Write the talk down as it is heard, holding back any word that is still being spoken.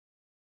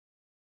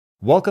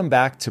Welcome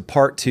back to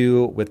part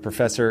 2 with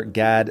Professor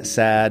Gad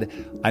Saad.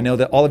 I know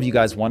that all of you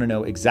guys want to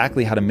know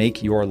exactly how to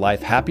make your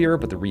life happier,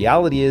 but the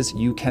reality is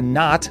you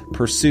cannot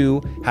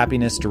pursue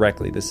happiness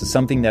directly. This is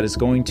something that is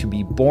going to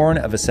be born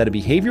of a set of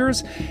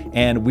behaviors,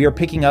 and we are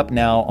picking up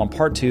now on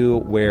part 2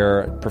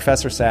 where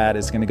Professor Saad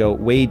is going to go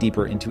way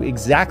deeper into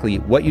exactly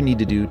what you need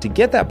to do to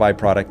get that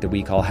byproduct that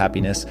we call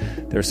happiness.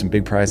 There are some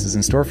big prizes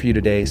in store for you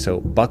today, so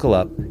buckle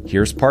up.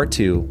 Here's part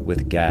 2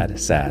 with Gad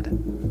Saad.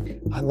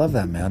 I love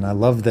that, man. I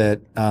love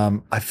that.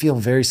 I feel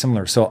very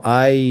similar. So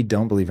I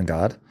don't believe in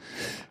God,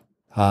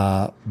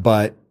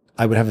 but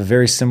I would have a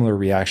very similar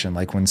reaction.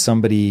 Like when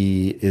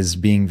somebody is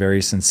being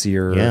very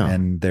sincere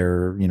and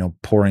they're,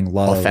 pouring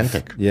love.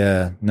 Authentic.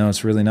 Yeah. No,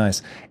 it's really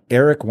nice.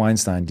 Eric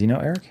Weinstein. Do you know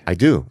Eric? I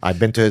do. I've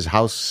been to his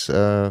house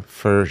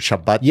for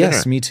Shabbat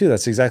Yes, dinner. me too.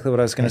 That's exactly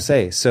what I was going to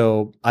say.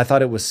 So I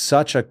thought it was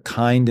such a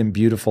kind and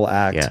beautiful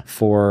act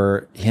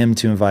for him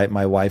to invite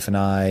my wife and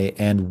I.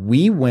 And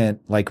we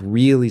went like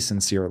really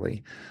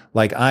sincerely.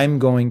 Like I'm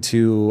going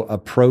to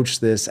approach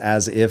this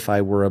as if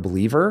I were a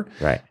believer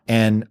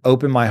and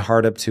open my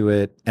heart up to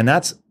it. And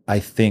that's, I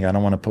think, I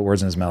don't want to put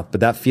words in his mouth,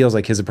 but that feels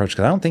like his approach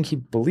because I don't think he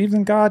believed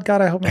in God.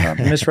 God, I hope I'm not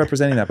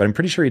misrepresenting that, but I'm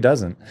pretty sure he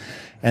doesn't.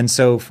 And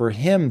so for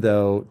him,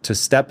 though, to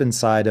step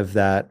inside of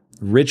that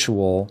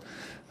ritual,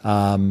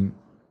 I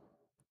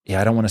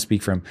don't want to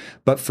speak for him,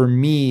 but for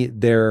me,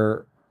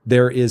 there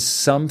is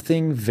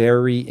something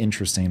very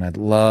interesting. I'd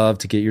love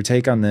to get your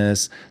take on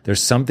this.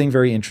 There's something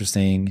very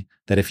interesting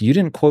that if you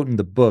didn't quote in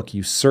the book,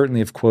 you certainly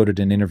have quoted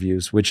in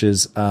interviews, which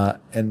is, I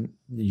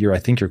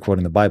think you're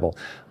quoting the Bible.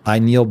 I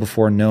kneel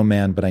before no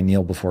man, but I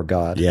kneel before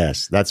God.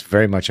 Yes, that's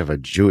very much of a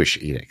Jewish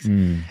edict.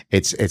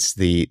 It's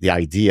the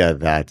idea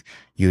that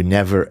you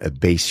never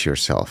abase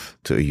yourself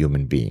to a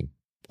human being,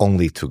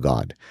 only to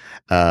God.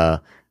 I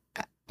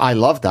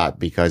love that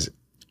because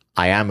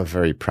I am a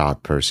very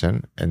proud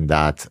person in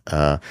that.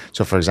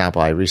 So, for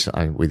example,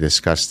 we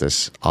discussed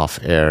this off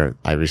air.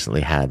 I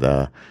recently had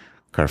a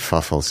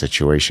kerfuffle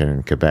situation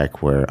in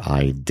Quebec where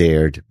I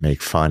dared make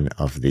fun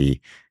of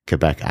the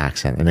Quebec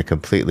accent in a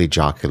completely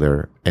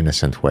jocular,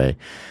 innocent way.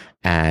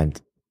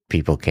 And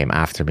people came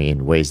after me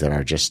in ways that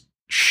are just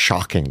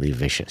shockingly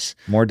vicious.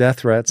 More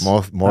death threats.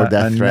 More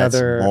death threats.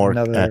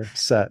 Another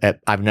set.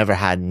 I've never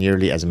had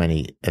nearly as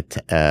many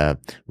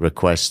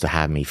requests to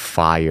have me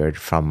fired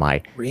from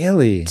my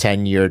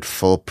tenured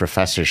full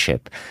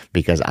professorship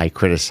because I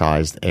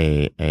criticized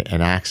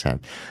an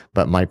accent.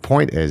 But my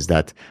point is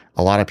that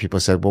a lot of people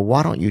said, well,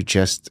 why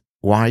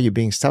are you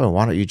being stubborn?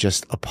 Why don't you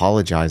just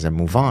apologize and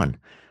move on? I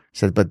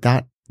said, but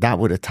that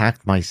would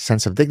attack my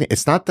sense of dignity.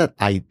 It's not that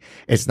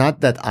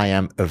I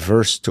am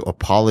averse to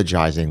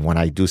apologizing when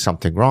I do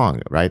something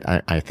wrong, right?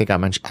 I think I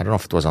mentioned, I don't know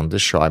if it was on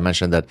this show, I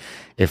mentioned that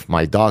if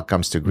my dog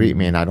comes to greet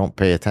me and I don't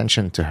pay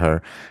attention to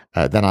her,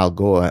 then I'll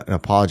go and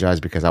apologize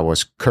because I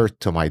was curt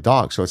to my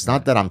dog. So it's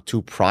not that I'm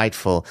too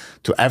prideful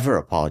to ever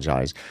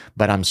apologize,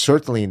 but I'm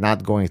certainly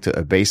not going to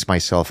abase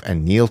myself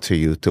and kneel to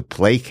you to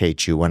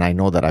placate you when I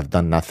know that I've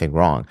done nothing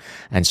wrong.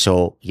 And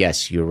so,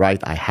 yes, you're right.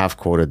 I have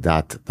quoted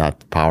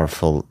that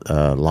powerful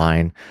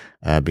line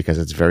because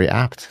it's very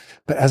apt.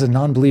 But as a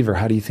non-believer,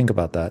 how do you think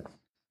about that?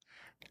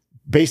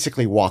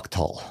 Basically, walk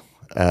tall.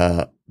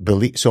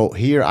 So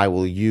here I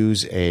will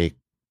use a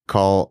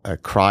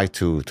cry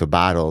to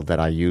battle that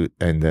I use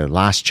in the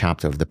last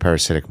chapter of The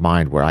Parasitic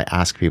Mind, where I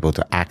ask people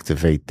to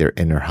activate their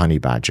inner honey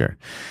badger.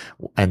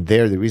 And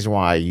there, the reason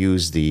why I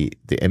use the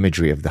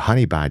imagery of the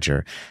honey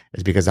badger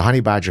is because the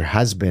honey badger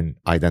has been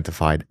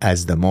identified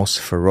as the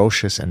most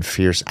ferocious and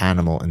fierce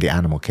animal in the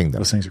animal kingdom.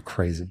 Those things are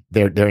crazy.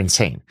 They're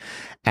insane.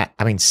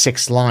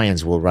 6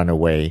 lions will run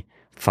away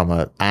from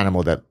an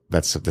animal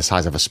that's the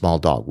size of a small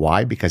dog.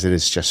 Why? Because it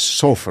is just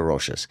so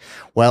ferocious.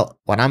 Well,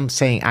 when I'm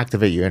saying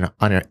activate your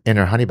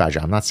inner honey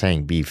badger, I'm not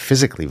saying be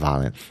physically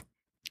violent,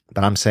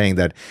 but I'm saying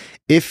that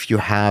if you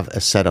have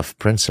a set of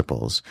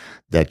principles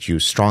that you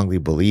strongly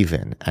believe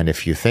in, and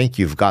if you think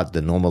you've got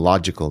the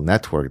nomological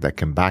network that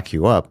can back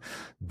you up,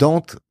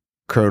 don't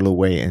curl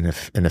away in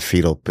a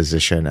fetal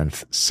position and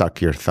suck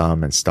your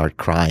thumb and start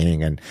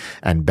crying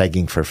and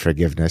begging for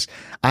forgiveness.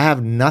 I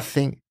have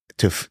nothing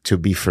to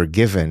be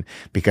forgiven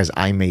because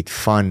I made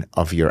fun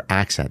of your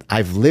accent.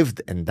 I've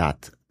lived in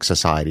that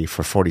society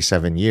for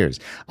 47 years.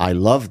 I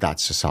love that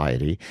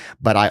society,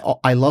 but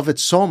I love it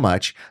so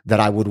much that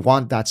I would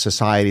want that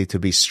society to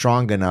be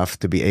strong enough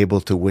to be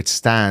able to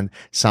withstand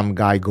some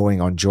guy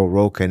going on Joe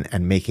Rogan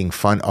and making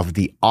fun of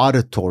the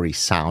auditory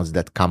sounds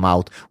that come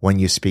out when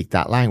you speak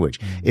that language.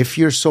 If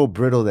you're so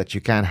brittle that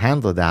you can't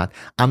handle that,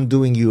 I'm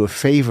doing you a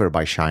favor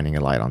by shining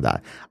a light on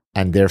that.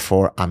 And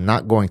therefore, I'm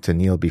not going to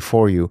kneel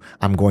before you.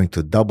 I'm going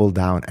to double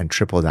down and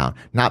triple down.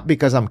 Not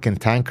because I'm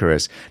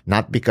cantankerous,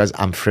 not because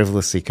I'm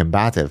frivolously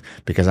combative,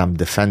 because I'm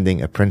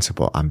defending a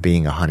principle. I'm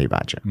being a honey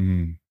badger.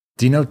 Do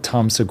you know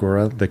Tom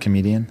Segura, the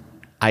comedian?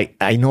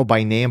 I know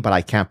by name, but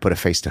I can't put a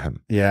face to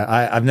him. Yeah,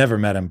 I've never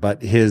met him,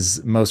 but his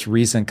most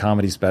recent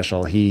comedy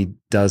special, he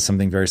does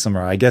something very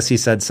similar. I guess he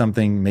said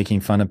something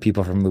making fun of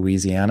people from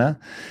Louisiana.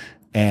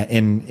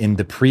 and in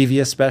the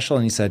previous special,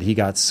 and he said he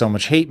got so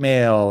much hate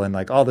mail and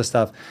like all this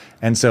stuff.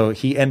 And so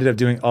he ended up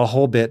doing a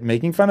whole bit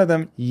making fun of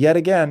them yet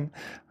again,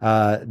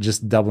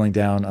 just doubling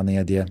down on the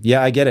idea.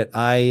 Yeah, I get it.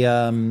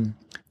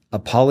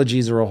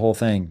 Apologies are a whole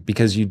thing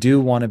because you do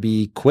want to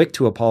be quick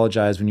to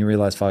apologize when you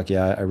realize, fuck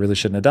yeah, I really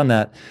shouldn't have done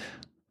that.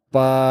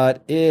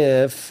 But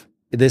if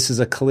this is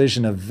a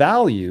collision of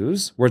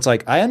values where it's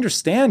like, I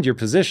understand your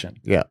position.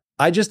 Yeah.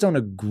 I just don't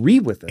agree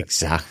with it.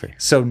 Exactly.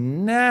 So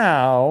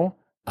now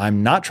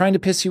I'm not trying to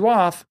piss you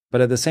off, but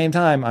at the same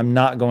time, I'm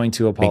not going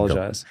to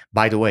apologize. Bingo.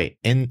 By the way,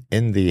 in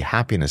the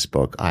happiness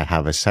book, I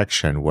have a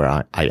section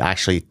where I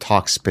actually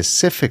talk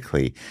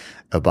specifically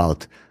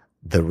about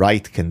the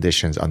right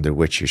conditions under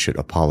which you should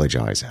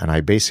apologize. And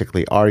I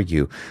basically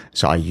argue,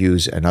 so I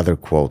use another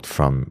quote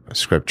from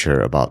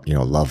scripture about,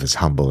 love is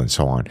humble and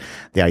so on.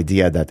 The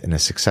idea that in a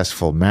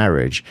successful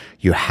marriage,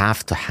 you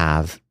have to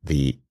have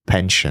the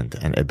penchant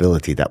and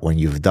ability that when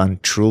you've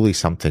done truly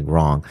something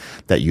wrong,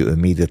 that you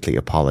immediately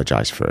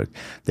apologize for it.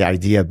 The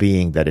idea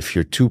being that if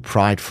you're too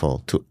prideful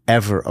to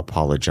ever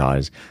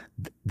apologize,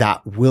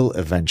 that will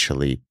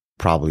eventually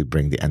probably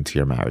bring the end to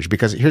your marriage.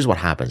 Because here's what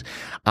happens.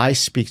 I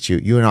speak to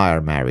you, you and I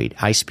are married.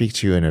 I speak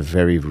to you in a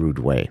very rude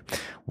way.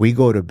 We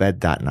go to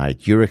bed that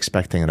night. You're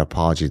expecting an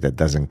apology that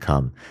doesn't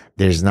come.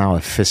 There's now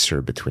a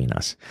fissure between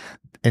us.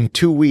 In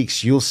 2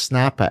 weeks, you'll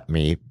snap at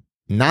me,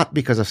 not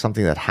because of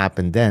something that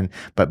happened then,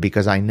 but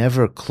because I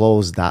never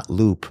closed that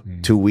loop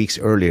 2 weeks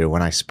earlier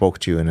when I spoke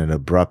to you in an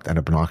abrupt and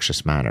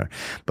obnoxious manner.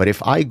 But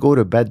if I go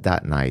to bed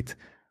that night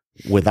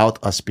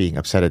without us being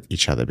upset at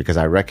each other because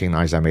I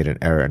recognize I made an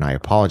error and I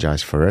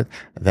apologize for it,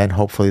 then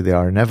hopefully there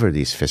are never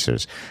these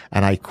fissures.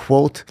 And I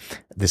quote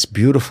this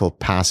beautiful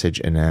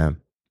passage in I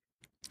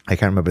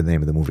can't remember the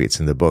name of the movie, it's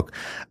in the book,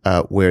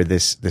 where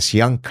this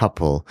young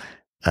couple,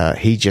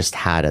 he just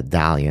had a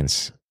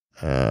dalliance,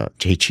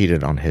 he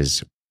cheated on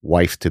his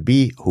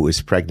wife-to-be who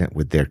is pregnant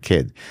with their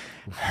kid.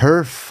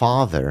 Her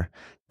father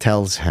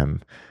tells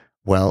him,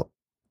 well,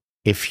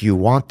 if you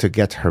want to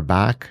get her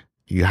back,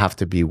 you have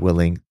to be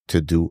willing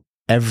to do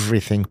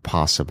everything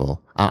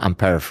possible. I'm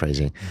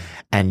paraphrasing,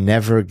 and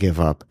never give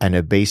up and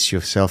abase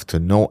yourself to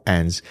no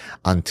ends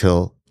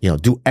until,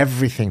 do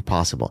everything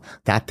possible.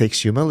 That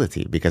takes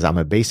humility because I'm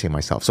abasing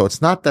myself. So it's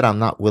not that I'm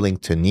not willing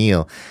to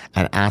kneel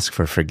and ask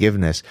for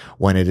forgiveness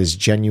when it is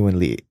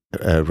genuinely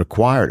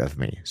required of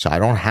me. So I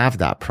don't have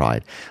that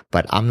pride,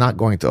 but I'm not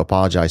going to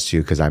apologize to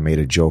you because I made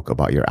a joke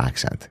about your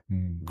accent.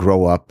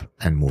 Grow up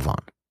and move on.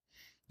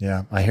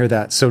 Yeah, I hear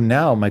that. So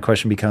now my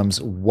question becomes,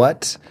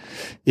 what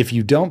if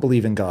you don't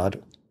believe in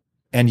God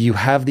and you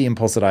have the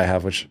impulse that I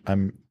have, which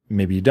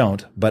maybe you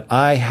don't, but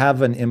I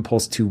have an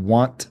impulse to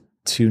want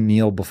to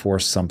kneel before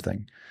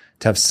something,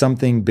 to have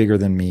something bigger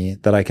than me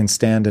that I can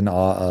stand in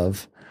awe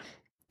of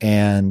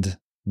and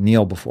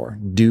kneel before.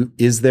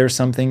 Is there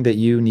something that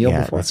you kneel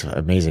before? That's an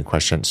amazing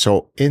question.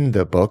 So in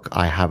the book,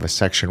 I have a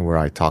section where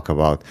I talk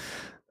about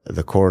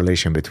the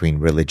correlation between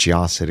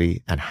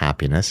religiosity and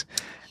happiness.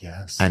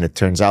 Yes. And it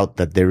turns out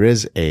that there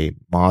is a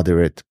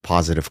moderate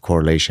positive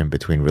correlation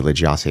between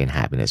religiosity and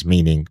happiness,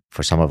 meaning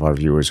for some of our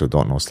viewers who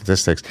don't know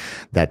statistics,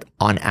 that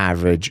on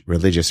average,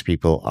 religious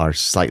people are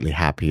slightly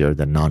happier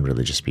than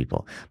non-religious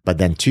people. But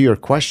then to your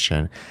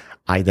question,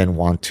 I then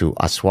want to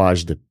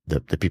assuage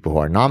the people who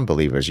are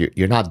non-believers.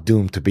 You're not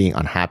doomed to being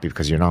unhappy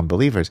because you're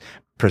non-believers,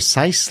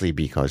 precisely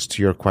because,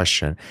 to your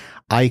question,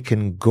 I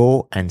can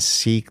go and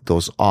seek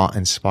those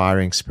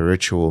awe-inspiring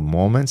spiritual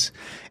moments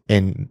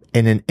in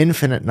an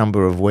infinite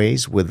number of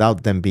ways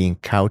without them being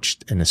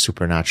couched in a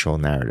supernatural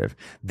narrative.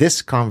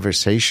 This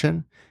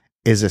conversation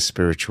is a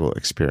spiritual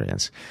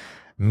experience.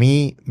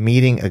 Me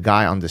meeting a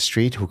guy on the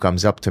street who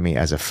comes up to me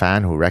as a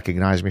fan who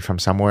recognized me from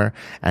somewhere,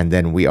 and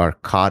then we are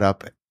caught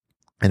up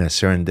in a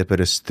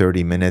serendipitous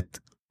 30-minute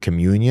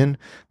communion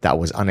that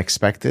was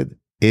unexpected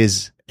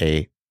is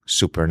a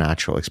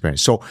supernatural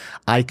experience. So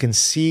I can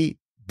see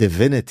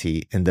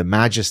divinity in the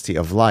majesty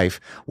of life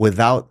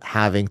without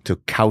having to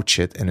couch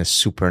it in a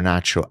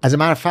supernatural. As a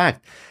matter of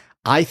fact,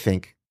 I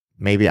think,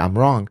 maybe I'm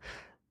wrong,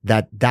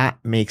 that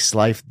makes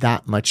life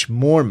that much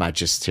more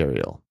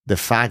magisterial. The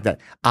fact that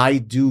I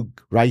do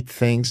right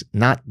things,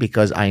 not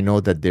because I know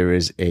that there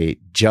is a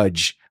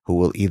judge who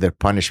will either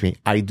punish me.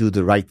 I do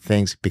the right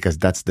things because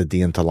that's the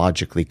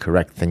deontologically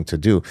correct thing to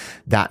do.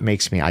 That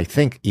makes me, I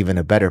think, even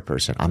a better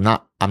person. I'm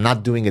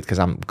not doing it because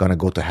I'm going to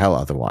go to hell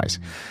otherwise.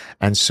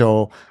 And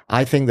so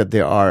I think that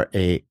there are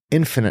a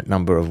infinite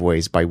number of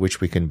ways by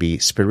which we can be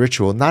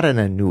spiritual, not in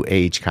a new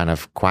age kind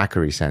of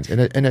quackery sense,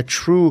 in a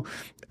true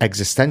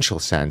existential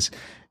sense,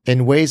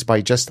 in ways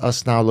by just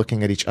us now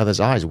looking at each other's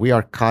eyes. We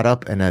are caught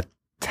up in a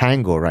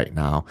tango right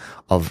now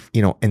of,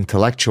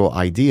 intellectual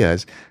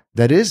ideas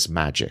that is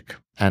magic.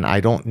 And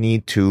I don't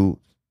need to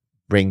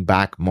bring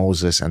back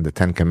Moses and the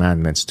 10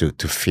 Commandments to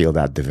feel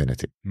that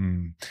divinity.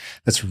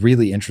 That's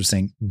really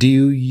interesting. Do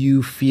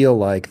you feel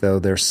like, though,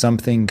 there's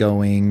something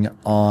going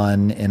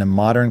on in a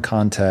modern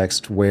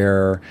context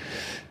where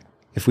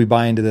if we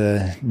buy into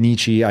the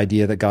Nietzsche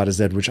idea that God is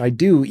dead, which I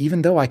do,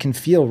 even though I can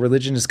feel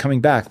religion is coming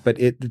back, but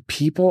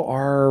people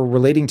are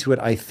relating to it,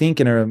 I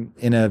think,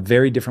 in a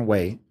very different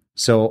way.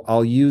 So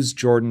I'll use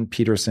Jordan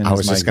Peterson. I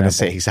was just going to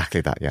say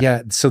exactly that. Yeah.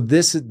 Yeah. So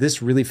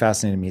this really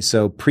fascinated me.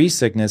 So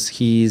pre-sickness,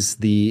 he's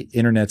the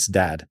internet's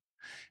dad,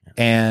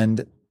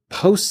 and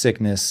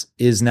post-sickness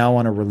is now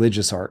on a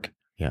religious arc.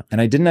 Yeah.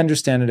 And I didn't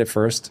understand it at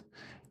first,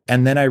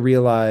 and then I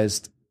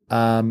realized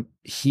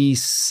he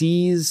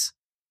sees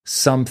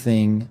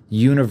something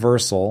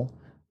universal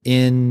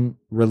in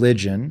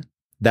religion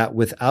that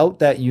without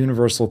that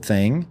universal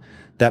thing,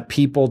 that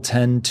people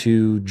tend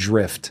to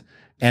drift.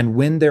 And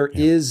when there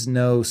is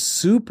no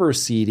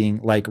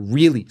superseding, like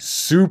really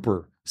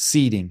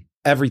superseding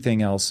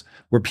everything else,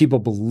 where people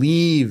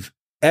believe,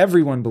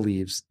 everyone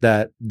believes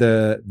that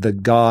the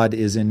God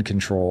is in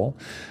control,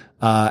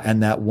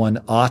 and that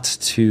one ought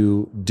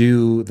to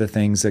do the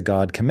things that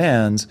God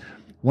commands.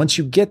 Once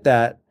you get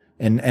that,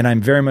 and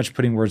I'm very much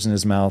putting words in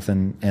his mouth,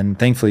 and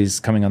thankfully he's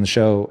coming on the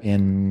show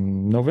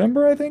in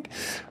November, I think.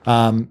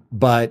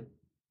 But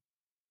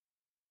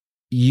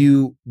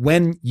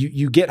when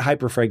you get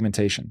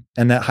hyperfragmentation,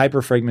 and that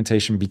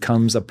hyperfragmentation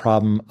becomes a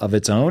problem of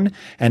its own.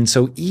 And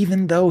so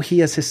even though he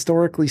has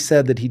historically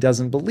said that he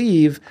doesn't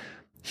believe,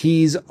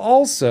 he's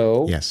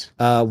also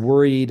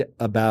worried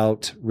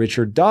about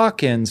Richard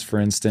Dawkins,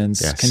 for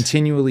instance,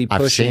 continually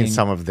pushing. I've seen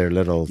some of their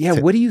little...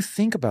 what do you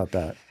think about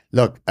that?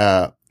 Look,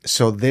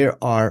 so there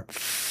are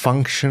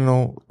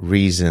functional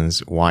reasons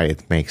why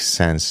it makes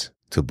sense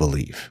to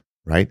believe,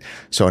 right?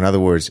 So in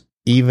other words,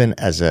 even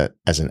as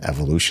an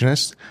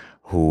evolutionist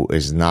who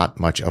is not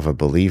much of a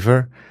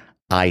believer,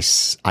 I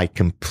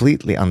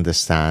completely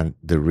understand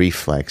the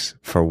reflex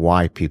for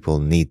why people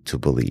need to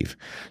believe.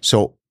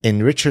 So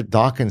in Richard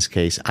Dawkins'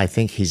 case, I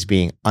think he's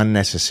being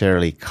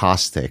unnecessarily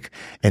caustic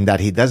in that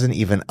he doesn't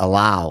even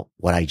allow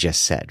what I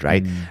just said,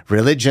 right?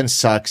 Religion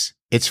sucks.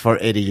 It's for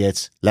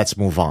idiots. Let's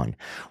move on.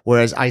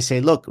 Whereas I say,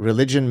 look,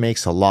 religion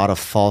makes a lot of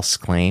false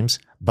claims,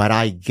 but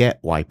I get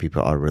why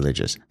people are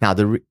religious. Now,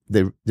 the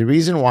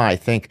reason why I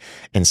think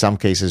in some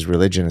cases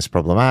religion is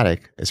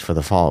problematic is for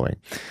the following.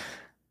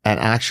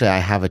 And actually, I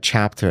have a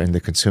chapter in The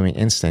Consuming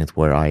Instinct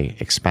where I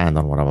expand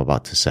on what I'm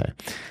about to say.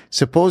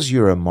 Suppose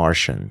you're a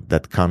Martian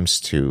that comes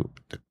to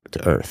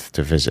Earth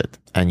to visit,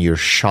 and you're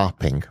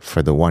shopping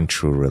for the one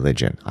true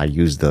religion. I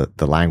use the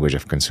language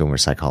of consumer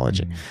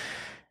psychology.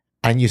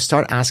 And you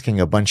start asking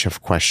a bunch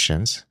of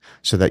questions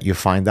so that you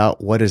find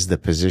out what is the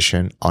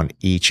position on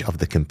each of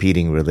the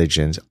competing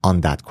religions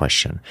on that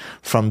question.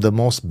 From the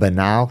most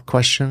banal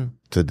question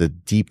to the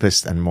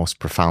deepest and most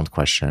profound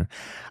question,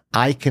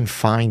 I can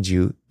find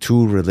you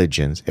two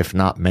religions, if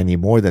not many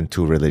more than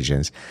two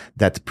religions,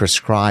 that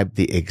prescribe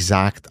the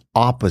exact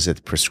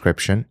opposite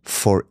prescription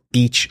for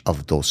each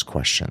of those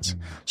questions.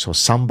 So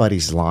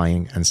somebody's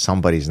lying and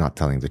somebody's not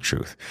telling the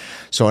truth.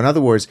 So in other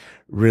words,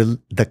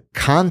 the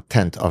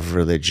content of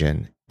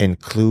religion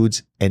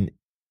includes an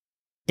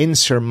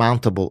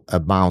insurmountable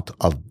amount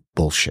of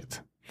bullshit.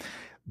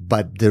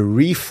 But the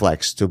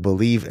reflex to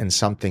believe in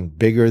something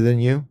bigger than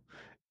you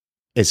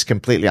is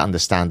completely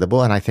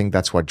understandable. And I think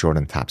that's what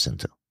Jordan taps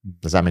into.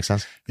 Does that make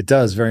sense? It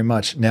does very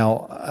much.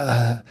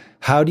 Now,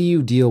 how do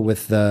you deal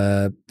with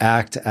the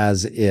act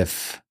as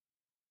if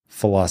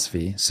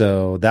philosophy?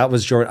 So that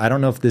was Jordan. I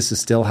don't know if this is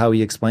still how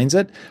he explains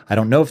it. I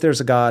don't know if there's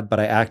a God, but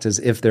I act as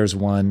if there's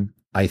one.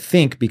 I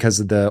think because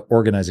of the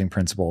organizing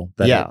principle.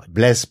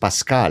 Blaise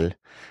Pascal,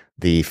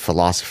 the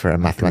philosopher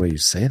and mathematician. The way you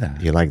say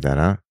that. You like that,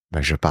 huh?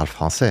 Ben, je parle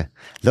français.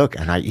 Look,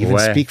 and I even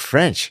speak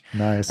French.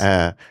 Nice.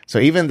 So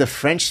even the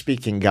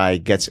French-speaking guy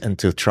gets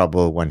into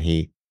trouble when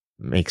he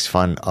makes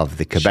fun of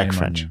the Quebec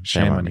French.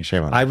 Shame on you.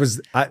 I was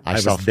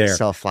there.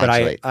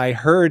 Self-flagellate. But I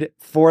heard,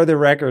 for the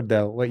record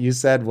though, what you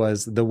said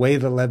was the way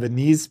the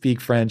Lebanese speak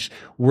French,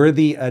 we're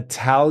the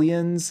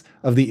Italians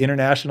of the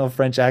international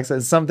French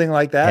accent, something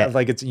like that. Yeah.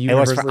 Like it's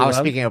universally I was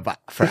speaking about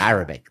for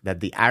Arabic, that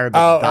the Arabic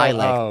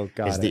dialect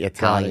is the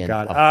Italian.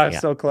 Got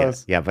it. So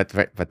close. Yeah, but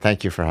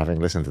thank you for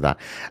having listened to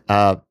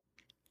that.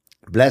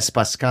 Blaise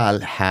Pascal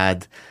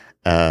had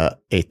a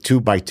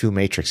 2x2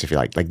 matrix, if you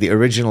like the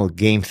original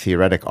game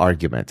theoretic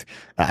argument.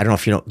 I don't know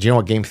if you know. Do you know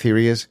what game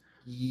theory is?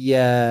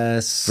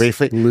 Yes.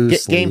 Briefly.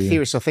 Loosely. Game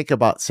theory. So think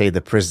about, say,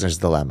 the prisoner's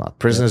dilemma.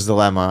 Prisoner's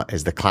dilemma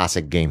is the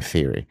classic game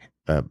theory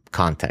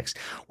context,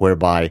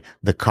 whereby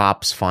the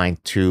cops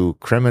find two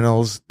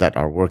criminals that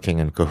are working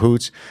in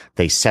cahoots.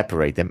 They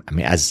separate them. I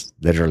mean, as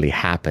literally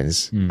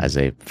happens as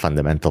a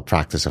fundamental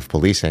practice of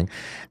policing.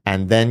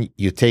 And then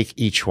you take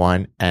each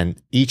one, and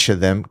each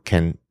of them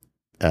can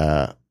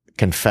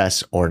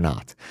confess or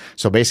not.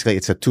 So basically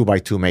it's a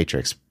 2x2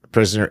 matrix.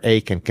 Prisoner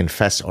A can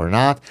confess or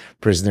not.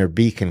 Prisoner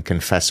B can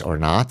confess or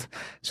not.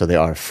 So there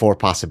are 4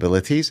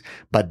 possibilities,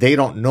 but they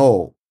don't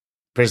know.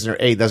 Prisoner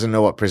A doesn't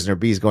know what prisoner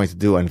B is going to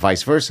do and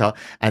vice versa.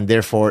 And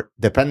therefore,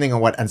 depending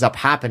on what ends up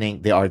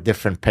happening, there are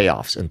different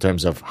payoffs in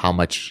terms of how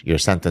much your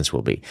sentence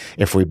will be.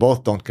 If we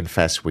both don't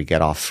confess, we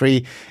get off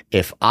free.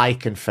 If I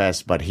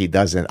confess, but he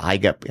doesn't, I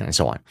get, and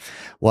so on.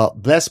 Well,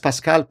 Blaise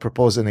Pascal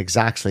proposed an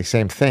exactly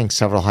same thing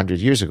several hundred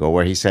years ago,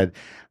 where he said,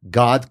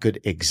 God could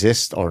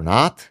exist or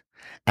not,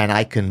 and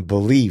I can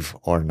believe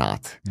or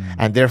not.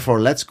 And therefore,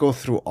 let's go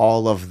through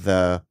all of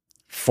the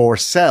 4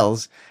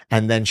 cells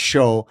and then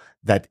show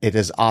that it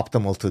is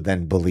optimal to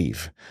then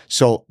believe.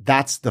 So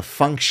that's the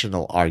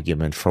functional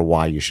argument for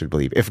why you should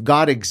believe. If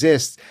God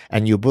exists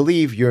and you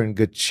believe, you're in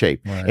good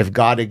shape. Right. If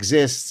God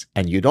exists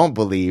and you don't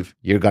believe,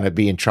 you're going to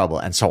be in trouble,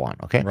 and so on.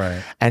 Okay.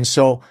 Right. And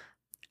so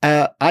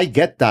I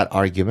get that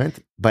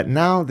argument, but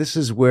now this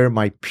is where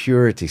my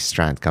purity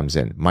strand comes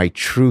in. My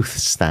truth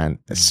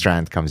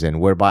strand comes in,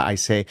 whereby I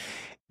say,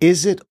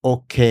 is it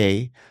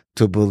okay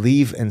to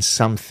believe in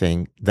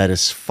something that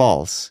is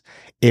false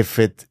if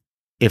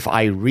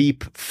I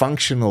reap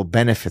functional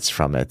benefits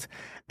from it?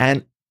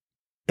 And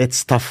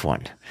it's a tough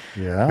one,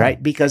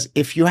 right? Because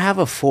if you have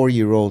a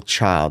 4-year-old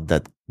child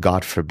that,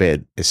 God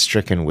forbid, is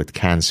stricken with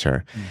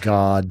cancer.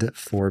 God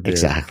forbid.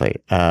 Exactly.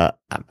 I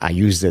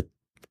used it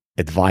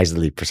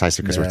advisedly,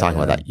 precisely because we're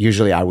talking about that.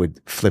 Usually I would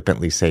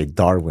flippantly say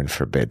Darwin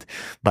forbid.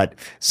 But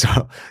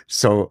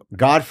so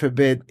God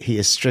forbid he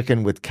is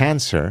stricken with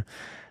cancer.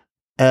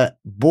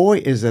 Boy,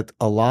 is it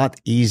a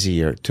lot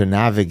easier to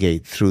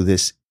navigate through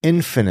this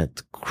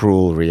infinite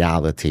cruel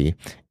reality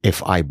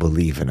if I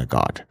believe in a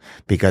God,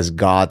 because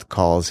God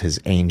calls his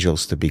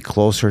angels to be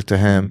closer to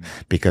him,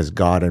 because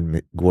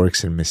God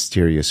works in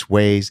mysterious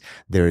ways.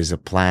 There is a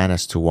plan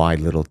as to why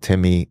little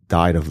Timmy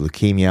died of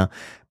leukemia.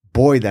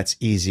 Boy, that's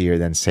easier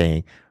than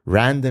saying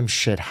random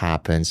shit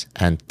happens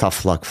and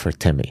tough luck for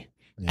Timmy.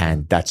 Yeah.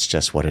 And that's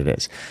just what it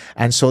is.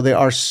 And so there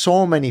are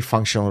so many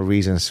functional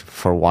reasons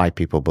for why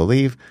people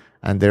believe.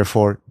 And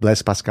therefore,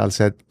 Blaise Pascal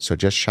said, so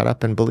just shut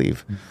up and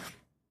believe.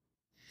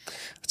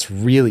 It's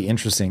really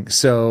interesting.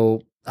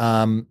 So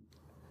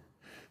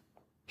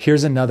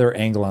here's another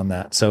angle on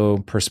that. So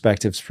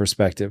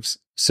perspectives.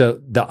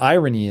 So the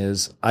irony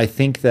is, I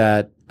think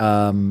that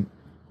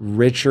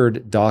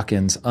Richard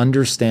Dawkins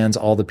understands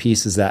all the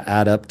pieces that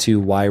add up to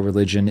why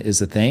religion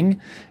is a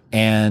thing.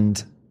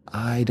 And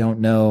I don't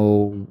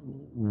know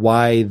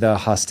why the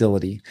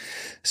hostility.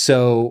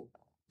 So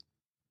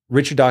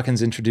Richard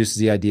Dawkins introduces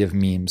the idea of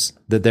memes,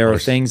 that there are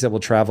things that will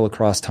travel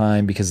across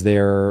time because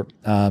they're,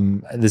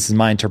 this is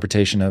my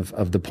interpretation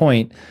of the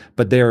point,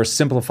 but they're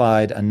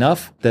simplified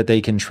enough that they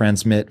can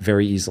transmit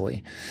very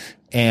easily.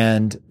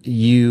 And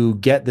you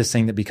get this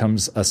thing that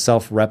becomes a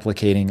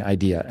self-replicating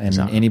idea. And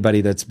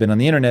anybody that's been on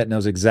the internet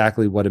knows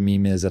exactly what a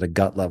meme is at a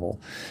gut level.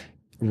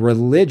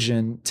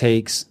 Religion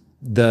takes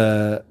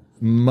the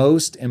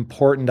most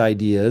important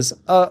ideas,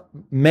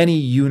 many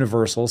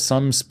universal,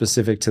 some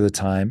specific to the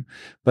time,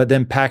 but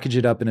then package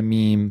it up in a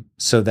meme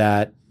so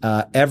that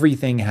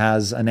everything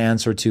has an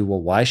answer to,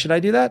 well, why should I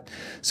do that?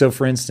 So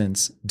for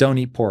instance, don't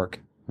eat pork.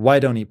 Why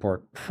don't eat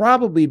pork?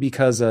 Probably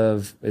because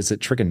of, is it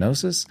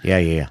trichinosis?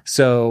 Yeah.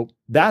 So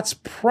that's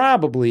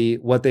probably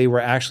what they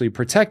were actually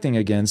protecting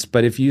against.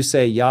 But if you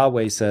say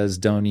Yahweh says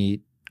don't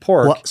eat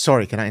pork. Well,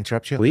 sorry, can I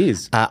interrupt you?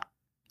 Please.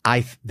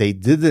 They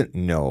didn't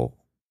know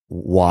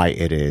why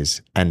it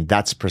is, and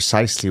that's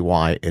precisely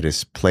why it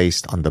is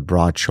placed on the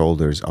broad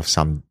shoulders of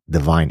some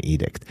divine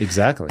edict.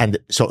 Exactly. And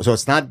so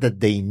it's not that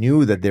they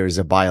knew that there is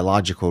a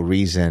biological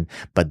reason,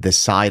 but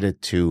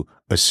decided to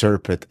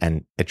usurp it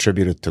and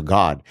attribute it to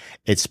God.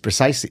 It's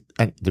precisely,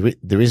 and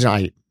the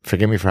reason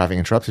forgive me for having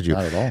interrupted you.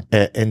 Not at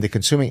all. In the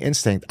Consuming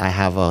Instinct, I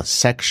have a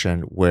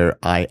section where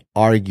I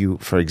argue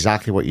for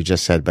exactly what you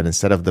just said, but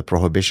instead of the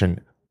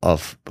prohibition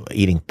of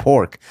eating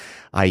pork,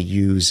 I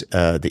use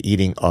the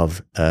eating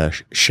of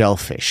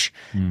shellfish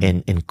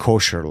in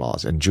kosher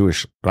laws and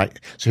Jewish, right?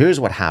 So here's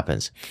what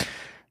happens.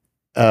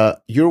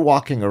 You're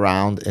walking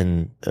around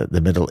in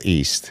the Middle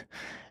East.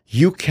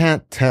 You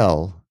can't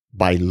tell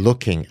by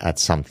looking at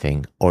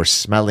something or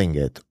smelling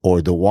it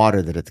or the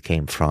water that it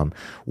came from,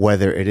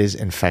 whether it is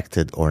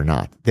infected or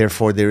not.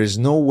 Therefore, there is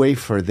no way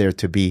for there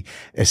to be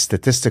a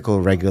statistical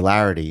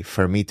regularity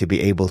for me to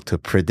be able to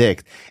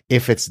predict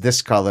if it's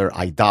this color,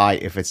 I die.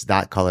 If it's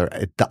that color,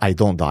 I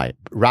don't die.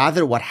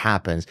 Rather, what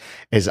happens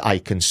is I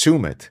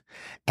consume it.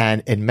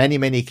 And in many,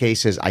 many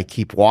cases, I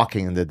keep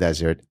walking in the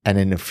desert. And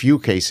in a few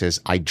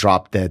cases, I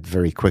drop dead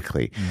very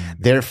quickly.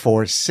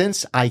 Therefore,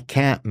 since I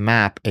can't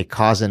map a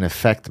cause and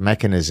effect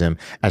mechanism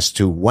as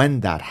to when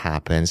that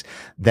happens,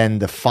 then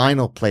the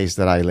final place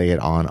that I lay it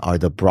on are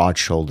the broad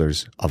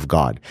shoulders of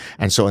God.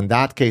 And so in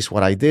that case,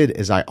 what I did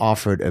is I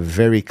offered a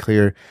very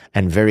clear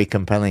and very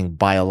compelling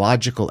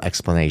biological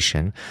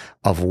explanation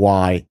of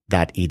why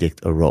that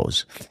edict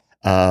arose.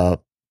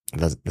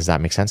 Does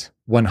that make sense?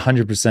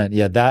 100%.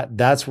 Yeah,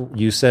 that's what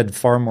you said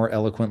far more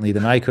eloquently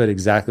than I could.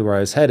 Exactly where I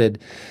was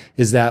headed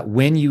is that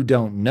when you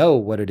don't know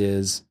what it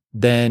is,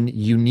 then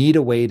you need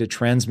a way to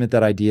transmit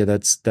that idea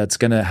that's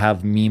going to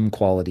have meme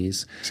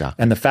qualities.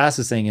 Exactly. And the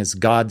fastest thing is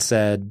God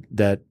said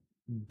that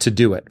to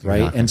do it, right?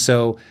 Exactly. And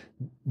so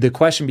the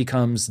question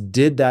becomes,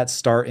 did that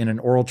start in an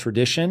oral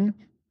tradition?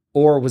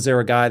 Or was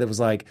there a guy that was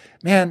like,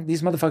 man,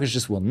 these motherfuckers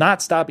just will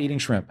not stop eating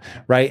shrimp,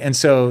 right? And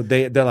so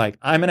they're like,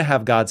 I'm going to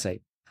have God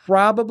say,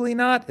 probably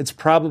not. It's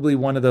probably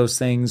one of those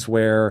things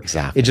where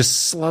it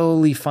just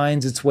slowly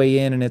finds its way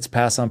in and it's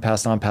passed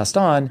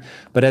on.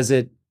 But as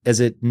it as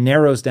it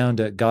narrows down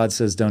to God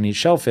says don't eat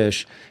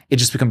shellfish, it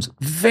just becomes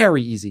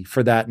very easy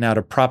for that now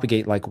to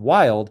propagate like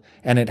wild.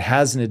 And it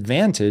has an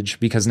advantage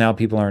because now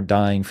people aren't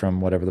dying from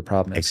whatever the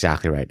problem is.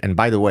 Exactly right. And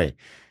by the way,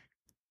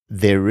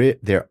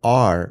 there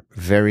are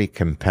very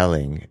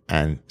compelling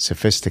and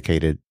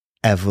sophisticated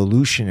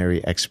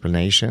evolutionary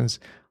explanations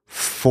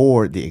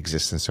for the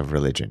existence of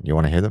religion. You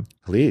want to hear them?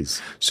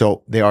 Please.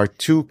 So there are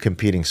two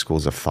competing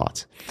schools of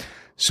thought.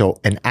 So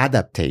an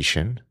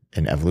adaptation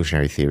in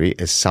evolutionary theory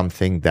is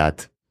something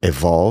that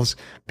evolves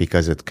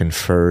because it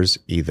confers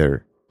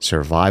either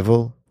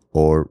survival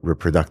or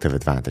reproductive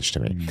advantage to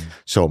me.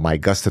 So my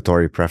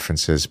gustatory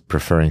preferences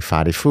preferring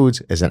fatty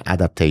foods is an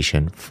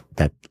adaptation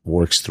that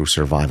works through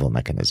survival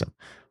mechanism,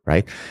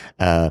 right?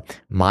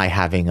 My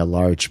having a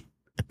large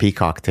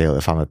peacock tail,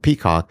 if I'm a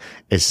peacock,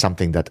 is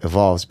something that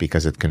evolves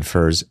because it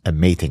confers a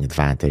mating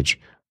advantage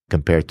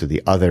compared to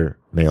the other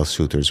male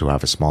suitors who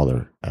have a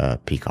smaller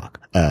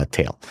peacock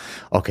tail.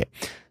 Okay,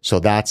 so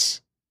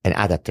that's an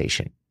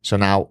adaptation. So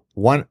now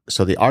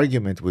so the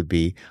argument would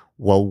be,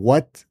 well,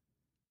 what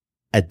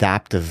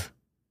adaptive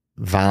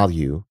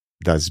value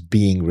does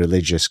being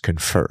religious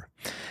confer?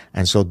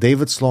 And so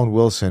David Sloan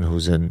Wilson,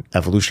 who's an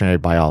evolutionary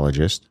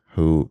biologist,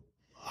 who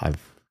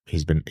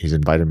he's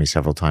invited me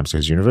several times to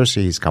his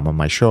university. He's come on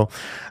my show.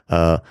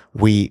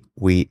 We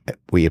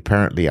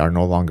apparently are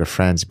no longer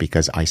friends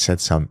because I said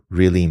some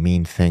really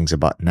mean things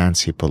about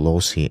Nancy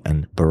Pelosi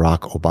and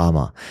Barack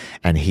Obama.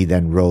 And he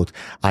then wrote,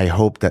 I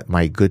hope that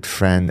my good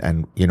friend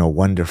and,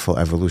 wonderful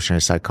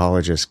evolutionary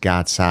psychologist,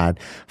 Gad Saad,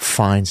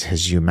 finds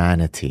his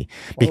humanity,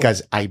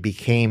 because I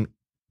became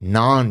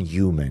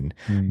non-human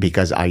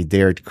because I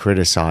dared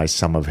criticize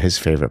some of his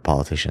favorite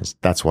politicians.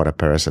 That's what a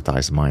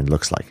parasitized mind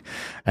looks like.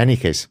 In any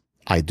case,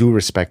 I do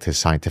respect his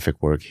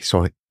scientific work.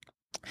 So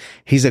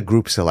he's a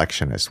group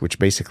selectionist, which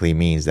basically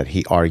means that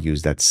he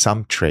argues that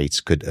some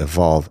traits could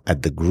evolve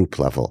at the group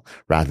level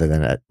rather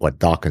than at what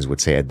Dawkins would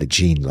say at the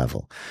gene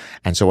level.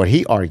 And so what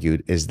he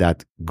argued is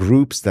that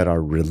groups that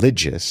are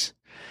religious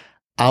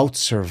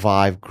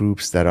out-survive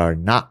groups that are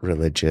not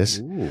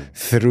religious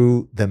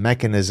through the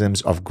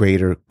mechanisms of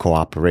greater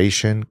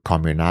cooperation,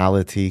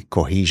 communality,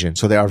 cohesion.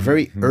 So there are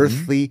very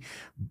earthly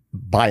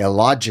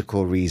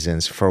biological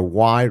reasons for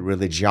why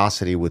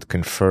religiosity would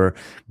confer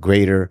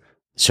greater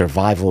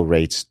survival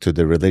rates to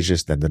the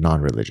religious than the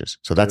non-religious.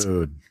 So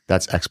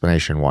that's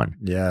explanation one.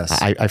 Yes.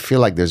 I feel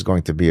like there's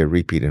going to be a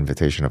repeat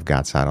invitation of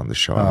Gad Saad on the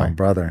show. Oh,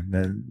 brother.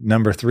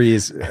 Number 3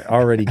 is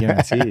already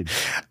guaranteed.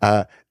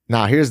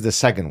 Now, here's the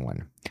second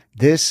one.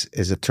 This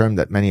is a term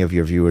that many of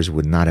your viewers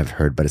would not have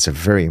heard, but it's a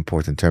very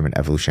important term in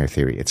evolutionary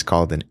theory. It's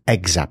called an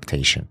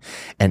exaptation.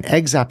 An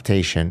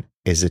exaptation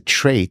is a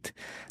trait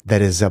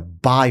that is a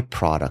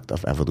byproduct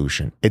of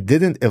evolution. It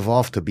didn't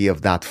evolve to be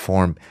of that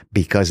form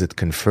because it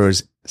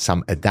confers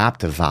some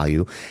adaptive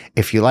value.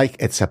 If you like,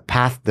 it's a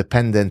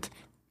path-dependent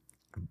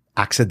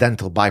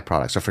accidental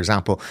byproduct. So, for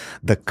example,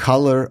 the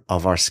color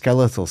of our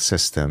skeletal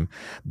system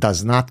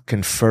does not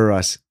confer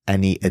us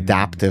any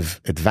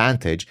adaptive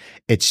advantage.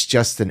 It's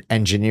just an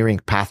engineering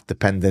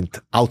path-dependent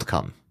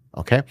outcome.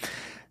 Okay.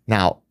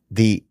 Now,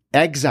 the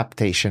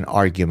exaptation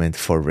argument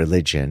for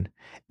religion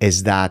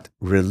is that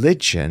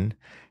religion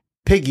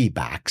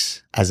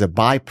piggybacks as a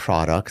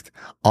byproduct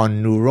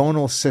on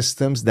neuronal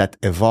systems that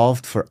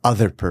evolved for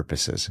other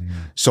purposes.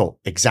 So,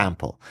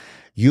 example,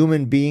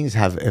 human beings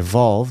have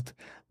evolved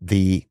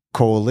the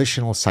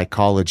coalitional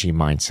psychology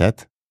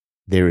mindset.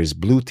 There is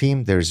blue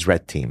team, there is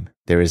red team.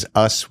 There is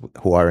us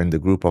who are in the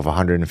group of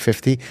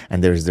 150,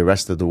 and there is the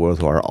rest of the world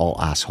who are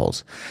all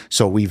assholes.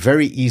 So we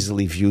very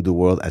easily view the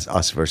world as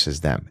us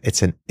versus them.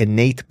 It's an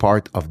innate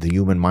part of the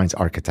human mind's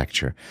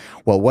architecture.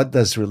 Well, what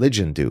does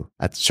religion do?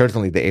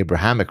 Certainly the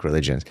Abrahamic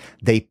religions,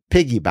 they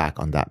piggyback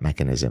on that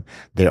mechanism.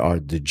 There are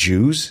the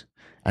Jews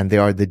and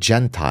there are the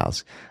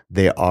Gentiles.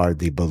 There are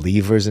the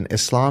believers in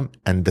Islam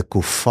and the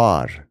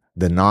kuffar,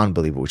 the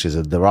non-believer, which is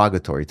a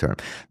derogatory term.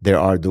 There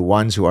are the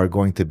ones who are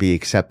going to be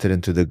accepted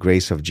into the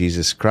grace of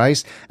Jesus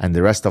Christ, and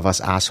the rest of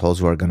us assholes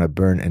who are going to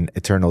burn in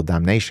eternal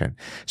damnation.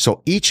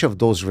 So each of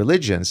those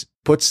religions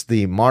puts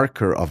the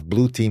marker of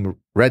blue team,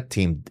 red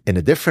team in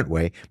a different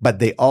way, but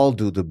they all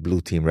do the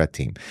blue team, red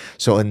team.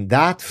 So in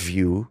that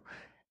view,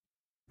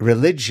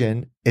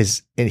 religion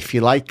is, if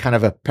you like, kind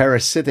of a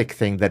parasitic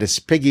thing that is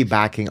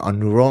piggybacking on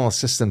neuronal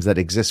systems that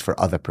exist for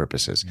other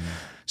purposes.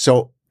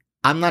 So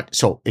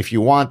if you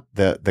want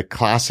the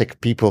classic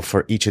people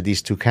for each of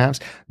these two camps,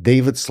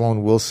 David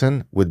Sloan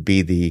Wilson would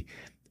be the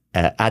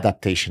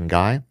adaptation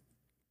guy.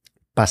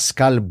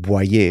 Pascal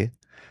Boyer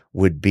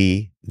would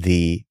be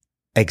the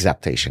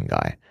exaptation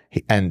guy.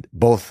 And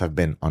both have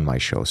been on my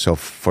show. So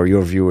for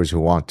your viewers who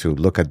want to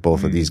look at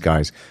both of these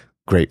guys,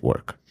 great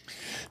work.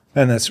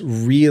 And that's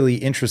really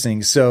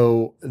interesting.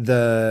 So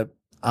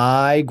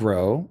I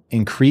grow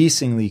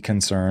increasingly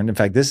concerned. In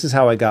fact, this is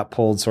how I got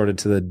pulled sort of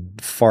to the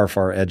far,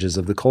 far edges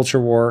of the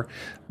culture war,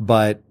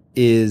 but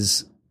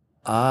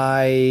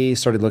I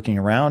started looking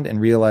around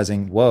and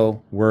realizing,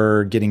 whoa,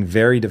 we're getting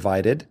very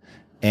divided.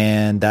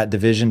 and that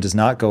division does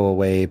not go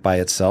away by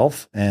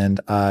itself. And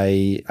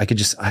I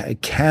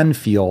can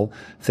feel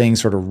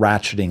things sort of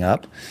ratcheting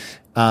up.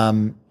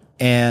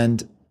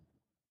 And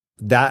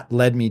that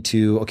led me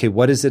to, okay,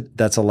 what is it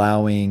that's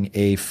allowing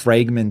a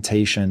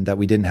fragmentation that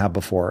we didn't have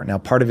before? Now,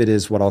 part of it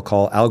is what I'll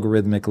call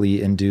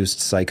algorithmically induced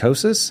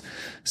psychosis.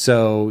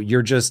 So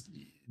you're just,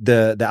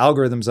 the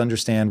algorithms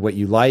understand what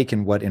you like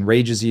and what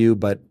enrages you,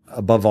 but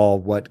above all,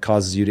 what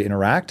causes you to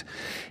interact.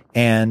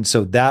 And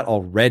so that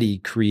already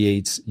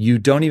creates, you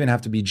don't even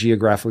have to be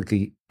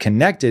geographically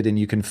connected and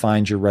you can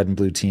find your red and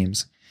blue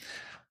teams.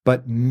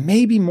 But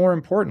maybe more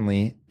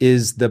importantly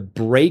is the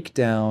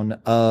breakdown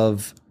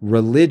of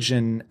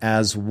religion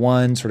as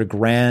one sort of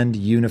grand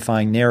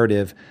unifying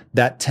narrative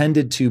that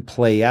tended to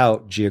play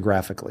out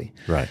geographically.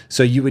 Right.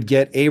 So you would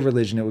get a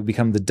religion, it would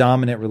become the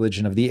dominant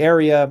religion of the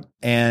area.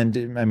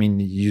 And I mean,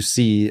 you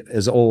see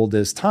as old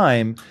as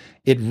time,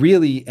 it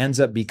really ends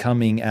up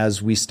becoming,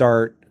 as we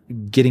start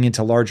getting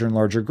into larger and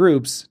larger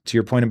groups, to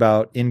your point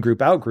about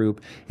in-group,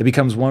 out-group, it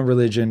becomes one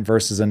religion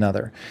versus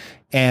another.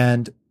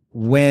 And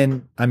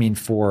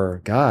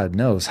for God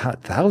knows how,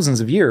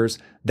 thousands of years,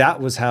 that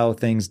was how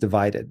things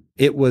divided.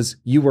 It was,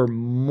 you were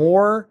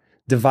more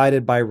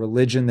divided by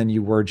religion than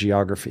you were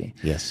geography.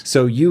 Yes.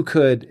 So you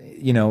could,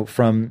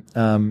 from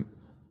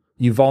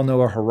Yuval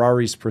Noah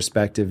Harari's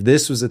perspective,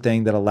 this was a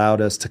thing that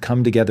allowed us to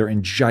come together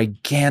in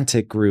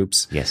gigantic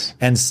groups. Yes.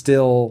 And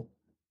still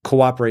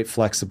cooperate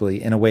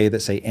flexibly in a way that,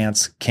 say,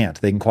 ants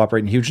can't. They can cooperate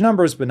in huge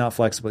numbers, but not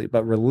flexibly.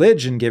 But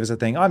religion gave us a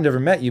thing, I've never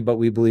met you, but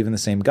we believe in the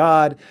same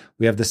God.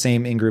 We have the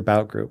same in-group,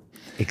 out-group.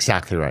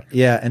 Exactly right.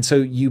 Yeah. And so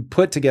you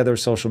put together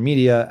social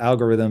media,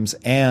 algorithms,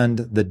 and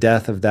the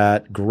death of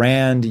that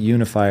grand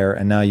unifier,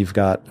 and now you've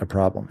got a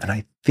problem. And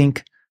I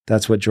think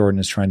that's what Jordan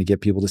is trying to get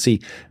people to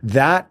see.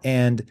 That,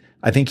 and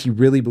I think he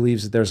really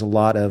believes that there's a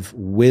lot of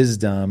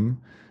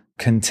wisdom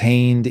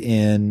contained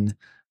in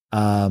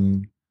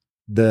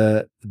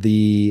the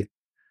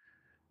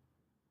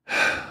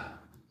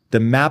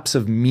maps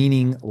of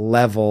meaning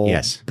level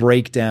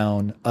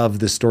breakdown of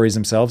the stories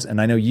themselves.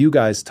 And I know you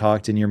guys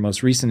talked in your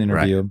most recent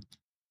interview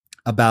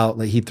about,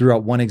 like, he threw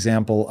out one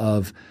example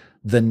of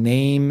the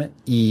name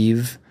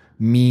Eve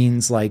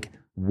means like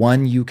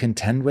one you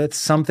contend with,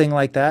 something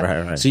like that.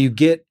 Right. So you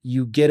get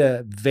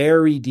a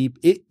very deep,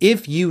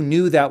 if you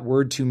knew that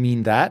word to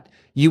mean that,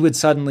 you would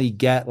suddenly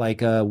get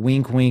like a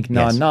wink, wink,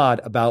 nod,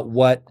 nod about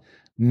what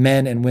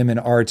men and women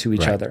are to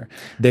each other.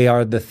 They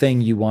are the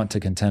thing you want to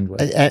contend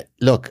with.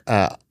 Look,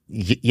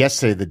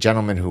 yesterday, the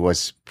gentleman who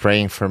was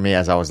praying for me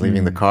as I was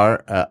leaving the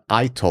car,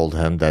 I told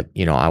him that,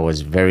 I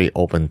was very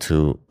open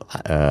to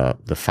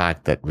the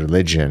fact that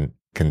religion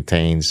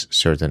contains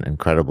certain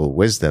incredible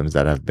wisdoms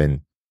that have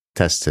been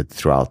tested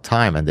throughout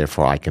time, and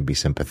therefore I can be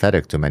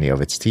sympathetic to many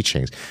of its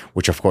teachings,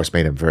 which of course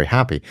made him very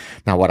happy.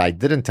 Now, what I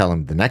didn't tell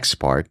him, the next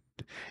part,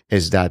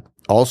 is that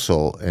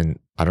also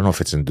I don't know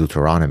if it's in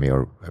Deuteronomy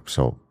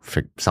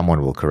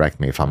someone will correct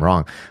me if I'm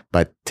wrong,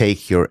 but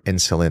take your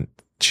insolent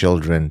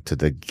children to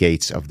the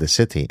gates of the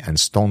city and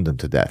stone them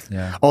to death.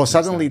 Yeah,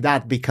 suddenly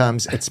that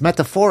becomes, it's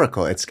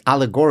metaphorical, it's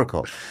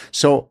allegorical.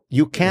 So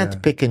you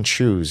can't pick and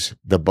choose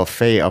the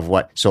buffet of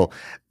what. So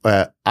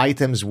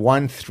items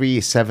 1,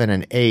 3, 7,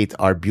 and 8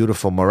 are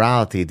beautiful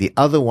morality. The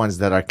other ones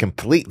that are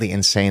completely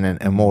insane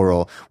and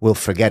immoral, will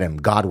forget him.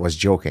 God was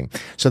joking.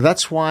 So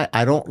that's why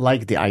I don't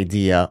like the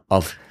idea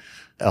of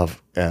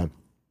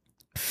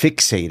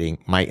fixating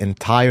my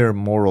entire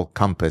moral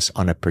compass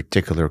on a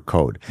particular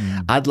code.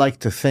 I'd like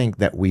to think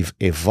that we've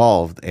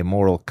evolved a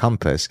moral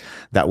compass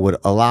that would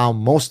allow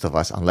most of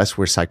us, unless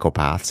we're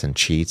psychopaths and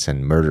cheats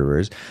and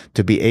murderers,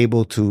 to be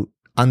able to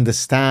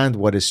understand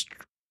what is,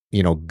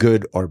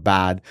 good or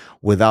bad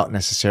without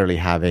necessarily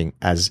having,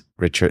 as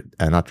Christopher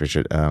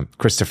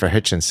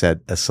Hitchens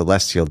said, a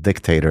celestial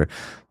dictator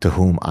to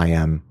whom I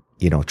am,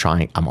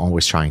 I'm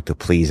always trying to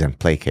please and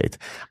placate.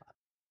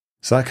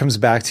 So that comes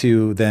back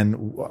to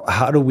then,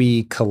 how do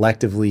we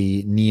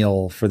collectively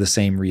kneel for the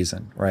same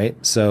reason, right?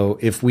 So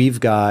if we've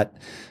got,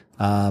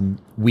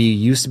 we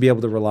used to be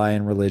able to rely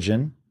on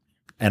religion,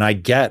 and I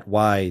get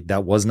why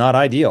that was not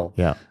ideal.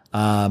 Yeah.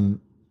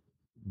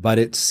 But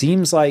it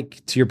seems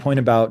like, to your point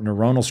about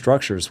neuronal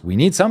structures, we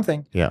need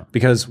something. Yeah.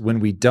 Because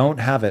when we don't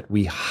have it,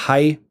 we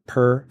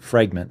hyper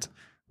fragment.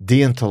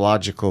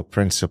 Deontological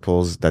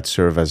principles that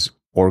serve as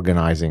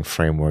organizing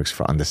frameworks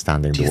for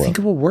understanding the world. Do you think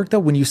it will work though?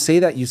 When you say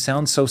that, you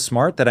sound so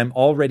smart that I'm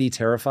already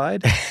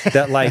terrified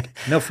that, like,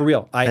 no, for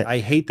real. I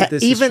hate that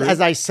this even is true. As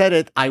I said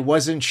it, I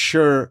wasn't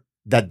sure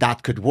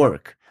that could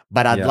work.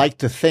 But I'd like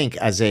to think,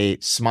 as a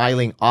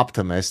smiling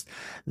optimist,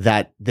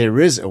 that there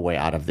is a way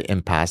out of the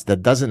impasse that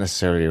doesn't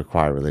necessarily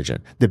require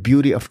religion. The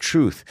beauty of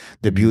truth,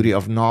 the beauty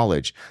of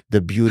knowledge, the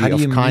beauty of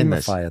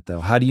kindness. How do you memify it, though?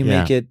 How do you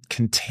make it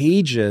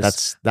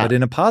contagious, but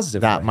in a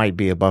positive way? That might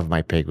be above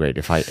my pay grade.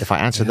 If I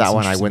answer that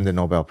one, I win the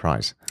Nobel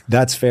Prize.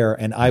 That's fair,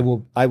 and I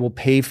will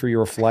pay for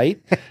your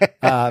flight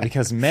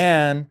because,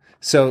 man.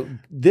 So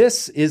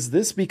is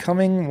this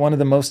becoming one of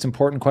the most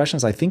important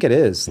questions? I think it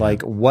is. Yeah.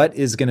 Like, what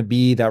is going to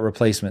be that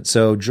replacement?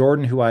 So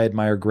Jordan, who I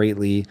admire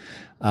greatly,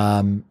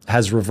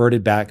 has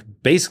reverted back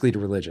basically to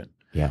religion.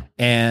 Yeah.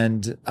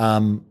 And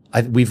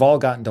we've all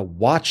gotten to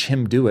watch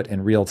him do it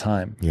in real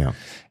time. Yeah.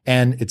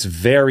 And it's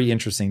very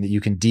interesting that you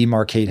can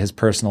demarcate his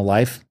personal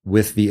life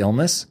with the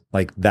illness.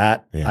 Like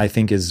that, I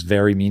think is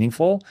very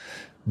meaningful.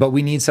 But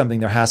we need something.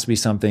 There has to be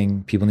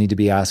something. People need to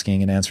be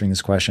asking and answering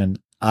this question.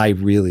 I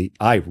really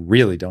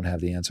don't have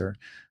the answer.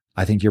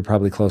 I think you're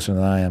probably closer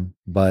than I am,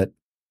 but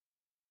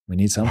we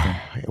need something.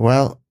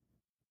 Well,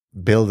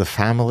 build a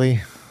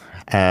family,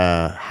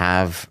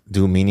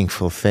 do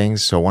meaningful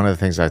things. So one of the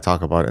things I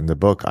talk about in the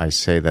book, I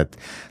say that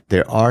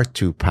there are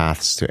two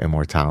paths to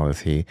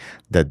immortality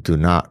that do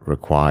not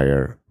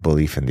require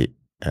belief in the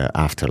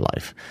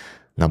afterlife.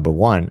 Number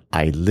one,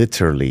 I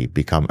literally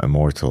become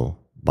immortal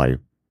by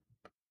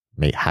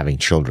having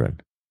children.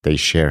 They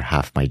share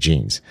half my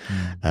genes.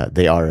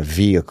 They are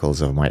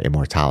vehicles of my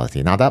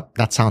immortality. Now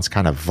that sounds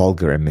kind of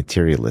vulgar and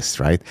materialist,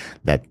 right?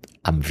 That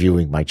I'm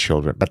viewing my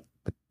children, but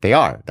they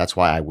are. That's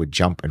why I would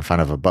jump in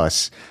front of a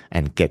bus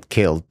and get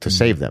killed to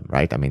save them,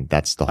 right? I mean,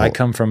 that's the whole... I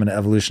come from an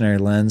evolutionary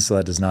lens, so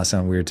that does not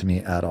sound weird to me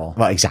at all.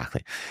 Well,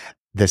 exactly.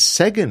 The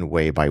second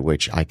way by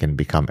which I can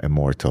become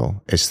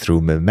immortal is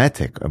through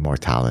mimetic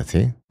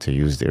immortality, to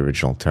use the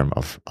original term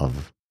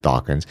of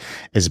Dawkins,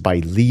 is by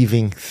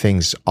leaving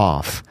things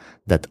off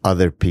that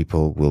other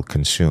people will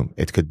consume.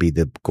 It could be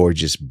the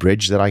gorgeous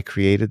bridge that I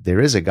created. There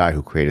is a guy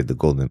who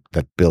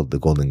built the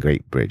Golden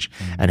Gate Bridge,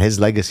 and his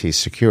legacy is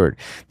secured.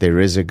 There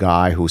is a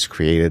guy who's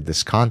created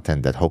this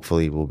content that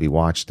hopefully will be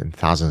watched in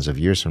thousands of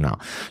years from now.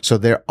 So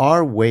there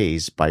are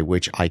ways by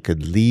which I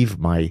could leave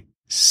my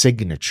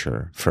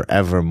signature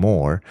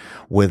forevermore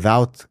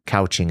without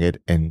couching it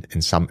in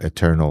some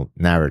eternal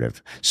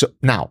narrative. So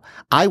now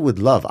I would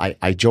love,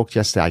 I joked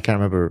yesterday, I can't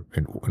remember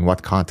in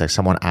what context,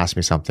 someone asked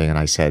me something and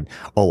I said,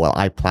 oh, well,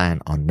 I plan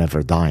on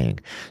never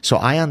dying. So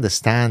I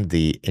understand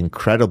the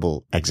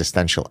incredible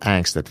existential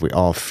angst that we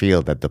all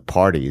feel that the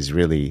party is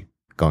really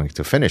going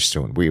to finish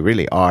soon. We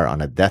really are on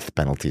a death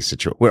penalty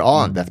situation. We're all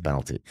on death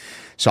penalty.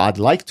 So I'd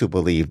like to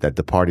believe that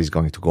the party is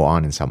going to go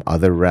on in some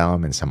other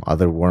realm, in some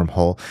other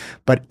wormhole.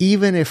 But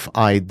even if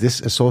I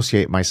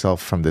disassociate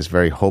myself from this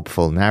very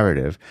hopeful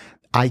narrative,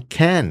 I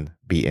can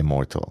be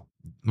immortal.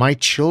 My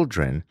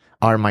children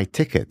are my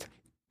ticket.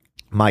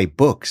 My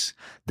books,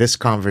 this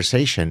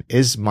conversation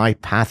is my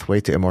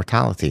pathway to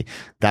immortality.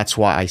 That's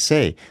why I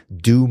say,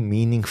 do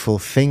meaningful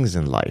things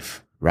in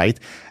life, right?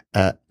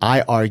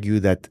 I argue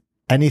that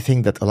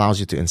anything that allows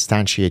you to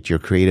instantiate your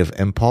creative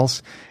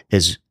impulse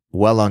is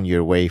well on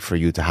your way for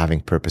you to having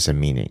purpose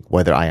and meaning.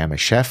 Whether I am a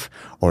chef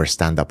or a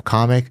stand-up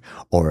comic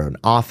or an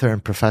author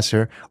and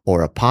professor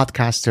or a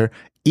podcaster,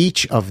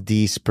 each of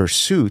these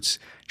pursuits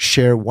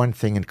share one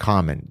thing in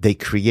common. They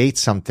create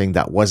something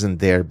that wasn't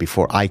there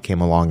before I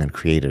came along and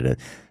created it.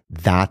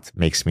 That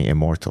makes me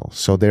immortal.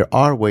 So there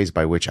are ways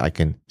by which I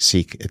can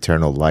seek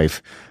eternal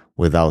life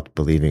without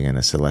believing in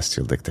a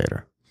celestial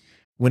dictator.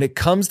 When it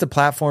comes to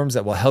platforms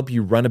that will help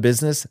you run a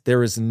business,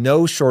 there is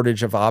no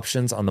shortage of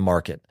options on the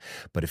market.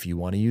 But if you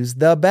want to use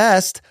the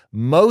best,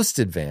 most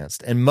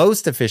advanced, and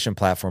most efficient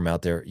platform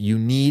out there, you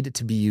need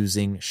to be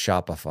using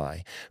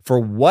Shopify. For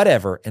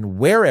whatever and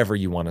wherever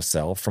you want to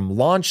sell, from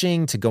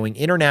launching to going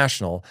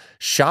international,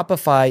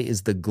 Shopify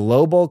is the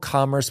global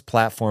commerce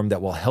platform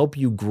that will help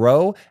you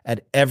grow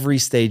at every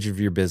stage of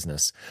your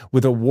business.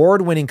 With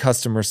award-winning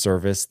customer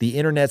service, the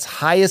internet's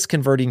highest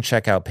converting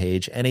checkout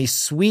page, and a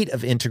suite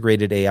of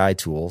integrated AI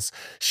tools,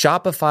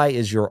 Shopify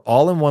is your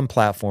all-in-one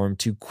platform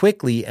to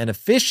quickly and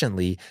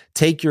efficiently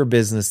take your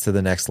business to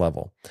the next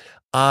level.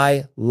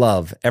 I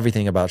love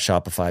everything about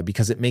Shopify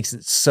because it makes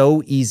it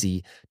so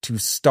easy to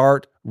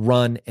start,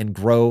 run, and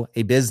grow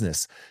a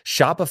business.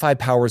 Shopify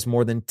powers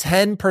more than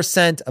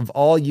 10% of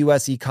all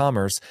US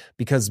e-commerce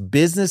because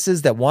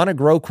businesses that want to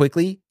grow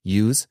quickly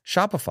use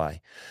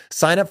Shopify.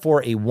 Sign up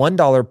for a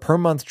 $1 per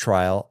month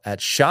trial at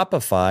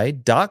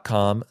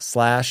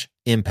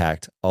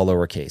shopify.com/impact, all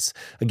lowercase.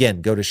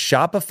 Again, go to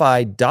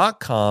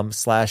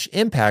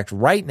shopify.com/impact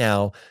right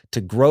now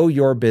to grow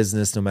your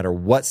business no matter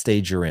what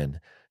stage you're in.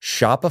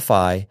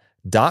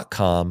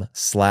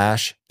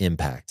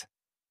 Shopify.com/impact.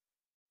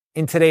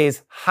 In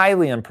today's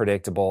highly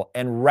unpredictable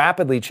and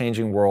rapidly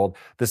changing world,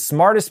 the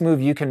smartest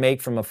move you can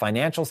make from a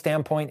financial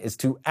standpoint is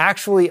to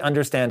actually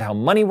understand how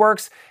money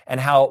works and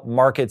how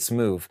markets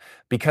move.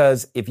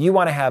 Because if you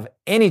want to have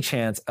any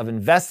chance of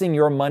investing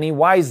your money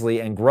wisely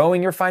and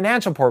growing your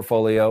financial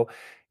portfolio,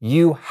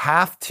 you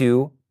have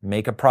to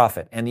make a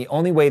profit. And the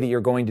only way that you're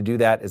going to do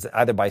that is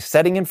either by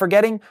setting and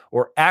forgetting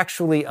or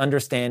actually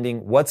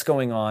understanding what's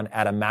going on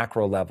at a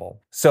macro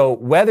level. So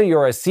whether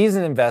you're a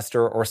seasoned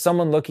investor or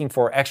someone looking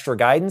for extra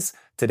guidance,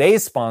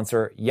 today's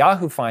sponsor,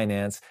 Yahoo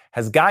Finance,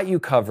 has got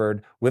you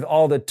covered with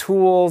all the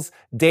tools,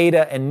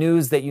 data, and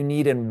news that you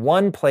need in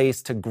one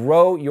place to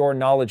grow your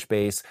knowledge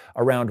base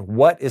around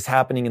what is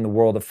happening in the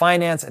world of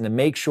finance and to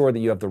make sure that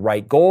you have the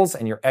right goals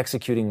and you're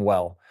executing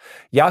well.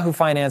 Yahoo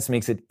Finance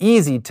makes it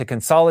easy to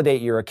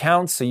consolidate your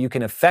accounts so you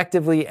can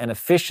effectively and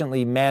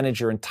efficiently manage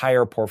your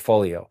entire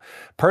portfolio.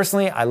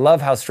 Personally, I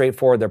love how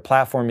straightforward their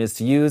platform is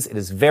to use. It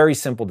is very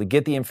simple to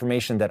get the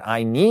information that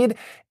I need,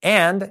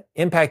 and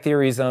Impact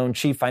Theory's own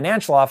chief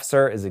financial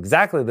officer is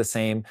exactly the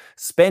same,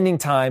 spending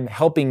time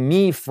helping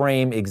me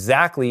frame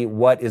exactly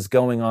what is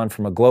going on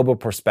from a global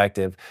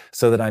perspective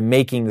so that I'm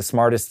making the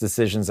smartest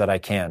decisions that I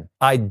can.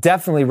 I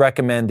definitely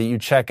recommend that you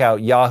check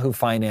out Yahoo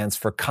Finance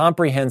for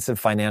comprehensive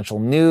financial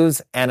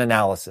news and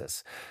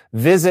analysis.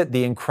 Visit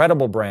the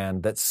incredible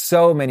brand that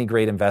so many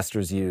great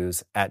investors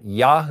use at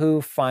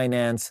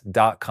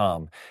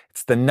yahoofinance.com.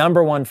 It's the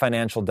 #1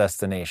 financial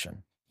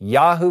destination.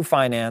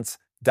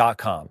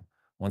 yahoofinance.com.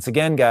 Once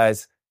again,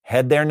 guys,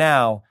 head there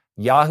now,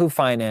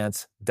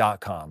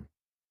 yahoofinance.com.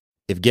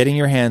 If getting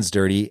your hands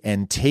dirty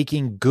and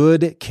taking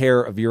good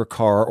care of your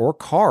car or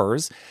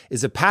cars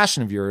is a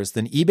passion of yours,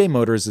 then eBay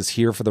Motors is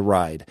here for the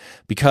ride.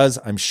 Because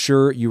I'm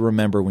sure you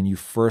remember when you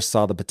first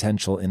saw the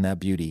potential in that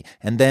beauty.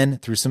 And then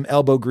through some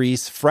elbow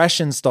grease,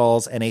 fresh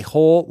installs, and a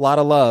whole lot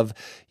of love,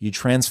 you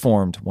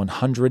transformed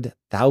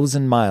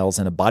 100,000 miles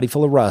and a body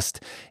full of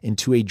rust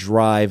into a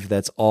drive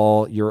that's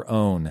all your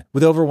own.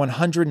 With over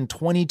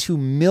 122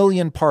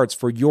 million parts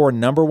for your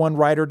 #1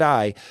 ride or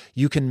die,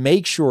 you can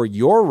make sure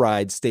your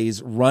ride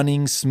stays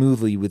running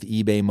smoothly with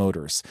eBay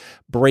Motors.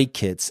 Brake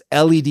kits,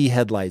 LED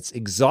headlights,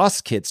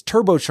 exhaust kits,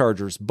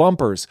 turbochargers,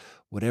 bumpers,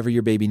 whatever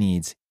your baby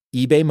needs,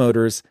 eBay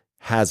Motors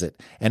has it.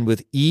 And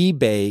with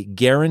eBay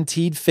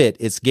Guaranteed Fit,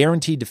 it's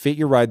guaranteed to fit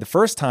your ride the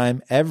first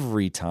time,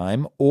 every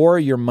time, or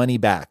your money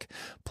back.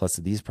 Plus,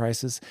 at these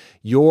prices,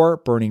 you're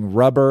burning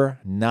rubber,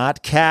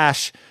 not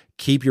cash.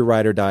 Keep your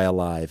ride or die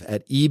alive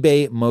at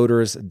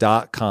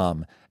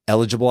ebaymotors.com.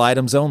 Eligible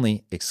items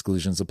only.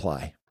 Exclusions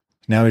apply.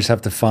 Now we just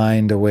have to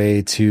find a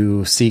way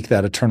to seek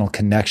that eternal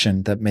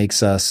connection that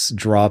makes us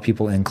draw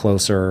people in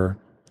closer,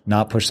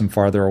 not push them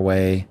farther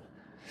away.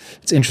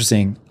 It's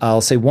interesting.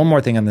 I'll say one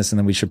more thing on this, and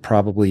then we should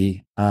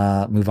probably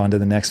move on to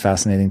the next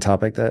fascinating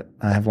topic that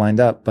I have lined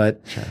up.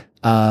 But sure.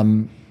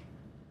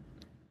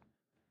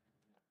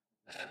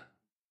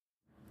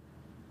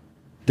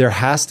 There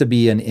has to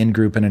be an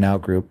in-group and an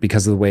out-group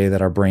because of the way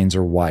that our brains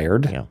are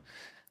wired. Yeah.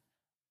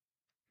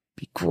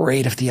 Be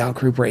great if the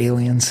out-group were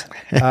aliens.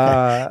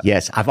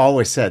 Yes, I've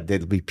always said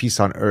there'll be peace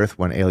on Earth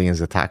when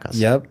aliens attack us.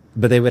 Yep,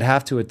 but they would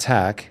have to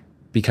attack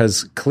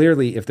because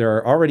clearly if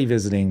they're already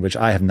visiting, which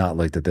I have not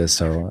looked at this,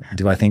 so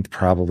do I think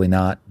probably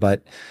not,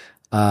 but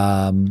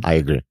I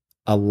agree.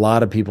 A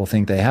lot of people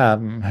think they have.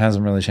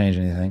 Hasn't really changed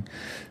anything.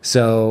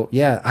 So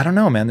yeah, I don't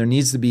know, man. There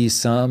needs to be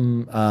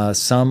some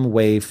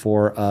way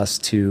for us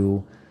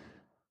to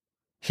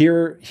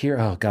here.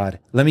 Oh God,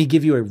 let me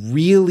give you a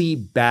really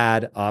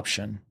bad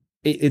option.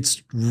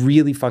 It's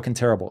really fucking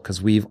terrible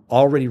because we've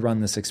already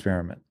run this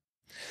experiment.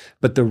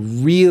 But the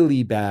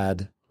really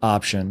bad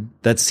option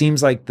that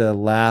seems like the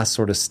last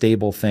sort of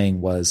stable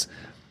thing was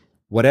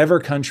whatever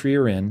country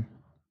you're in,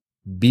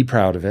 be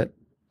proud of it.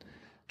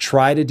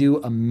 Try to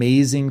do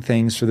amazing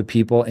things for the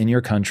people in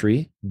your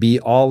country. Be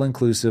all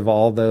inclusive,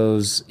 all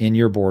those in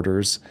your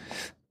borders,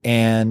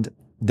 and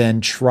then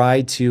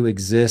try to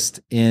exist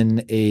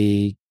in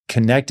a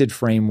connected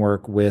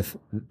framework with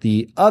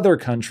the other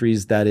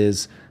countries that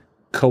is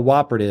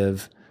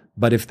cooperative.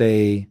 But if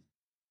they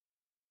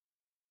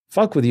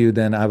fuck with you,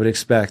 then I would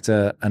expect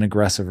an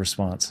aggressive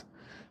response.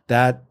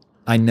 That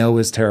I know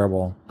is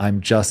terrible.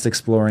 I'm just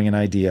exploring an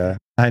idea.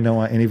 I don't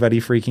want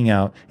anybody freaking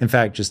out. In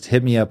fact, just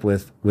hit me up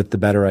with the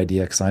better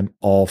idea because I'm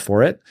all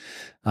for it.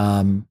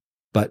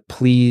 But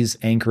please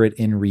anchor it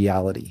in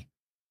reality.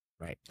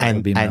 Right. That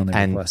would be my only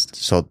request.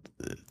 So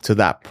to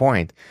that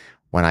point,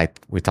 when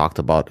we talked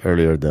about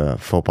earlier the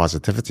faux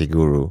positivity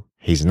guru,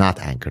 he's not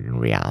anchored in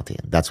reality.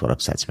 And that's what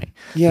upsets me.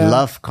 Yeah.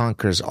 Love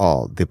conquers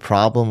all. The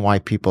problem why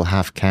people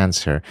have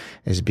cancer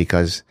is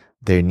because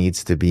there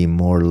needs to be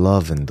more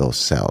love in those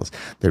cells.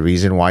 The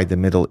reason why the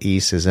Middle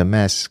East is a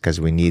mess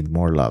because we need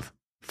more love.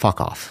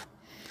 Fuck off.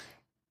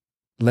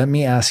 Let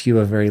me ask you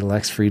a very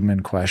Lex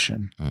Friedman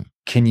question.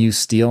 Can you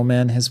steel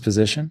man his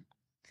position?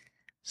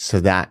 So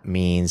that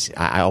means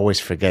I always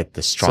forget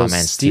the straw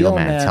man, steel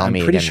man. Tell me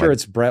I'm pretty again sure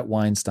it's Brett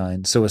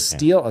Weinstein. So a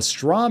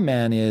straw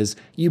man is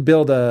you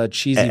build a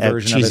cheesy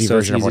version of it so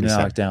it's easy to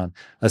knock down.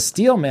 A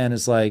steel man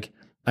is like,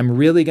 I'm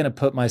really going to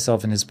put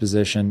myself in his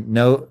position.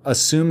 No,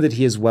 assume that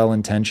he is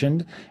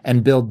well-intentioned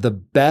and build the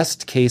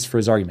best case for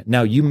his argument.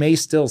 Now, you may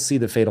still see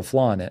the fatal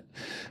flaw in it,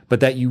 but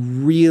that you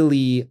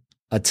really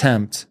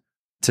attempt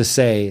to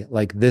say,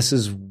 like, this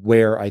is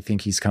where I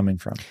think he's coming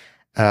from.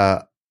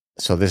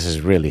 So this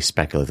is really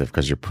speculative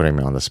because you're putting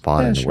me on the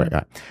spot. Yeah,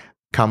 sure.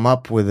 Come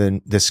up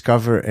with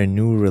discover a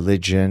new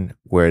religion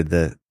where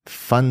the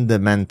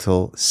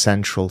fundamental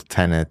central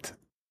tenet,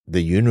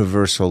 the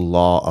universal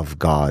law of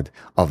God,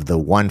 of the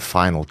one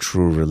final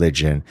true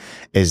religion,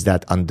 is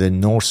that under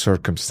no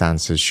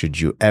circumstances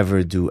should you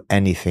ever do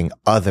anything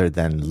other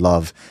than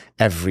love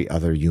every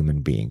other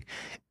human being.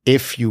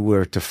 If you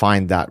were to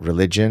find that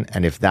religion,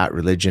 and if that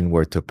religion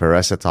were to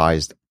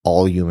parasitize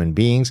all human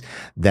beings,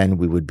 then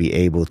we would be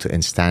able to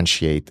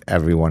instantiate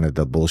every one of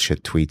the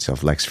bullshit tweets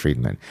of Lex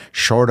Friedman.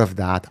 Short of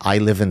that, I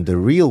live in the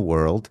real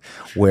world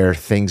where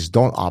things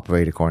don't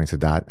operate according to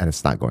that, and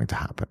it's not going to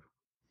happen.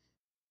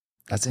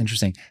 That's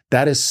interesting.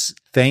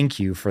 Thank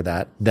you for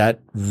that. That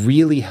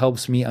really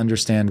helps me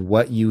understand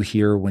what you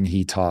hear when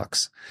he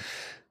talks.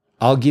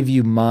 I'll give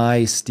you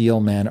my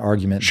Steelman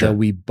argument, that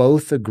we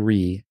both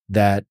agree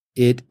that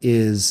it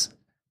is,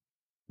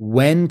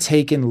 when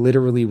taken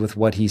literally with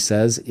what he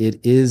says, it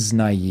is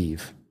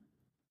naive.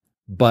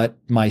 But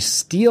my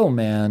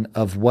Steelman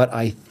of what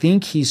I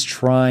think he's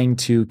trying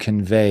to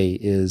convey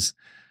is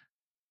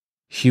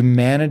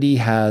humanity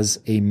has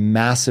a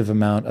massive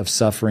amount of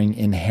suffering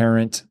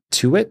inherent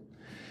to it,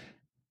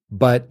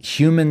 but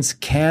humans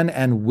can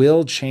and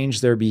will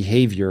change their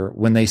behavior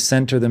when they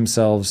center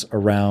themselves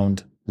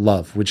around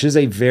love, which is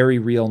a very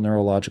real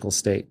neurological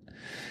state.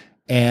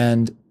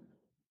 And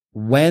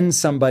when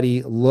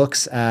somebody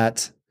looks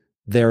at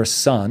their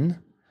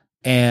son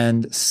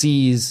and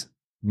sees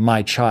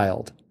my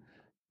child,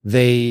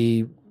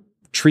 they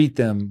treat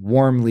them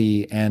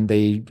warmly and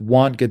they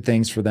want good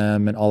things for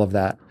them and all of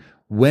that.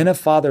 When a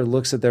father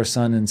looks at their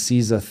son and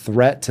sees a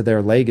threat to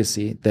their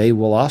legacy, they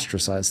will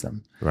ostracize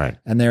them. Right.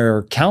 And there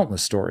are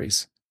countless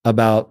stories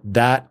about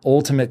that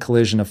ultimate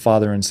collision of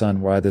father and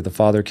son, where either the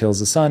father kills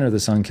the son or the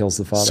son kills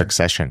the father.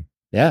 Succession.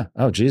 Yeah.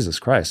 Oh, Jesus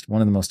Christ.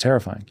 One of the most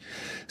terrifying.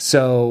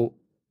 So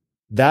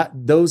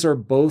those are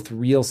both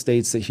real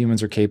states that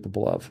humans are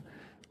capable of.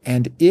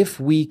 And if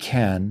we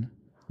can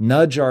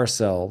nudge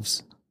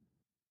ourselves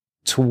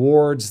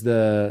towards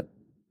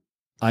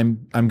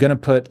I'm going to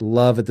put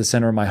love at the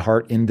center of my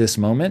heart in this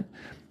moment.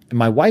 And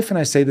my wife and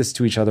I say this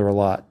to each other a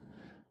lot.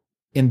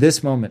 In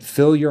this moment,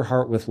 fill your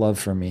heart with love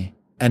for me,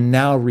 and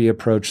now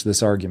reapproach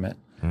this argument.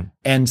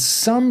 And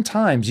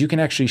sometimes you can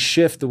actually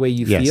shift the way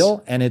you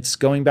feel. And it's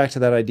going back to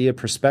that idea of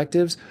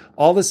perspectives.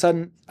 All of a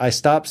sudden, I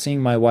stop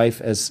seeing my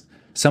wife as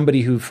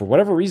somebody who, for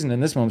whatever reason in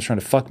this moment, is trying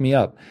to fuck me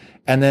up.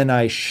 And then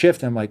I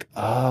shift. I'm like,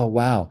 oh,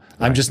 wow.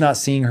 Right. I'm just not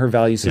seeing her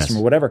value system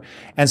or whatever.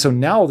 And so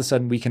now all of a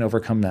sudden we can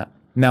overcome that.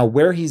 Now,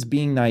 where he's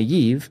being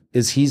naive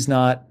is he's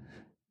not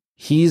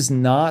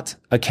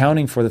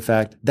accounting for the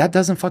fact that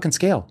doesn't fucking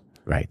scale.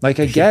 Right. Like,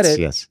 I get it.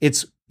 Yes.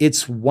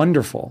 It's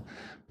wonderful,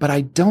 but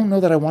I don't know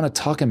that I want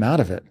to talk him out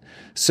of it.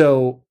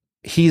 So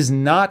he's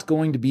not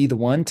going to be the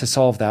one to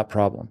solve that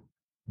problem,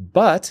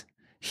 but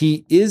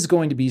he is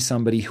going to be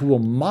somebody who will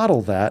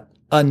model that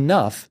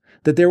enough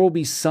that there will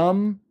be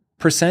some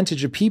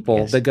percentage of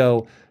people that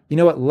go, you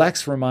know what,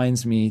 Lex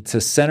reminds me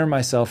to center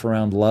myself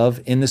around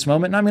love in this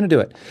moment, and I'm going to do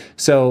it.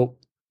 So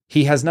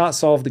he has not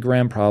solved the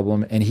grand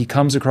problem, and he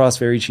comes across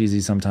very cheesy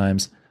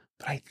sometimes,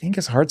 but I think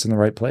his heart's in the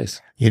right place.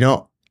 You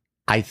know,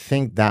 I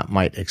think that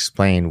might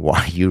explain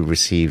why you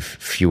receive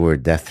fewer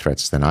death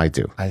threats than I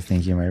do. I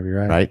think you might be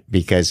right. Right?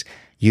 Because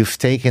you've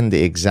taken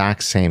the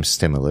exact same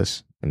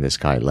stimulus, in this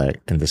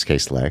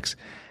case, Lex,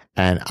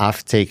 and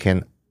I've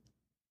taken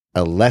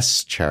a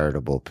less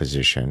charitable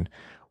position,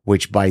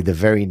 which by the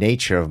very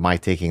nature of my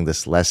taking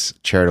this less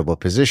charitable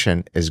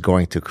position is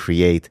going to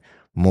create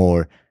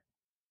more,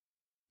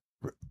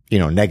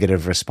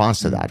 negative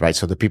response to that, right?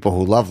 So the people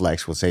who love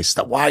Lex will say,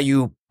 "Stop! Why are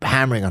you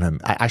hammering on him?"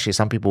 Actually,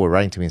 some people were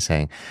writing to me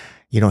saying,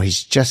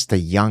 he's just a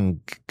young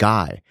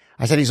guy.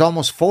 I said, he's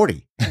almost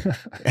 40.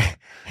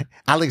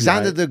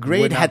 Alexander the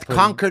Great had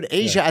conquered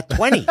Asia at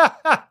 20.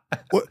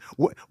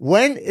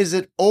 When is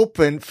it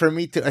open for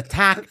me to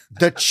attack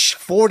the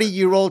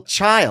 40-year-old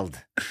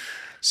child?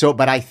 So,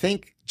 but I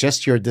think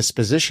just your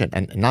disposition,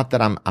 and not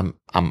that I'm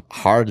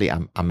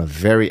a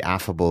very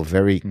affable,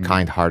 very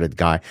kind-hearted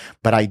guy,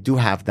 but I do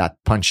have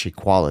that punchy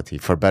quality,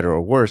 for better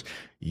or worse.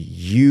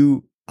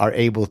 You are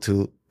able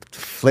to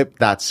flip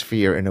that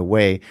sphere in a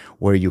way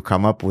where you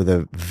come up with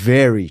a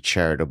very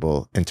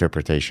charitable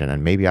interpretation.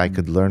 And maybe I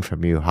could learn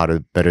from you how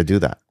to better do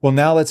that. Well,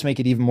 now let's make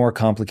it even more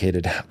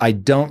complicated. I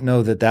don't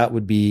know that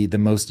would be the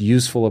most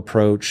useful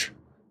approach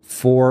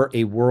for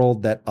a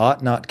world that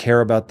ought not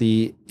care about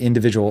the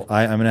individual.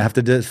 I'm going to have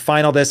to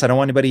define all this. I don't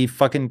want anybody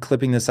fucking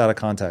clipping this out of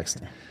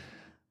context.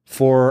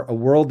 For a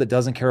world that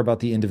doesn't care about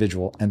the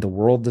individual, and the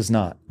world does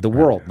not. The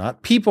world,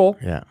 not people.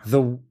 Yeah.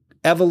 The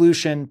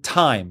evolution,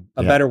 time,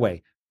 a better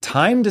way.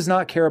 Time does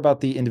not care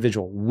about the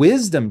individual.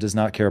 Wisdom does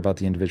not care about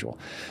the individual.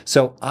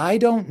 So I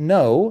don't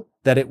know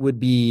that it would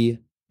be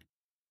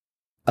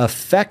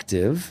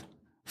effective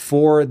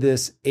for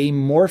this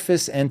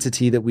amorphous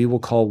entity that we will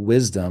call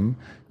wisdom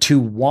to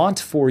want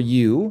for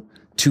you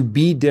to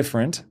be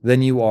different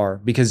than you are,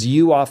 because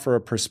you offer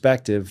a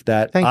perspective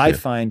that I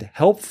find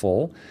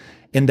helpful,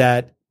 in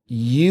that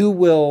you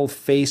will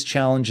face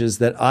challenges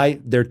that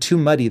they're too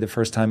muddy the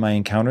first time I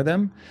encounter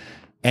them.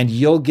 And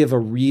you'll give a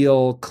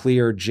real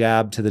clear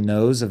jab to the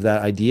nose of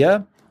that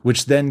idea,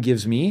 which then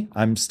gives me,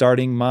 I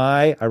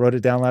wrote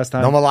it down last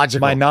time.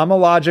 My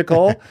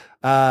nomological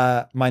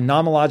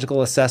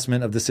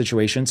assessment of the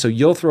situation. So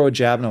you'll throw a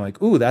jab and I'm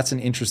like, ooh, that's an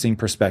interesting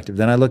perspective.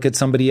 Then I look at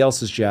somebody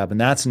else's jab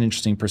and that's an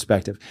interesting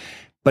perspective.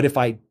 But if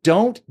I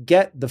don't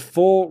get the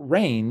full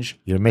range,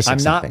 you're missing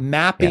something. Not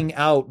mapping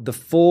out the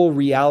full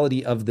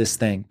reality of this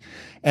thing.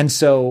 And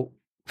so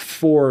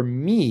for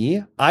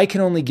me, I can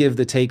only give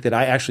the take that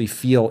I actually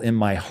feel in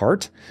my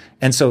heart.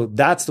 And so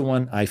that's the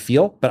one I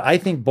feel. But I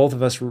think both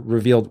of us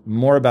revealed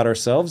more about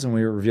ourselves than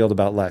we revealed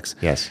about Lex.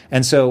 Yes.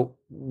 And so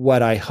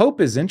what I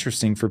hope is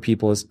interesting for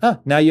people is,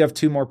 now you have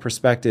two more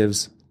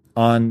perspectives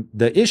on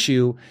the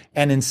issue.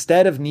 And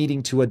instead of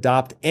needing to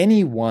adopt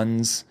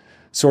anyone's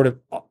sort of,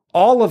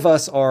 all of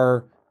us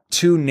are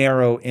too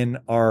narrow in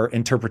our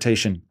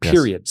interpretation,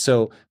 period. Yes.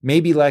 So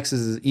maybe Lex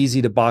is as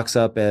easy to box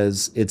up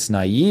as it's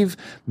naive.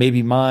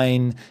 Maybe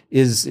mine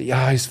is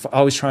he's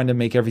always trying to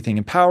make everything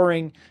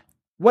empowering,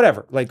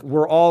 whatever. Like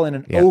we're all in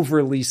an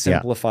overly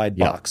simplified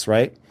box,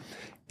 right?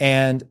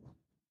 And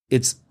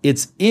it's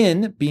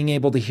in being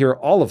able to hear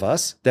all of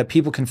us that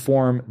people can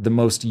form the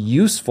most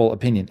useful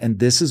opinion. And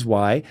this is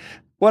why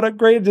I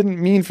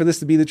didn't mean for this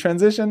to be the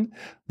transition,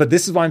 but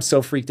this is why I'm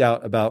so freaked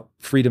out about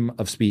freedom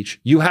of speech.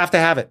 You have to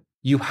have it.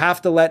 You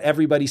have to let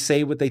everybody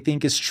say what they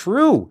think is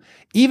true.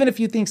 Even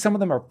if you think some of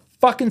them are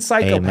fucking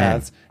psychopaths,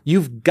 Amen.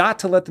 You've got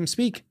to let them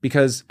speak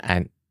because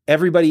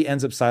everybody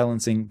ends up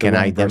silencing the Can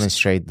I person.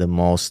 demonstrate the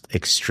most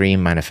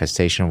extreme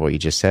manifestation of what you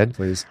just said?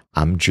 Please.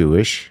 I'm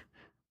Jewish.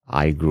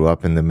 I grew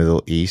up in the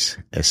Middle East,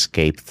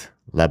 escaped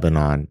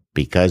Lebanon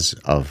because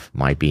of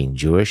my being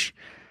Jewish.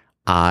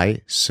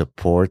 I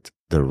support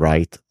the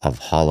right of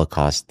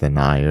Holocaust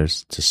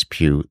deniers to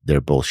spew their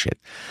bullshit.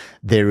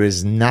 There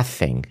is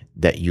nothing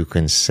that you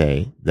can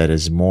say that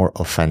is more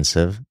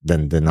offensive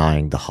than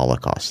denying the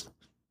Holocaust.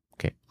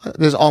 Okay.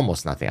 There's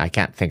almost nothing. I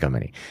can't think of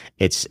any.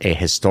 It's a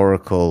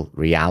historical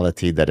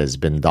reality that has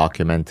been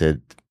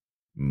documented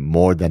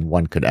more than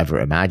one could ever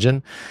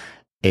imagine.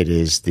 It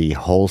is the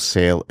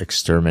wholesale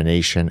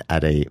extermination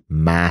at a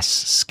mass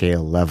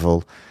scale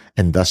level,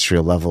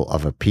 industrial level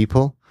of a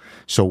people.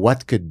 So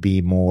what could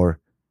be more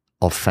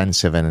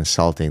offensive and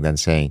insulting than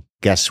saying,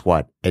 guess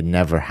what? It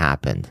never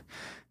happened.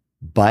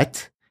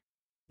 But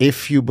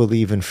if you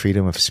believe in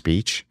freedom of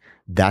speech,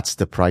 that's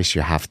the price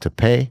you have to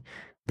pay.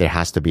 There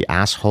has to be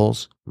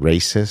assholes,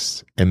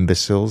 racists,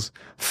 imbeciles,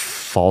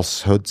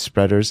 falsehood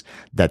spreaders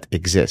that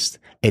exist.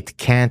 It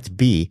can't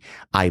be,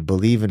 I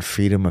believe in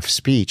freedom of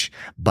speech,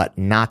 but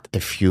not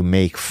if you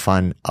make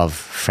fun of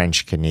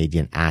French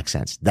Canadian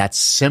accents. That's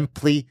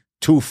simply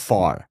too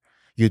far.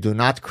 You do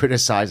not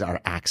criticize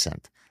our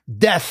accent.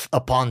 Death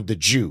upon the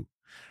Jew.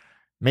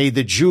 May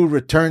the Jew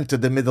return to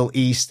the Middle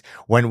East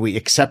when we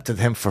accepted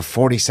him for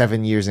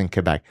 47 years in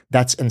Quebec.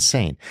 That's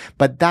insane.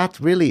 But that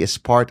really is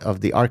part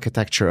of the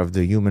architecture of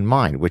the human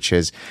mind, which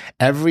is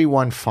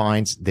everyone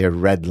finds their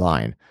red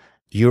line.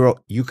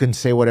 You can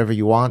say whatever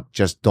you want,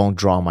 just don't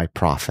draw my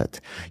prophet.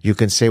 You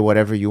can say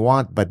whatever you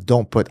want, but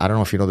don't put, I don't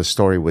know if you know the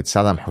story with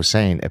Saddam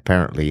Hussein,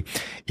 apparently,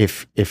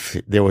 if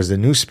there was a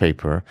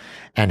newspaper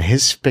and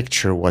his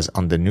picture was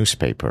on the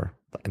newspaper,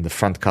 in the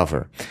front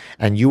cover,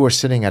 and you were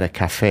sitting at a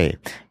cafe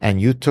and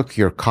you took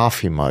your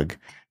coffee mug,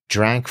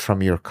 drank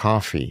from your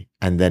coffee,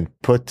 and then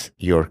put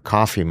your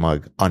coffee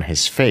mug on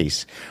his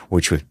face,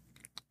 which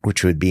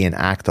would be an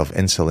act of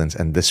insolence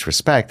and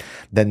disrespect,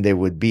 then there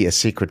would be a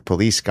secret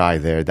police guy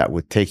there that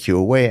would take you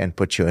away and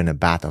put you in a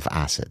bath of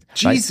acid.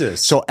 Jesus. Right?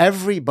 So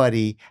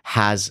everybody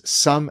has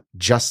some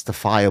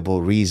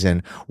justifiable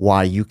reason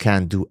why you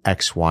can't do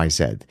X, Y,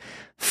 Z.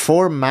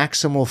 For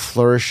maximal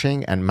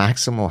flourishing and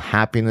maximal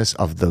happiness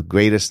of the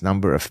greatest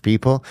number of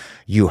people,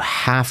 you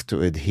have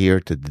to adhere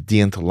to the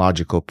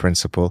deontological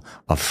principle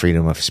of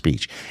freedom of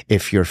speech.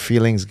 If your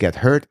feelings get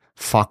hurt,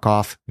 fuck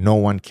off. No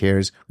one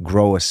cares.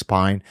 Grow a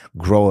spine,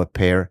 grow a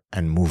pair,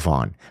 and move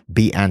on.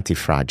 Be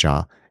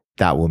anti-fragile.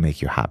 That will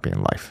make you happy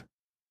in life.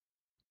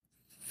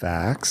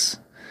 Facts.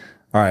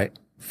 All right.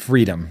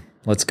 Freedom.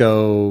 Let's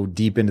go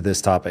deep into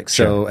this topic.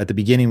 Sure. So at the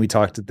beginning, we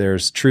talked that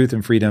there's truth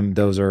and freedom.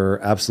 Those are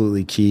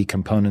absolutely key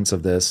components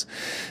of this.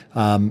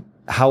 How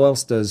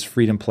else does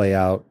freedom play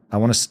out? I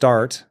want to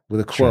start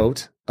with a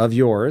quote of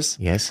yours.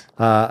 Yes.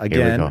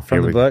 Again,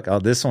 from the book. Oh,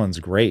 this one's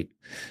great.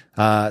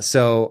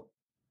 So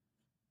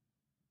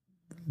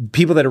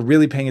people that are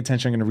really paying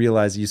attention are going to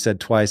realize you said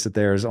twice that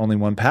there's only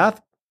one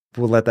path.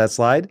 We'll let that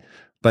slide.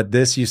 But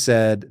this, you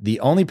said, the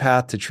only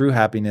path to true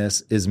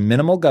happiness is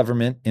minimal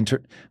government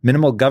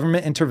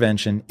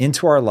intervention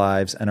into our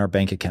lives and our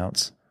bank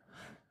accounts.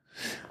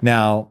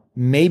 Now,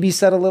 maybe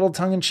said a little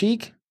tongue in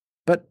cheek,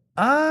 but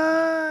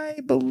I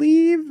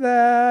believe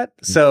that.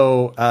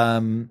 So,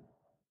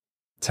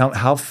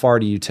 how far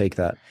do you take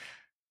that?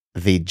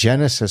 The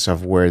genesis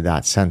of where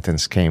that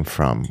sentence came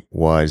from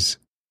was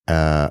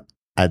at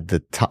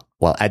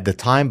the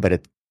time,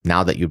 but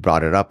now that you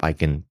brought it up, I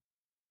can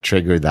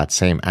trigger that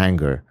same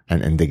anger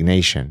and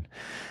indignation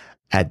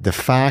at the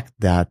fact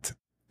that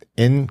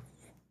in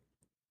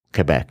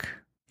Quebec,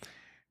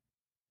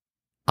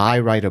 I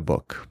write a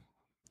book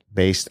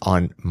based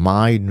on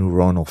my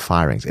neuronal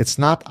firings. It's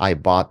not I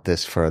bought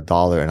this for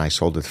 $1 and I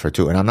sold it for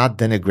 $2. And I'm not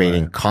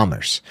denigrating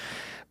commerce,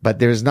 but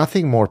there's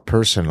nothing more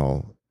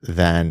personal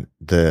than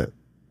the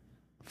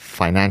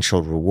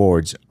financial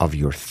rewards of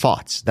your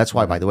thoughts. That's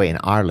why, by the way, in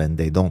Ireland,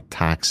 they don't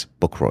tax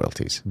book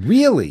royalties.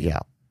 Really? Yeah.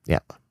 Yeah.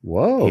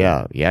 Whoa.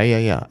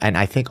 Yeah. And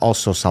I think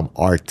also some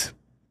art,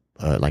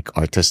 like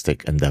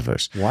artistic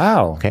endeavors.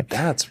 Wow. Okay.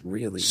 That's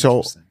really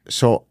interesting.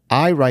 So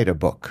I write a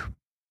book.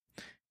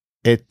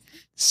 It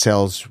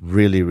sells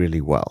really,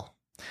 really well.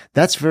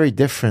 That's very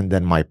different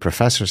than my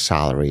professor's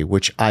salary,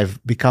 which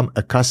I've become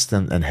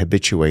accustomed and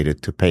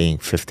habituated to paying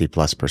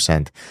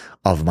 50+%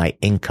 of my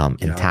income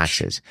in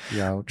taxes.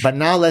 Ouch. But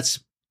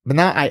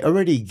now I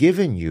already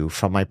given you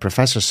from my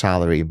professor's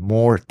salary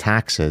more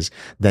taxes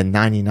than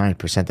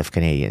 99% of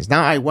Canadians.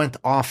 Now I went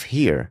off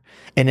here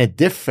in a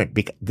different,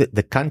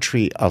 the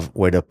country of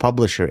where the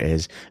publisher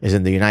is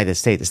in the United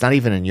States. It's not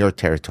even in your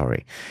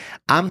territory.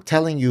 I'm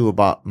telling you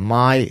about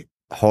my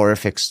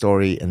horrific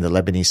story in the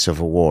Lebanese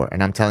Civil War,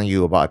 and I'm telling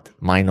you about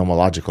my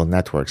nomological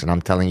networks, and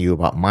I'm telling you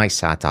about my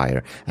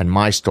satire and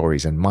my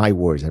stories and my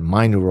words and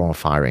my neuronal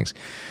firings.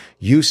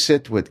 You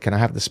sit with, can I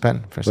have this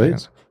pen for a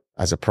second?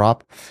 As a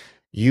prop.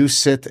 You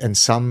sit in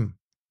some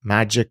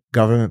magic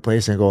government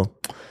place and go,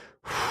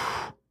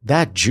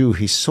 that Jew,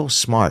 he's so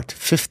smart.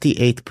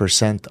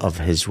 58% of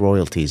his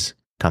royalties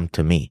come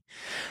to me.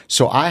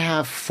 So I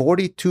have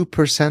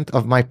 42%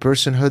 of my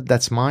personhood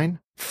that's mine.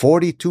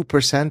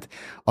 42%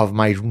 of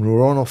my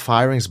neuronal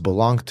firings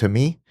belong to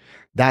me.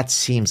 That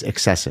seems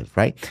excessive,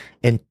 right?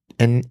 In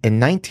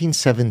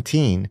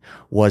 1917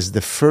 was the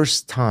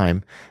first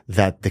time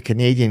that the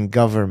Canadian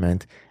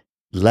government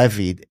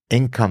levied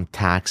income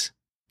tax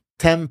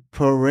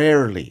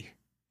temporarily.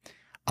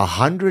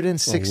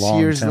 106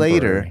 years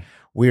later,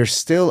 we're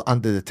still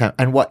under the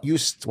and what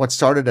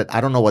started at, I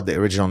don't know what the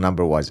original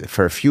number was.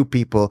 For a few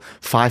people,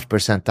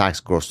 5% tax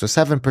grows to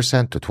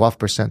 7%, to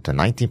 12%, to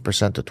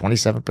 19%, to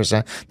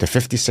 27%, to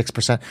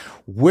 56%.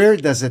 Where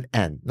does it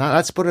end? Now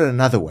let's put it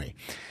another way.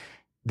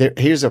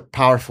 Here's a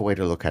powerful way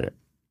to look at it.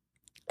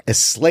 A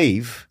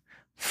slave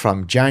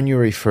from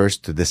January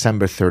 1st to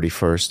December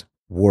 31st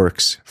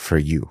works for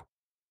you.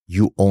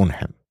 You own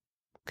him.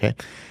 Okay.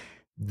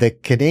 The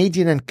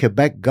Canadian and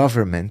Quebec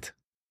government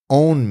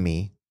own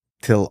me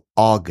till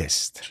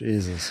August.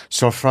 Jesus.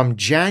 So from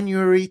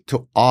January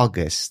to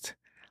August,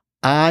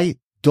 I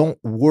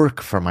don't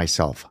work for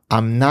myself.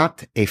 I'm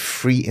not a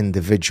free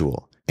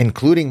individual,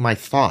 including my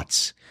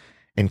thoughts,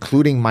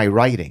 including my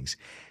writings.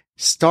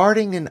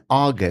 Starting in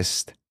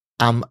August,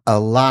 I'm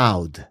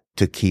allowed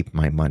to keep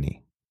my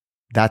money.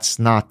 That's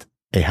not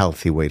a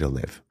healthy way to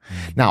live.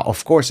 Now,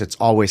 of course, it's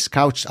always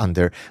couched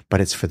under,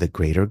 but it's for the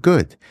greater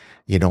good.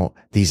 You know,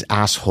 these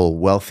asshole,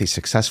 wealthy,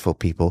 successful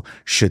people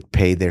should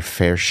pay their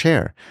fair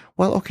share.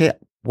 Well, okay,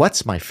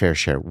 what's my fair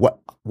share?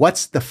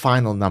 What's the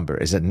final number?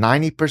 Is it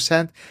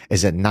 90%?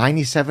 Is it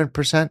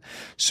 97%?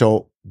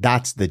 So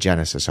that's the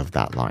genesis of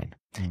that line,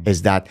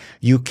 is that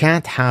you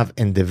can't have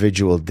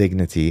individual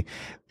dignity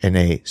in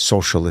a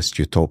socialist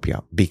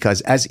utopia.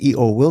 Because as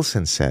E.O.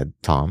 Wilson said,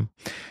 Tom,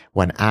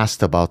 when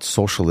asked about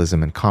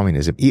socialism and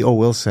communism, E.O.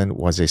 Wilson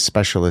was a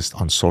specialist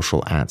on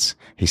social ants.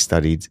 He's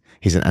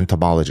an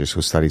entomologist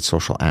who studied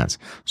social ants.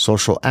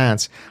 Social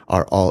ants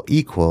are all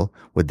equal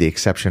with the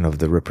exception of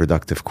the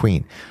reproductive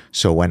queen.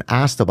 So when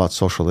asked about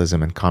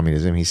socialism and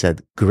communism, he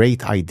said,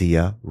 great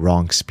idea,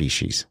 wrong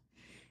species.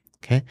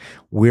 Okay.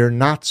 We're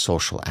not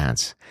social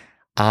ants.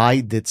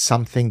 I did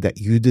something that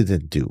you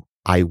didn't do.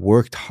 I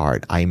worked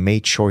hard. I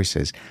made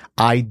choices.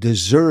 I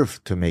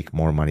deserve to make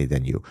more money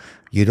than you.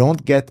 You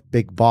don't get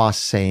Big Boss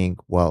saying,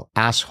 well,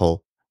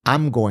 asshole,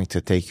 I'm going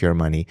to take your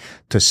money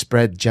to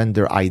spread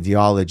gender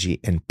ideology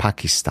in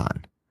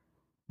Pakistan.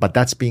 But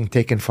that's being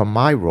taken from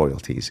my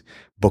royalties,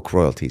 book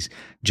royalties.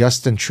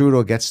 Justin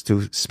Trudeau gets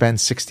to spend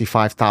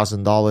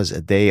 $65,000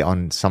 a day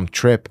on some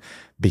trip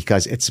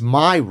because it's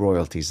my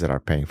royalties that are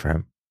paying for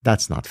him.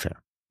 That's not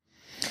fair.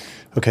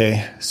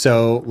 Okay,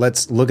 so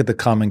let's look at the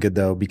common good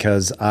though,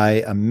 because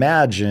I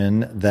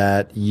imagine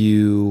that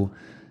you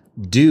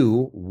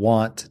do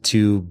want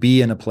to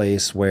be in a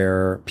place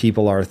where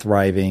people are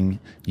thriving.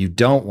 You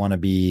don't want to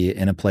be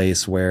in a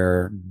place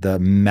where the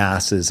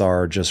masses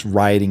are just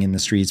rioting in the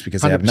streets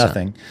because they 100%. have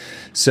nothing.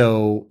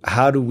 So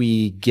how do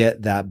we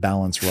get that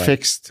balance right?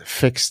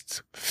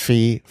 Fixed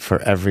fee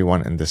for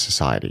everyone in the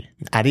society.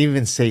 I'd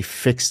even say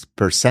fixed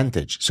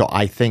percentage. So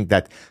I think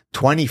that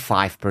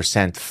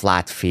 25%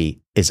 flat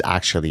fee is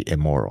actually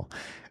immoral.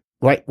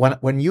 Right?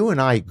 When you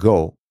and I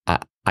go,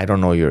 I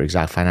don't know your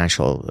exact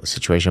financial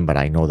situation, but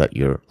I know that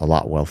you're a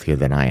lot wealthier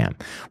than I am.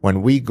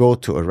 When we go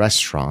to a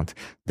restaurant,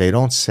 they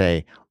don't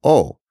say,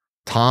 oh,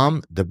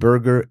 Tom, the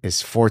burger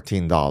is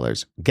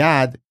 $14.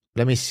 Gad,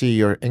 let me see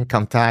your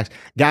income tax.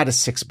 Gad is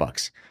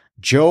 $6.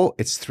 Joe,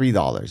 it's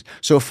 $3.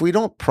 So if we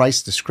don't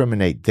price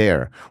discriminate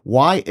there,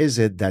 why is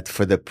it that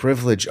for the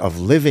privilege of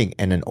living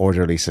in an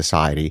orderly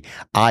society,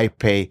 I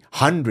pay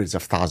hundreds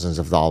of thousands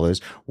of dollars,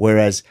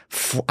 whereas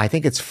I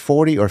think it's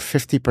 40 or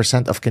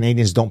 50% of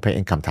Canadians don't pay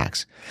income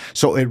tax.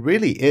 So it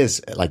really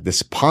is like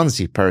this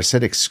Ponzi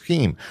parasitic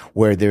scheme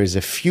where there's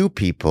a few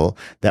people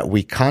that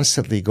we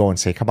constantly go and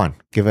say, come on,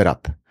 give it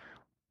up.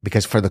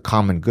 because for the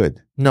common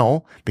good.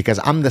 No, because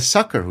I'm the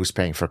sucker who's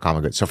paying for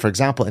common good. So for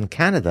example, in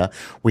Canada,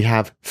 we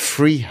have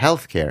free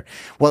healthcare.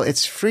 Well,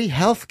 it's free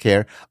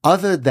healthcare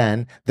other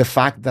than the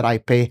fact that I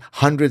pay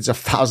hundreds of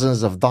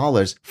thousands of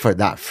dollars for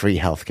that free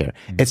healthcare.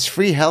 It's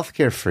free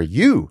healthcare for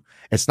you.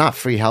 It's not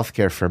free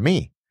healthcare for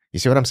me. You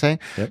see what I'm saying?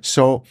 Yep.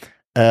 So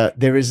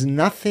there is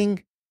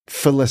nothing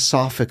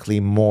philosophically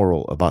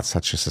moral about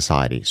such a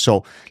society.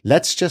 So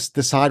let's just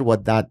decide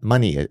what that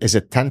money is. Is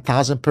it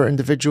 10,000 per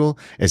individual?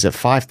 Is it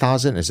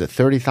 5,000? Is it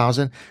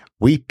 30,000?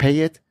 We pay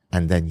it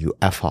and then you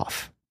F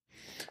off.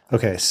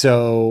 Okay.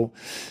 So,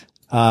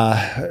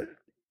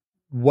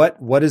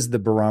 what is the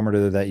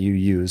barometer that you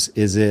use?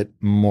 Is it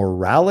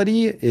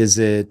morality? Is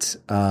it,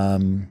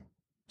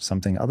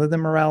 something other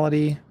than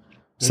morality?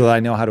 So that I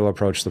know how to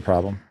approach the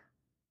problem.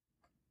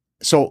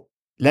 So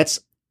let's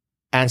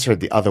answer it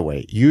the other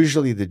way.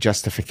 Usually the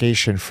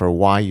justification for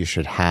why you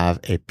should have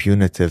a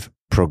punitive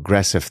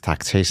progressive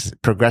taxation.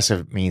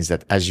 Progressive means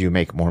that as you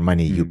make more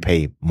money, you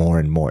pay more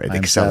and more. It I'm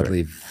accelerates.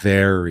 sadly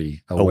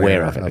very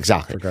aware of it.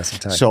 Exactly. Progressive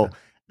tax. So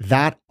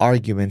that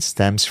argument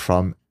stems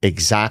from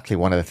exactly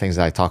one of the things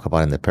that I talk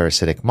about in the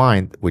parasitic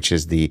mind, which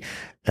is the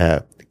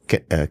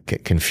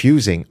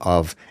confusing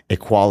of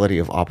equality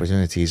of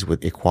opportunities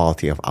with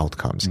equality of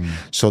outcomes.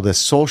 So the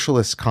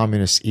socialist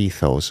communist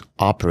ethos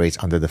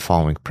operates under the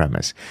following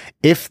premise.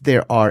 If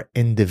there are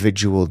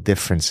individual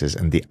differences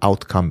in the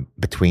outcome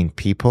between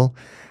people,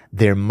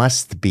 there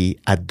must be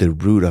at the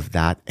root of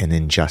that an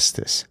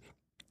injustice.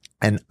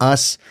 And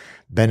us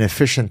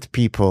beneficent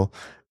people,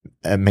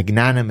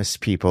 magnanimous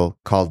people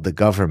called the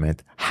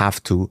government,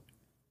 have to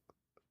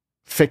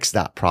fix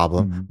that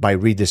problem by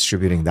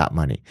redistributing that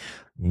money.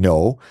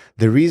 No,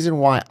 the reason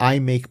why I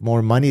make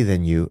more money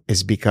than you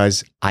is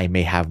because I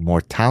may have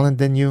more talent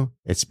than you.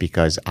 It's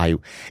because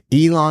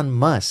Elon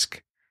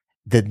Musk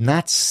did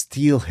not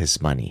steal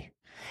his money.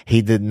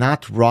 He did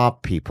not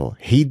rob people.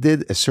 He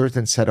did a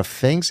certain set of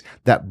things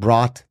that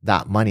brought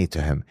that money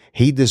to him.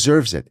 He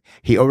deserves it.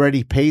 He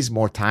already pays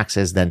more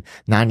taxes than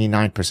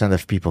 99%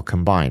 of people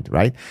combined,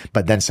 right?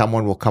 But then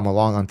someone will come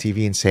along on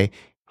TV and say,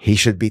 he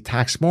should be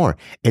taxed more.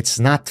 It's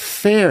not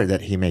fair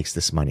that he makes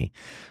this money.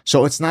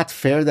 So it's not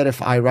fair that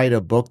if I write a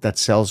book that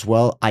sells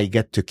well, I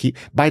get to keep.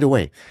 By the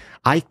way,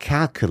 I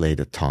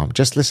calculated, Tom,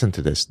 just listen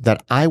to this,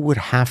 that I would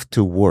have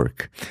to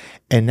work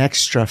an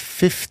extra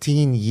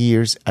 15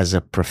 years as a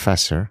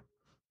professor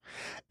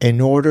in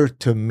order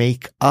to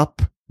make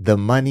up the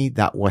money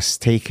that was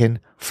taken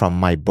from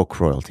my book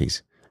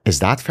royalties. Is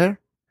that fair?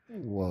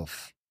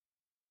 Woof.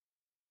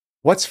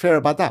 What's fair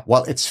about that?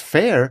 Well, it's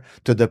fair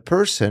to the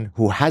person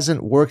who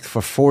hasn't worked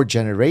for 4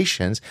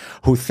 generations,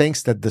 who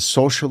thinks that the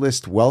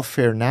socialist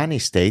welfare nanny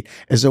state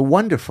is a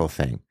wonderful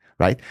thing,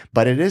 right?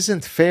 But it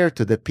isn't fair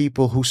to the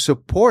people who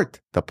support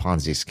the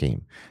Ponzi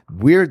scheme.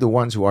 We're the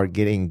ones who are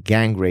getting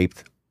gang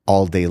raped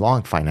all day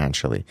long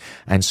financially.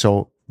 And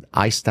so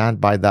I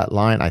stand by that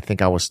line. I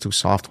think I was too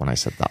soft when I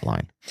said that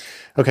line.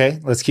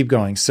 Okay, let's keep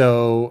going.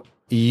 So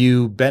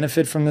you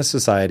benefit from this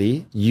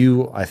society.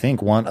 You, I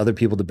think, want other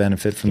people to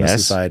benefit from this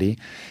society.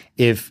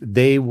 If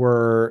they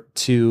were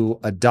to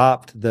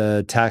adopt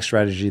the tax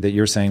strategy that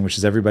you're saying, which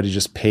is everybody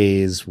just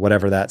pays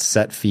whatever that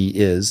set fee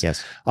is.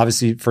 Yes.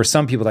 Obviously, for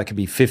some people, that could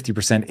be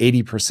 50%,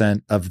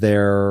 80% of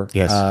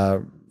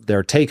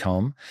their take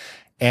home.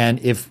 And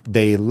if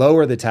they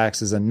lower the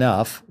taxes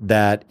enough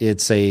that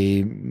it's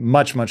a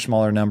much, much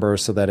smaller number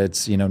so that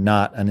it's,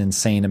 not an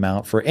insane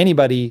amount for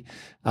anybody,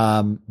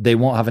 they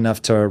won't have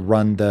enough to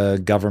run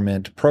the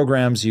government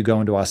programs. You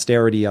go into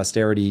austerity.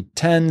 Austerity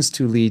tends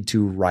to lead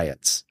to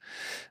riots.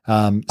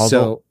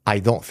 Although I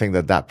don't think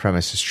that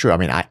premise is true. I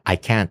mean, I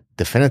can't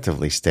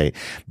definitively state,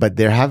 but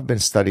there have been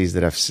studies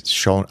that have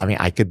shown, I mean,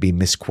 I could be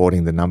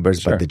misquoting the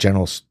numbers, but the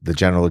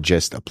general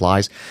gist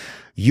applies.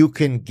 You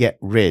can get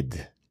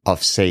rid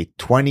of, say,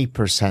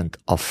 20%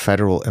 of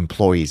federal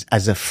employees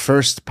as a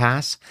first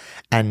pass,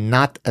 and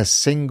not a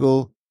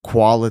single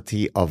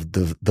quality of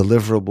the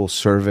deliverable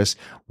service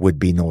would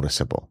be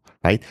noticeable,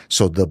 right?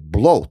 So the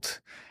bloat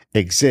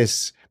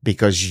exists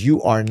because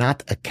you are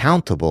not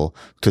accountable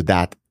to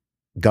that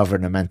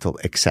governmental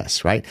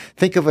excess, right?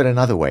 Think of it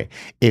another way.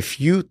 If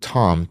you,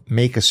 Tom,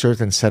 make a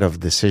certain set of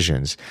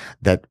decisions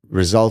that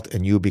result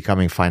in you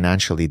becoming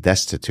financially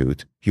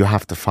destitute, you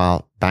have to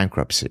file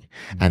bankruptcy.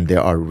 And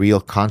there are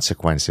real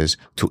consequences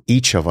to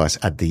each of us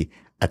at the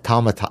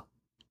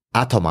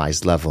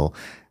atomized level,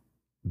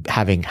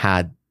 having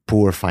had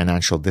poor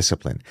financial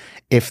discipline.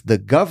 If the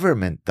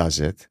government does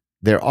it,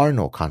 there are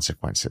no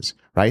consequences,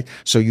 right?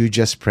 So you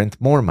just print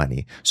more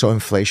money. So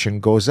inflation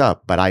goes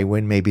up, but I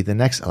win maybe the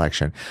next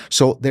election.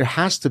 So there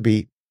has to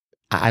be,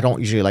 I don't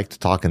usually like to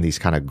talk in these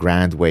kind of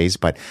grand ways,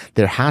 but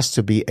there has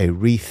to be a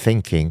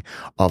rethinking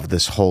of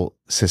this whole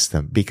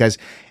system. Because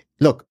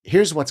look,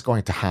 here's what's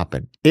going to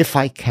happen. If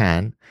I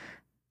can,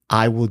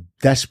 I would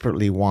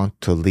desperately want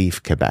to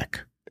leave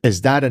Quebec.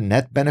 Is that a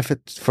net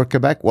benefit for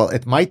Quebec? Well,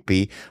 it might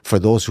be for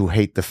those who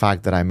hate the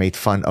fact that I made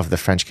fun of the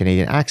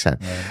French-Canadian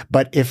accent. Right.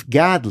 But if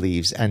Gad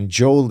leaves and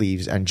Joe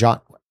leaves and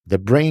John, the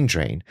brain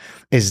drain,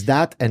 is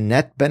that a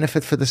net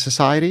benefit for the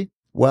society?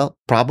 Well,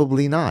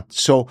 probably not.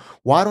 So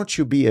why don't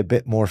you be a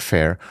bit more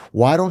fair?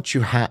 Why don't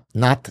you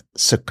not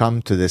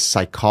succumb to this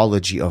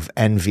psychology of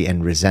envy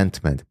and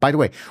resentment? By the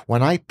way,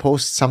 when I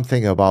post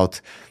something about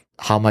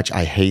how much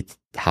I hate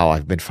how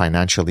I've been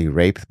financially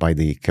raped by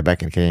the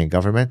Quebec and Canadian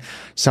government,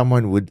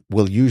 someone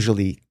will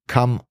usually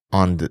come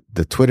on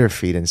the Twitter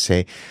feed and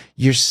say,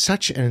 you're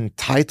such an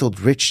entitled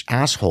rich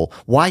asshole.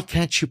 Why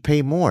can't you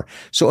pay more?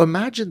 So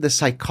imagine the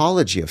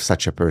psychology of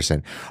such a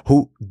person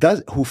who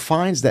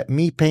finds that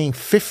me paying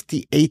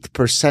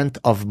 58%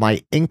 of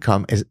my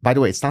income is, by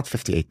the way, it's not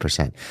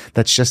 58%.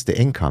 That's just the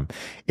income.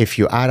 If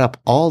you add up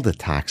all the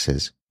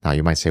taxes, now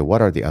you might say,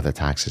 what are the other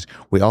taxes?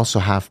 We also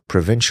have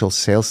provincial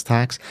sales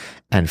tax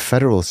and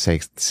federal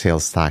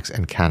sales tax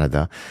in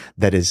Canada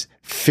that is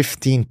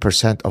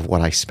 15% of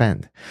what I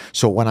spend.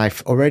 So when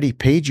I've already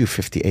paid you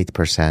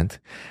 58%,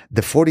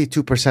 the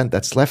 42%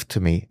 that's left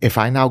to me, if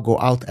I now go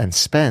out and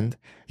spend,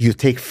 you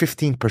take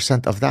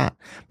 15% of that.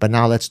 But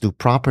now let's do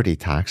property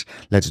tax.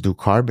 Let's do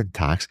carbon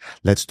tax.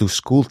 Let's do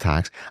school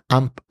tax.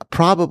 I'm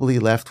probably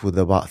left with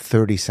about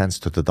 30 cents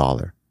to the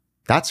dollar.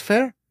 That's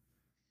fair?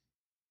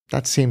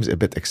 That seems a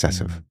bit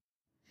excessive.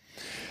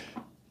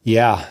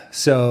 Yeah.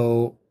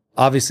 So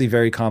obviously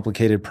very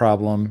complicated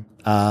problem.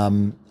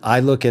 I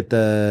look at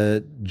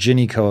the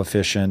Gini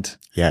coefficient.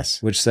 Yes.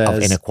 Which says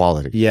of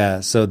inequality. Yeah.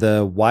 So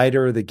the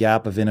wider the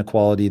gap of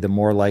inequality, the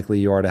more likely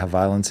you are to have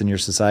violence in your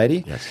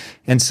society. Yes.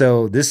 And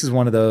so this is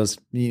one of those,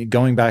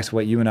 going back to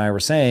what you and I were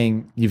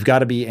saying, you've got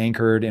to be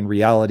anchored in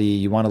reality.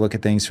 You want to look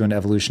at things through an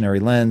evolutionary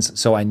lens.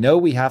 So I know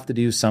we have to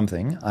do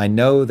something. I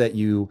know that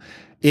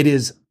it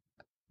is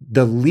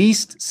the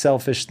least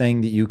selfish thing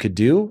that you could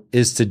do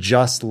is to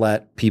just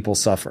let people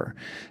suffer.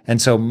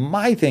 And so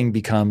my thing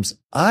becomes,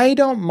 I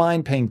don't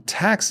mind paying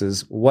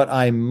taxes. What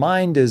I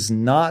mind is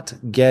not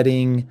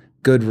getting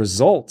good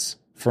results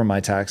for my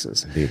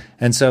taxes. Indeed.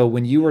 And so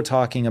when you were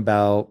talking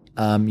about,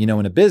 in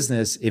a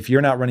business, if you're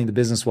not running the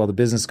business well, the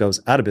business goes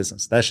out of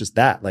business. That's just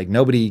that. Like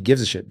nobody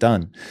gives a shit,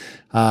 done.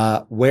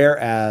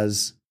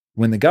 Whereas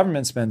when the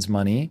government spends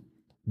money,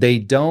 they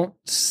don't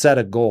set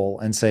a goal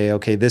and say,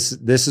 okay, this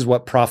is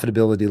what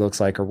profitability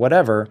looks like or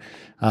whatever.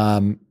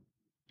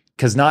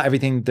 Because not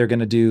everything they're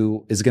going to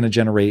do is going to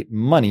generate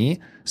money.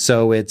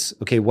 So it's,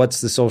 okay, what's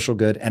the social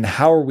good and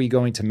how are we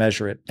going to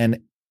measure it?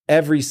 And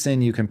every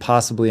sin you can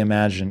possibly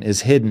imagine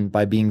is hidden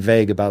by being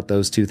vague about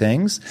those two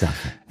things.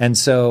 Exactly. And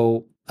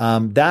so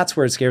that's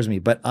where it scares me.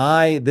 But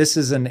this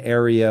is an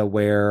area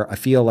where I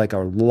feel like a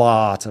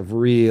lot of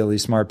really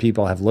smart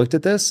people have looked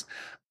at this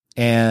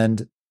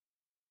and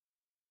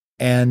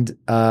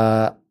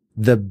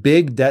the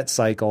big debt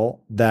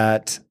cycle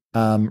that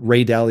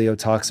Ray Dalio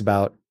talks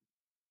about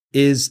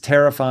is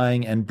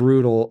terrifying and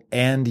brutal,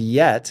 and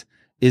yet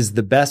is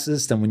the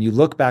bestest. And when you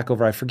look back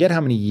over, I forget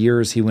how many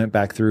years he went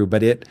back through,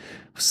 but it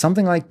was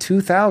something like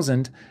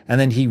 2000.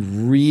 And then he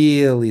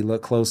really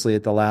looked closely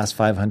at the last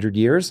 500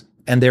 years.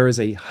 And there is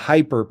a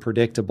hyper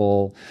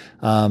predictable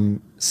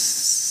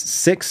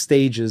 6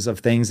 stages of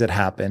things that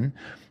happen.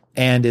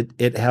 And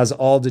it has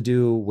all to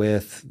do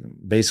with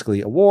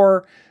basically a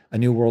war. A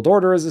new world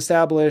order is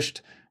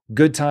established.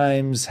 Good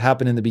times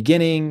happen in the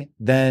beginning.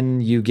 Then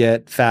you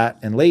get fat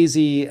and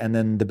lazy. And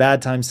then the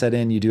bad times set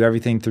in. You do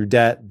everything through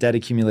debt. Debt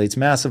accumulates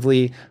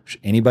massively. Which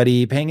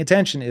anybody paying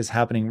attention is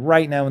happening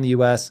right now in the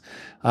US.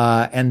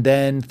 And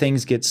then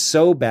things get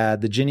so bad.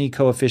 The Gini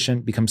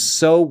coefficient becomes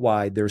so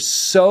wide. There's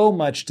so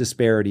much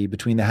disparity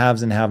between the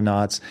haves and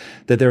have-nots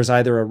that there's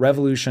either a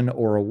revolution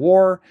or a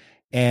war.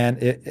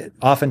 And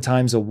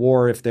oftentimes a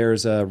war, if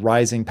there's a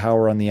rising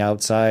power on the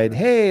outside,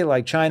 hey,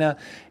 like China.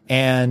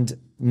 And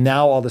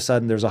now all of a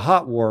sudden there's a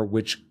hot war,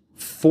 which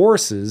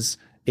forces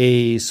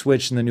a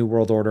switch in the New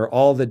World Order.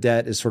 All the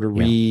debt is sort of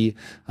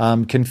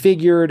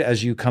reconfigured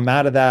as you come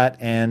out of that,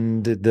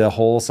 and the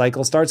whole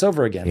cycle starts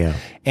over again. Yeah.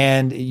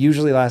 And it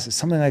usually lasts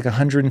something like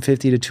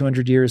 150 to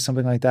 200 years,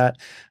 something like that,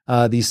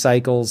 these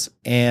cycles.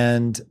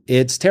 And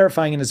it's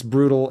terrifying and it's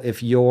brutal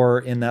if you're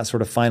in that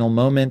sort of final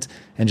moment.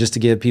 And just to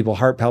give people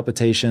heart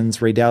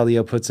palpitations, Ray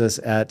Dalio puts us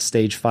at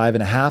stage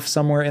 5.5,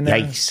 somewhere in there.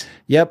 Yikes.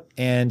 Yep.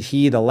 And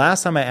the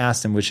last time I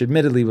asked him, which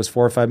admittedly was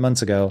 4 or 5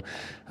 months ago,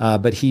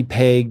 but he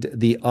pegged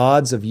the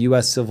odds of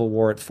U.S. Civil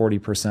War at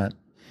 40%.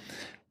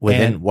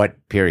 Within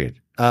what period?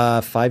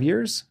 5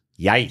 years.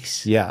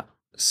 Yikes. Yeah.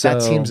 So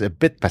that seems a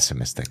bit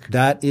pessimistic.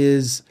 That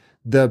is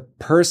the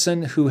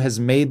person who has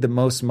made the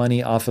most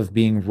money off of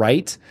being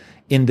right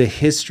in the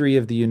history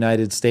of the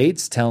United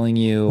States, telling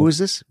you. Who is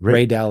this?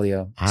 Ray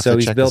Dalio. So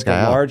he's built the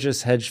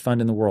largest hedge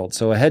fund in the world.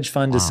 So a hedge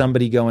fund is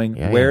somebody going,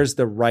 where's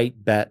the right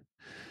bet?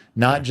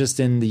 Not just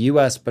in the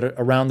US, but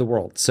around the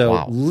world.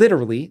 So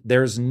literally,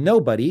 there's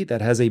nobody that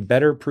has a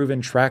better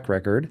proven track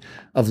record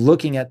of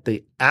looking at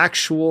the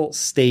actual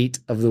state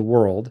of the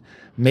world,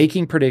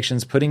 making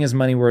predictions, putting his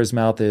money where his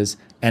mouth is,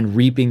 and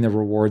reaping the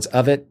rewards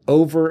of it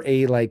over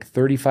a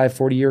 35,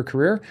 40-year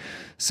career.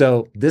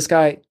 So this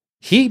guy,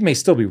 he may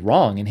still be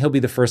wrong, and he'll be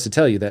the first to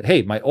tell you that,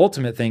 hey, my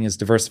ultimate thing is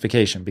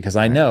diversification because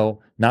I know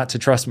not to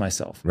trust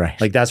myself. Right.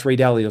 Like that's Ray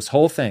Dalio's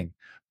whole thing.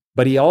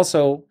 But he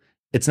also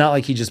it's not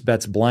like he just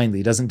bets blindly.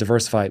 He doesn't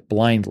diversify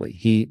blindly.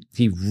 He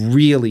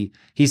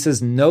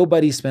says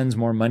nobody spends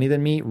more money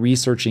than me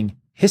researching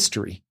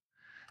history,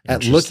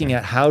 at looking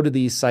at how do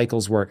these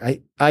cycles work.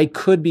 I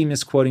could be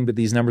misquoting, but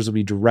these numbers will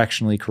be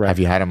directionally correct. Have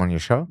you had him on your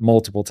show?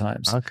 Multiple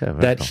times. Okay.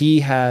 That cool. He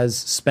has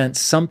spent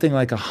something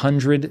like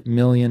 $100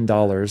 million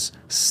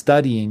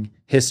studying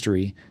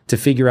history to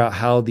figure out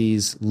how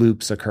these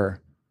loops occur.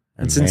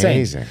 It's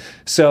insane.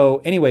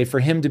 So anyway, for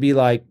him to be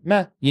like,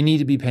 meh, you need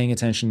to be paying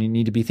attention. You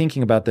need to be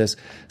thinking about this.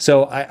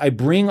 So I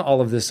bring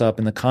all of this up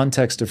in the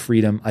context of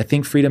freedom. I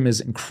think freedom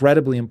is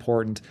incredibly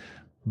important,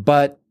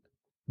 but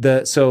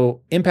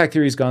so impact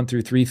theory has gone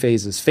through 3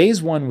 phases.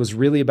 Phase 1 was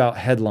really about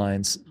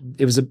headlines.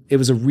 It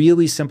was a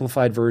really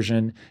simplified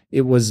version.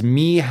 It was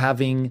me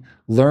having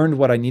learned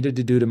what I needed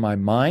to do to my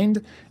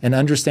mind and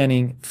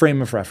understanding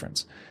frame of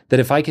reference. That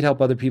if I could help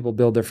other people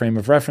build their frame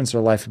of reference, their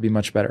life would be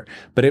much better.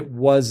 But it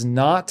was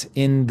not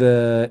in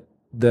the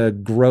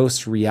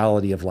gross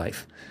reality of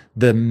life,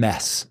 the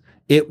mess.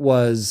 It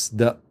was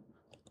the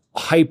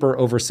hyper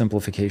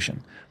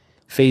oversimplification.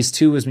 Phase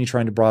 2 is me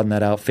trying to broaden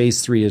that out.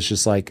 Phase 3 is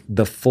just like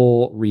the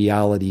full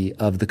reality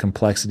of the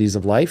complexities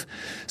of life.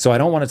 So I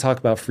don't want to talk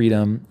about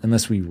freedom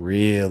unless we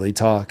really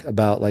talk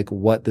about like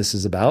what this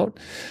is about.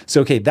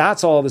 So, okay,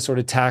 that's all the sort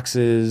of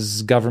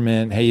taxes,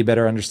 government, hey, you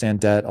better understand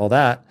debt, all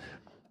that.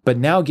 But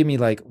now give me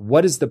like,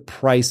 what is the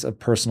price of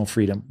personal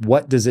freedom?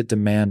 What does it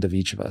demand of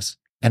each of us?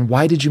 And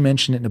why did you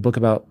mention it in a book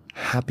about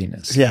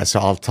happiness? Yeah, so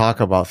I'll talk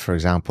about, for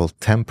example,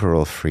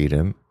 temporal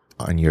freedom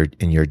in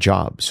your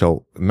job.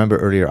 So remember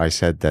earlier I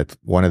said that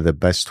one of the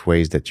best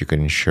ways that you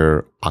can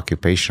ensure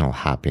occupational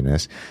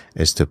happiness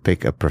is to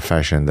pick a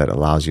profession that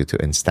allows you to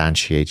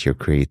instantiate your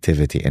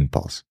creativity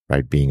impulse,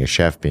 right? Being a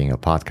chef, being a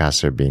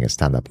podcaster, being a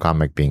stand-up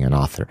comic, being an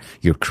author,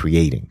 you're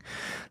creating.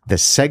 The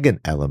second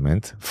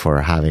element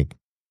for having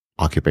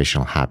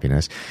occupational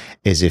happiness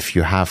is if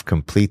you have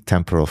complete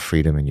temporal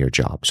freedom in your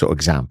job. So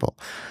example,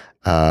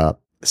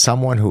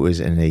 someone who is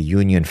in a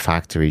union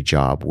factory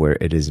job where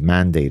it is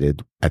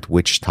mandated at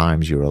which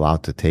times you're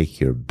allowed to take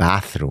your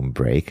bathroom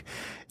break,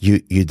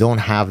 you don't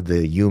have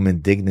the human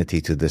dignity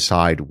to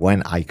decide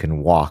when I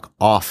can walk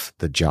off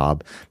the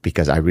job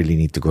because I really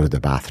need to go to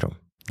the bathroom.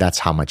 That's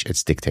how much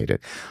it's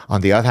dictated.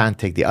 On the other hand,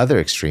 take the other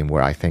extreme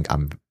where I think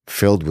I'm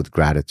filled with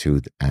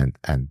gratitude and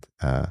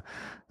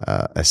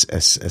a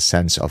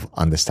sense of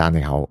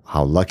understanding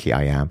how lucky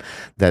I am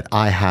that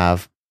I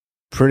have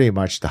pretty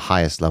much the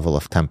highest level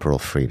of temporal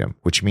freedom,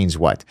 which means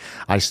what?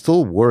 I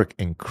still work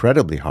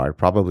incredibly hard,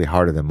 probably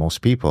harder than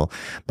most people,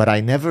 but I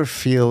never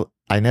feel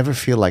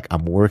like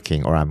I'm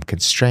working or I'm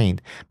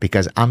constrained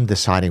because I'm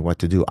deciding what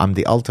to do. I'm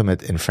the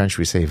ultimate, in French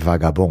we say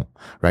vagabond,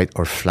 right?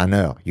 Or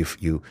flaneur.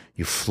 You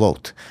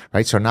float,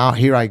 right? So now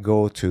here I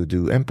go to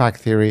do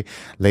impact theory.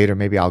 Later,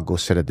 maybe I'll go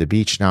sit at the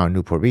beach now in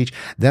Newport Beach.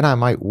 Then I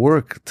might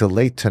work till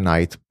late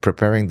tonight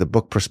preparing the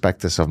book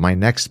prospectus of my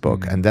next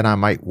book. And then I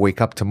might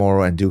wake up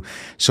tomorrow and do.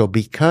 So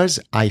because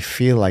I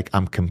feel like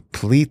I'm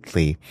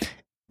completely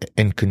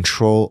in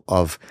control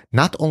of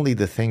not only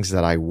the things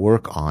that I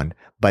work on,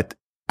 but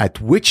at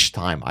which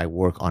time I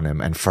work on him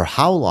and for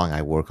how long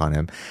I work on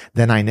him,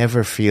 then I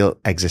never feel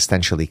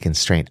existentially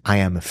constrained. I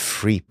am a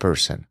free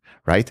person,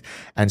 right?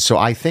 And so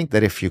I think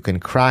that if you can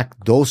crack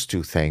those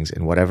 2 things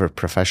in whatever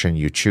profession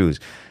you choose,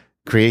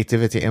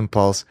 creativity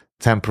impulse,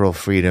 temporal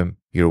freedom,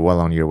 you're well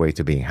on your way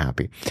to being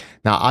happy.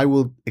 Now, I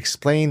will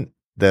explain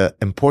the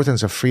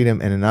importance of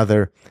freedom in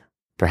another,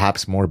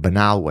 perhaps more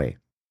banal way.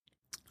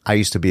 I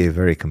used to be a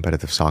very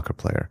competitive soccer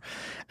player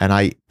and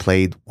I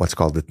played what's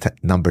called the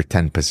number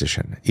 10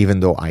 position, even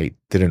though I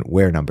didn't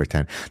wear number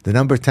 10. The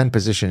number 10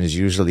 position is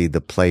usually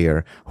the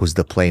player who's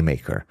the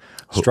playmaker.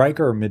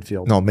 Striker or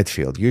midfield? No,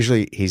 midfield.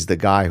 Usually he's the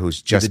guy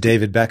who's just...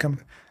 David Beckham?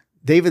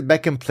 David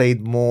Beckham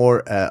played more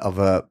of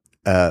a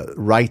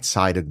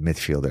right-sided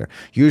midfielder.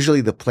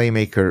 Usually the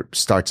playmaker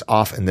starts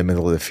off in the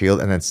middle of the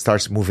field and then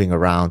starts moving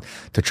around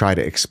to try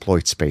to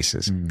exploit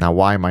spaces. Now,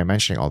 why am I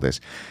mentioning all this?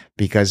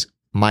 Because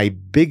my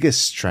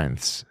biggest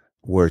strengths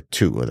were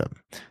 2 of them.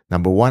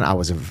 Number 1, I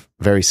was a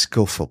very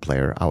skillful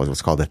player. I was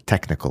what's called a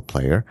technical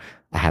player.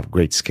 I have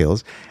great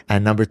skills.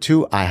 And number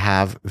 2, I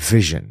have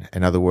vision.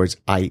 In other words,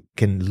 I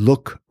can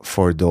look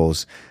for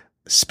those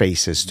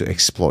spaces to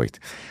exploit.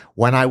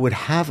 When I would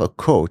have a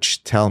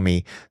coach tell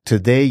me,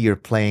 today you're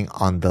playing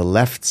on the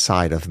left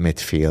side of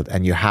midfield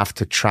and you have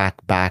to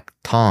track back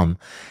Tom,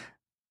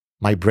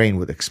 my brain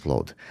would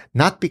explode.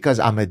 Not because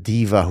I'm a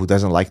diva who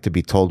doesn't like to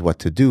be told what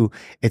to do.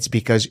 It's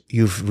because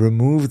you've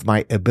removed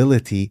my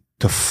ability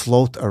to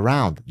float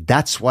around.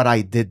 That's what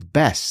I did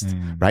best,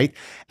 right?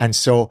 And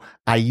so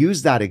I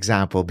use that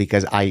example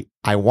because I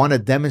want to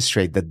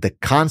demonstrate that the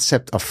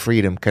concept of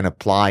freedom can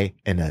apply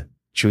in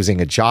choosing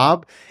a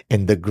job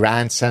in the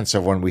grand sense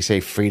of when we say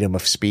freedom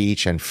of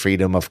speech and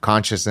freedom of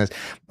consciousness,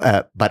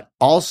 but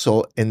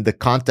also in the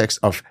context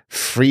of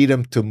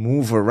freedom to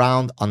move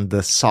around on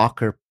the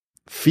soccer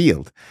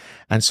field.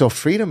 And so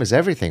freedom is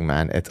everything,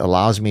 man. It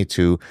allows me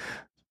to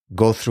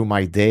go through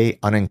my day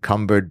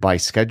unencumbered by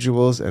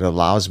schedules. It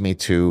allows me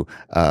to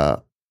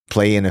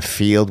play in a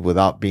field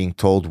without being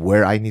told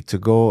where I need to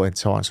go and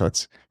so on. So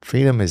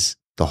freedom is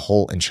the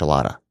whole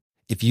enchilada.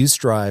 If you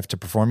strive to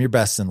perform your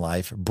best in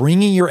life,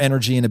 bringing your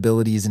energy and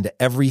abilities into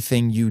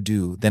everything you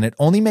do, then it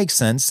only makes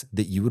sense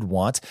that you would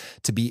want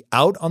to be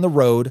out on the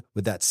road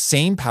with that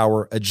same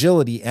power,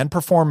 agility, and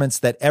performance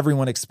that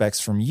everyone expects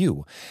from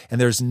you. And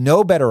there's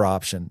no better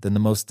option than the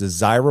most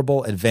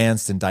desirable,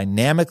 advanced, and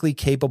dynamically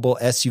capable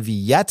SUV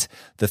yet,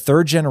 the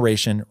third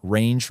generation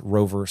Range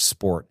Rover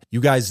Sport.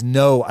 You guys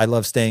know I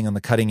love staying on the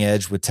cutting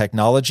edge with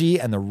technology,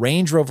 and the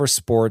Range Rover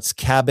Sport's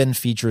cabin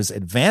features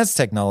advanced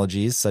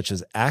technologies such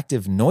as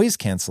active noise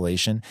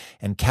cancellation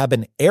and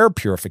cabin air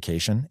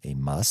purification, a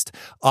must,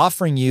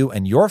 offering you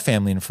and your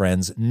family and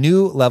friends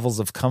new levels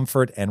of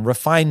comfort and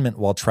refinement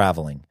while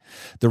traveling.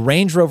 The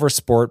Range Rover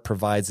Sport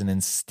provides an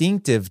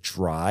instinctive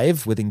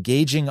drive with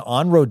engaging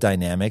on-road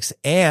dynamics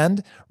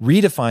and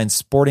redefines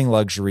sporting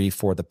luxury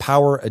for the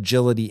power,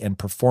 agility, and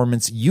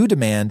performance you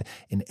demand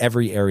in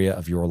every area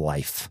of your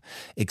life.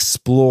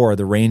 Explore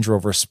the Range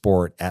Rover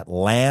Sport at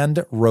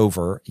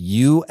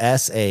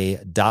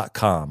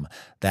LandRoverUSA.com.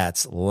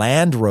 That's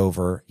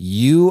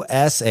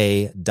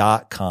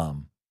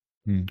LandRoverUSA.com.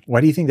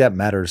 Why do you think that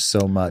matters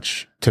so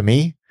much? To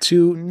me?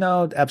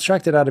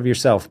 Abstract it out of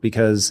yourself,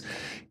 because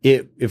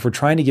if we're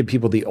trying to give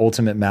people the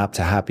ultimate map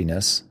to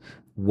happiness,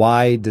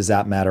 why does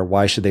that matter?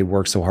 Why should they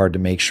work so hard to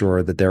make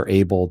sure that they're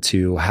able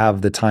to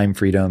have the time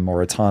freedom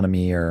or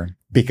autonomy? Or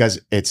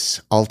because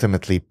it's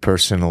ultimately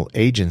personal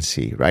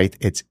agency, right?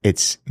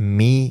 It's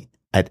me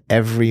at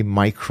every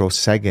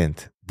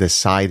microsecond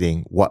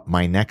deciding what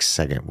my next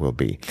second will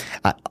be.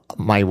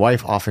 My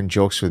wife often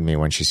jokes with me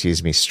when she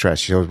sees me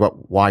stressed. She goes,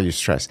 why are you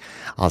stressed?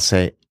 I'll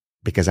say,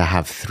 because I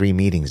have 3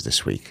 meetings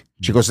this week.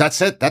 She goes,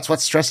 that's it? That's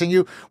what's stressing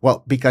you?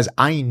 Well, because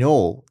I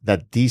know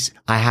that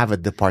I have a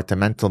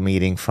departmental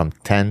meeting from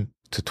 10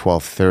 to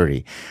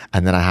 12:30,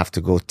 and then I have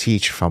to go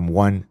teach from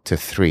 1 to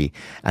 3,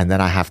 and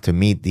then I have to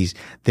meet these.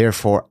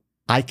 Therefore,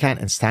 I can't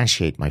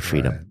instantiate my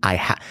freedom.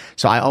 Right.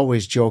 So I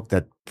always joke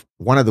that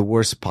one of the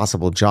worst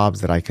possible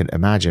jobs that I can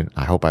imagine,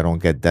 I hope I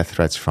don't get death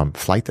threats from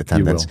flight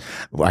attendants.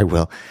 I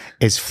will,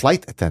 is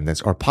flight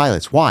attendants or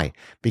pilots. Why?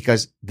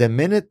 Because the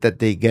minute that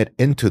they get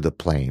into the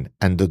plane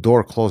and the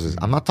door closes,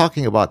 I'm not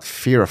talking about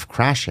fear of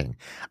crashing.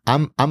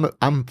 I'm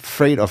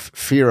afraid of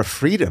fear of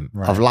freedom,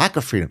 right, of lack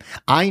of freedom.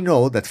 I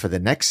know that for the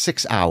next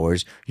 6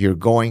 hours, you're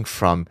going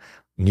from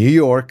New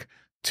York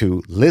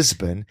to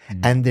Lisbon,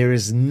 and there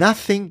is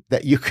nothing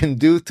that you can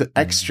do to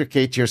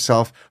extricate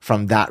yourself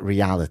from that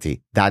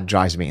reality. That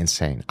drives me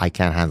insane. I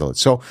can't handle it.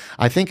 So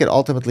I think it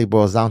ultimately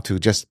boils down to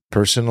just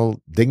personal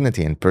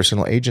dignity and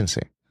personal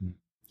agency.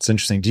 It's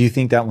interesting. Do you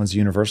think that one's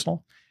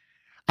universal?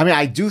 I mean,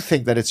 I do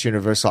think that it's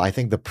universal. I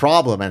think the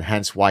problem, and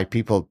hence why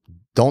people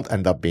don't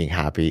end up being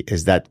happy,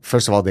 is that,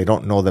 first of all, they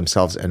don't know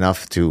themselves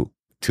enough to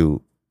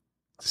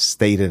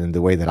state it in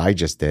the way that I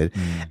just did.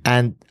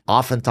 And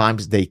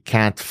oftentimes they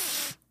can't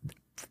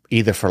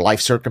either for life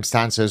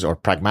circumstances or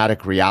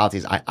pragmatic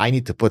realities. I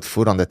need to put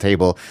food on the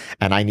table,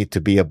 and I need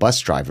to be a bus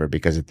driver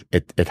because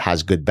it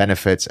has good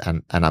benefits,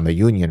 and I'm a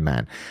union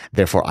man.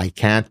 Therefore, I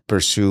can't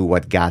pursue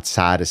what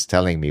Saad is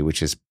telling me,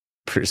 which is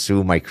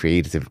pursue my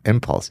creative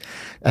impulse.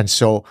 And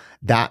so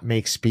that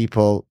makes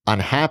people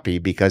unhappy,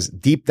 because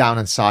deep down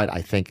inside,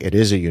 I think it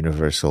is a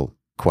universal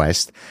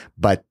quest,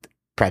 but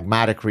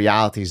pragmatic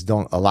realities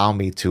don't allow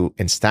me to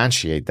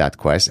instantiate that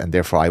quest. And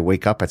therefore I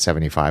wake up at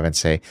 75 and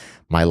say,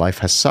 my life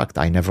has sucked.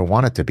 I never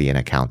wanted to be an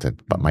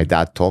accountant, but my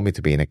dad told me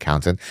to be an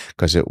accountant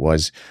because it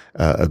was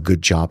a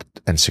good job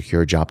and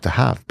secure job to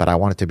have. But I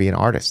wanted to be an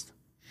artist.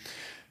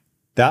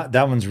 That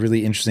one's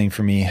really interesting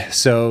for me.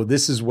 So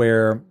this is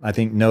where I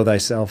think know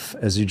thyself,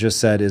 as you just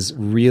said, is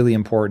really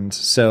important.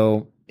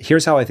 So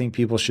here's how I think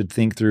people should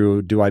think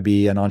through, do I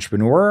be an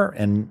entrepreneur?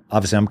 And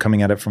obviously I'm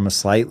coming at it from a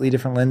slightly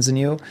different lens than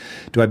you.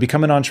 Do I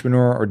become an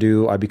entrepreneur or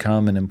do I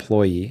become an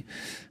employee?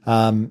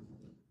 I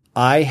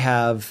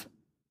have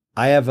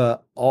a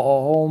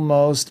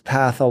almost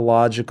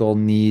pathological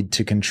need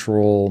to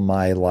control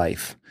my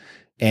life.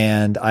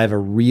 And I have a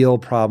real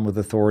problem with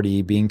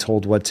authority, being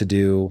told what to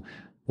do.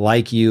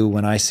 Like you,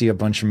 when I see a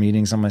bunch of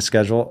meetings on my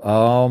schedule,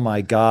 oh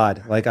my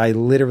God, like I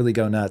literally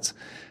go nuts.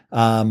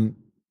 But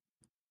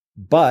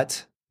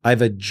I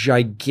have a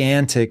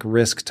gigantic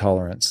risk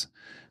tolerance.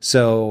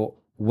 So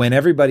when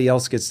everybody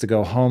else gets to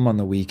go home on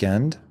the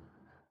weekend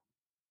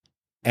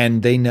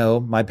and they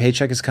know my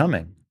paycheck is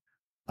coming,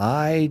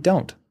 I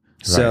don't.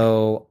 Right.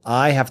 So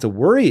I have to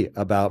worry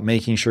about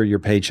making sure your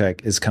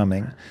paycheck is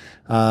coming.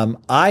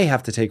 I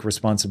have to take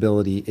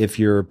responsibility if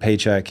your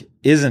paycheck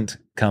isn't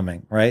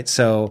coming, right?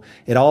 So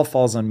it all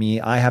falls on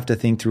me. I have to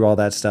think through all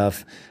that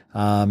stuff.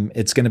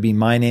 It's going to be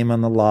my name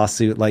on the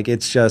lawsuit. Like,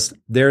 it's just,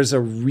 there's a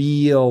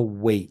real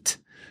weight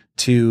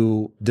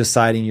to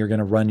deciding you're going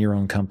to run your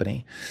own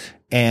company.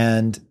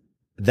 And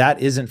that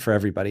isn't for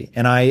everybody.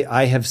 And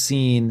I have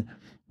seen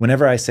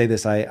whenever I say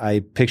this, I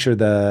picture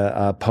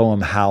the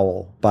poem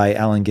Howl by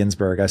Allen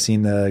Ginsberg. I've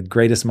seen the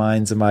greatest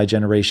minds of my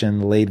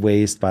generation laid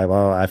waste by,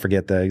 well, I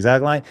forget the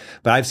exact line,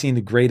 but I've seen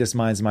the greatest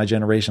minds of my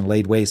generation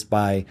laid waste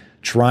by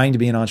trying to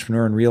be an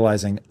entrepreneur and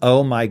realizing,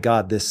 oh my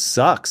God, this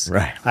sucks.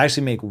 Right. I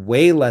actually make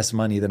way less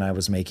money than I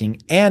was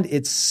making, and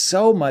it's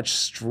so much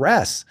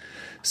stress.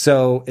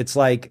 So it's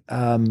like,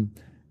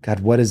 God,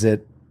 what is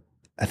it?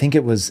 I think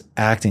it was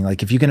acting.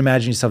 Like if you can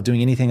imagine yourself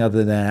doing anything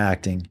other than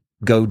acting,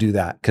 go do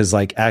that. Cause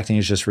like acting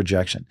is just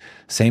rejection.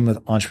 Same with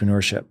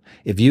entrepreneurship.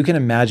 If you can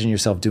imagine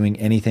yourself doing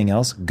anything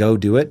else, go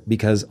do it,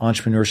 because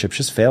entrepreneurship is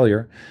just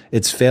failure.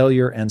 It's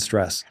failure and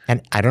stress.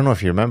 And I don't know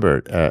if you remember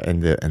in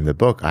the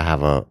book, I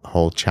have a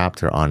whole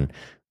chapter on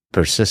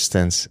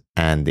persistence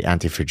and the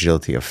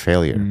anti-fragility of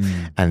failure.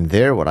 And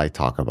there what I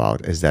talk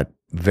about is that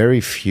very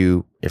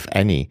few, if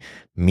any,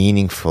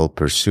 meaningful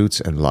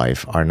pursuits in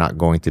life are not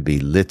going to be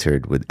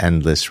littered with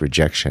endless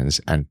rejections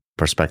and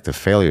prospective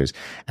failures.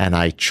 And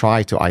I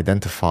try to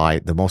identify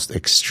the most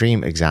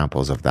extreme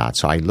examples of that.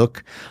 So I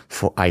looked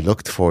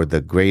for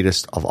the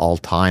greatest of all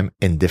time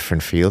in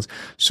different fields.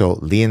 So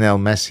Lionel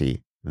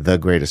Messi, the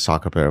greatest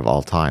soccer player of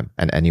all time,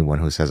 and anyone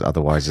who says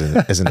otherwise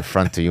is an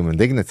affront to human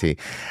dignity.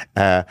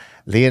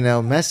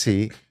 Lionel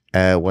Messi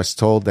was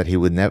told that he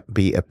would never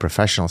be a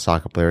professional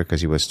soccer player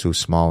because he was too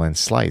small and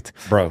slight.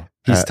 Bro,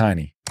 he's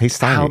tiny. He's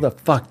tiny. How the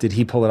fuck did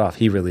he pull it off?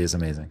 He really is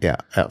amazing. Yeah.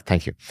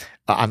 Thank you.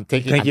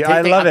 Thank you.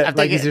 I love it.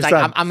 Like he's your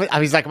son.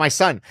 He's like my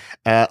son.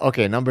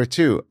 Okay. Number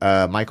 2,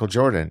 Michael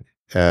Jordan,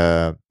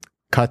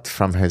 cut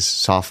from his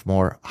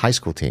sophomore high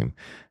school team.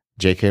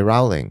 J.K.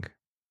 Rowling,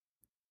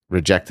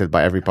 rejected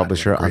by every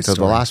publisher until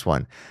the last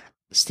one.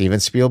 Steven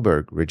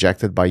Spielberg,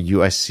 rejected by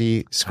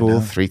USC school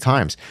 3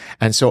 times.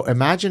 And so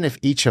imagine if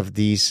each of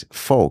these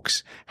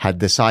folks had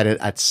decided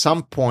at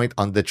some point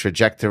on the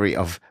trajectory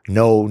of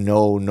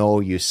no,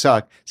 you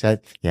suck,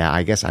 said, yeah,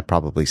 I guess I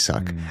probably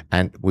suck.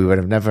 And we would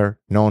have never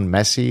known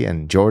Messi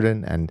and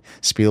Jordan and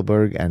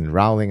Spielberg and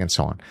Rowling and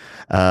so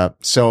on.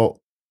 So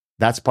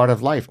that's part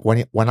of life.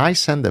 When I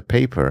send a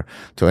paper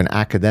to an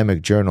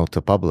academic journal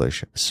to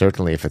publish,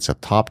 certainly if it's a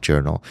top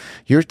journal,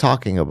 you're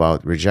talking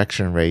about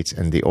rejection rates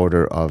in the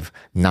order of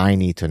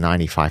 90 to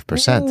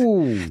 95%.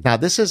 Ooh. Now,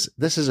 this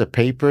is a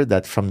paper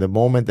that from the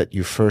moment that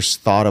you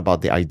first thought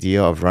about the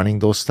idea of running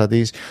those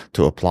studies,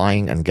 to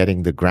applying and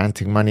getting the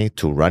granting money,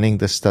 to running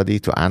the study,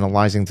 to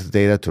analyzing the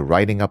data, to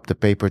writing up the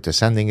paper, to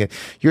sending it,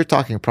 you're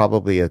talking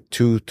probably a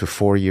 2 to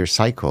 4 year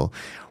cycle.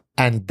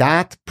 And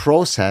that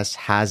process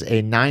has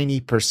a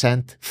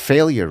 90%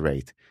 failure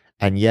rate.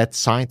 And yet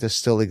scientists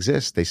still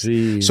exist.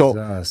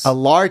 So a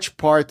large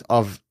part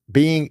of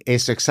being a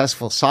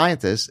successful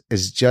scientist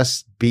is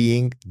just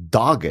being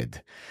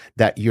dogged,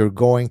 that you're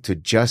going to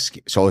just,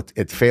 so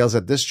it fails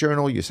at this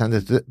journal, you send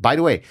it to, by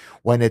the way,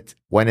 when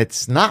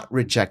it's not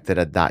rejected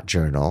at that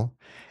journal,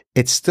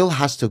 it still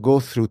has to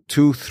go through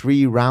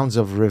 2-3 rounds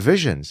of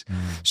revisions.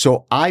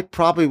 So I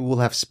probably will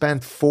have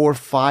spent 4,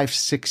 5,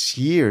 6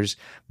 years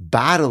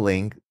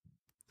battling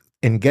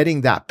in getting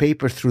that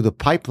paper through the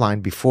pipeline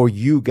before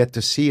you get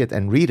to see it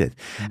and read it.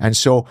 And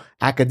so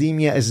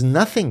academia is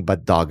nothing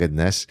but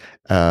doggedness.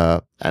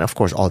 And of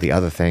course, all the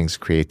other things,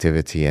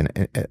 creativity,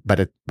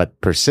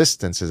 but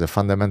persistence is a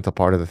fundamental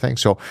part of the thing.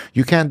 So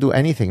you can't do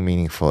anything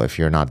meaningful if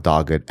you're not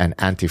dogged and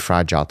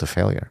anti-fragile to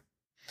failure.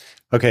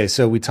 Okay,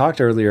 so we talked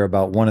earlier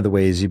about one of the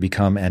ways you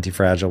become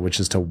anti-fragile, which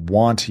is to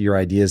want your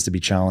ideas to be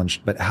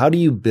challenged. But how do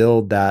you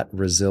build that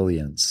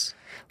resilience?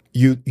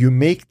 You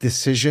make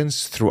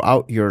decisions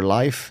throughout your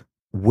life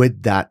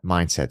with that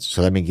mindset.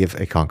 So let me give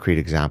a concrete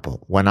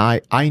example. When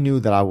I knew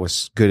that I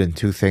was good in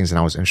 2 things and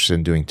I was interested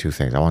in doing 2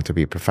 things. I want to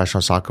be a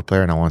professional soccer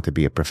player and I want to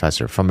be a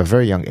professor from a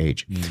very young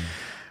age.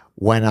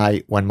 When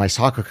my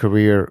soccer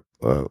career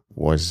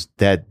was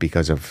dead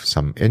because of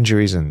some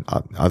injuries and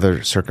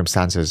other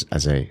circumstances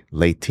as a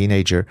late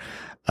teenager.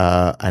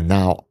 And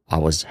now I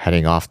was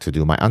heading off to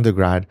do my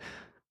undergrad.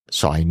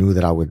 So I knew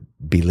that I would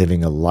be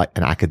living an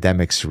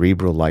academic,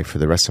 cerebral life for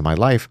the rest of my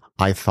life.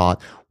 I thought,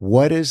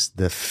 what is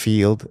the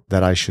field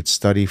that I should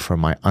study for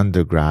my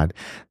undergrad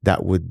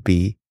that would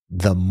be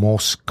the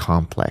most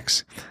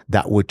complex,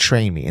 that would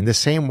train me in the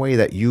same way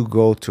that you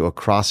go to a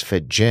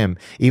CrossFit gym,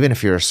 even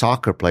if you're a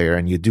soccer player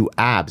and you do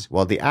abs.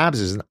 Well, the abs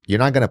is, you're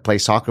not going to play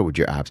soccer with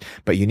your abs,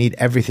 but you need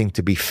everything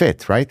to be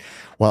fit, right?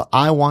 Well,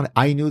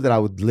 I knew that I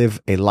would live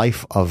a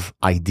life of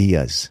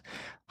ideas.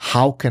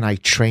 How can I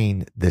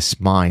train this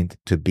mind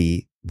to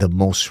be the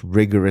most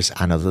rigorous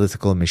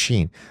analytical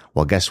machine?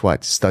 Well, guess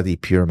what? Study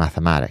pure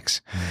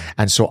mathematics.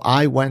 And so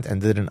I went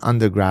and did an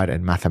undergrad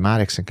in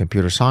mathematics and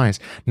computer science,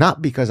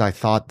 not because I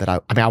thought that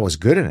I was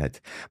good in it,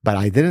 but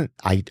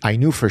I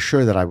knew for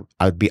sure that I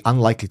would be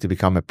unlikely to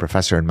become a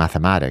professor in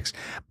mathematics,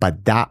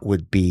 but that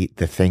would be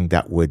the thing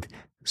that would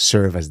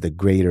serve as the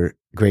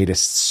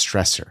greatest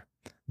stressor.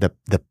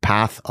 the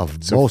path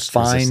of So most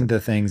find resistance. the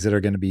things that are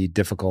going to be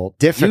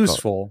difficult,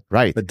 useful,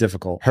 right? But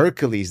difficult.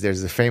 Hercules,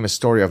 there's the famous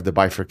story of the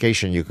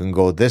bifurcation. You can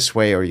go this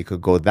way or you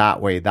could go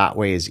that way. That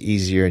way is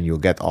easier, and you'll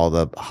get all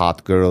the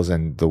hot girls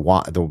and the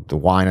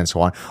wine and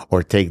so on.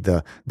 Or take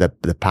the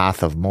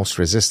path of most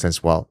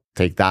resistance. Well,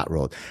 take that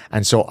road.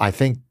 And so I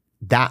think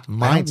that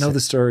mindset. I don't know the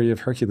story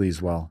of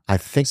Hercules well. I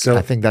think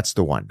that's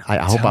the one. I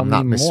hope I'm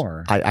not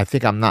more. I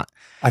think I'm not.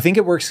 I think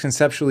it works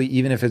conceptually,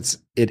 even if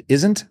it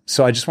isn't.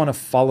 So I just want to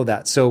follow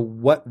that. So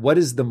what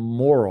is the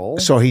moral?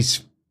 So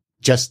he's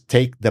just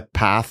take the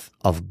path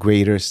of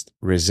greatest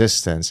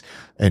resistance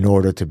in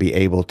order to be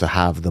able to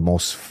have the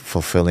most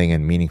fulfilling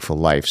and meaningful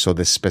life. So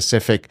the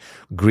specific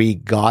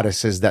Greek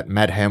goddesses that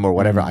met him or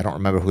whatever, I don't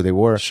remember who they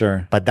were.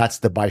 Sure. But that's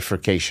the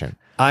bifurcation.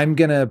 I'm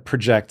going to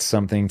project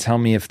something. Tell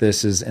me if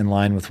this is in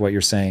line with what you're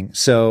saying.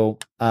 So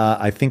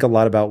I think a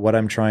lot about what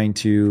I'm trying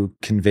to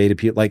convey to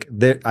people. Like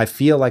I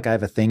feel like I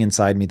have a thing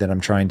inside me that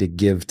I'm trying to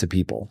give to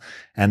people.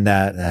 And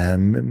that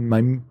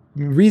my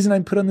reason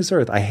I'm put on this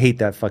earth, I hate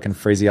that fucking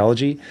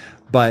phraseology,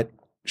 but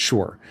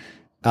sure,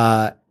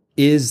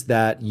 is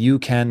that you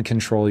can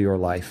control your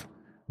life.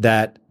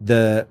 That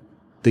the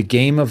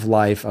game of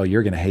life, oh,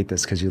 you're going to hate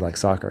this because you like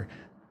soccer.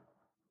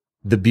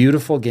 The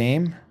beautiful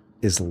game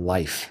is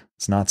life.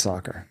 It's not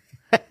soccer.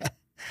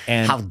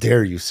 And how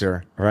dare you,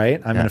 sir?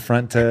 Right? I'm an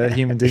affront to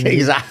human dignity.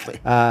 Exactly.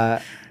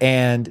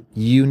 And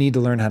you need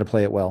to learn how to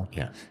play it well.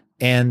 Yeah.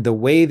 And the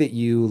way that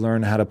you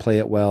learn how to play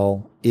it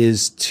well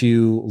is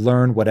to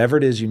learn whatever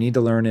it is you need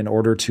to learn in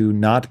order to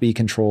not be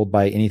controlled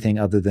by anything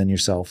other than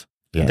yourself.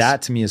 Yes.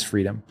 That to me is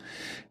freedom.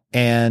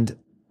 And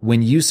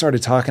when you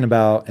started talking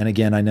about, and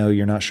again, I know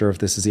you're not sure if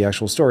this is the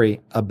actual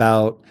story,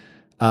 about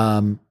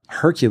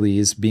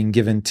Hercules being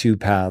given two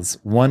paths,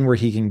 one where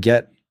he can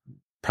get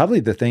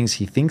probably the things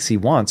he thinks he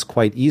wants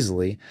quite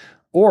easily,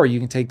 or you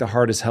can take the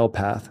hard as hell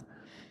path.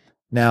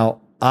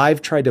 Now,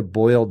 I've tried to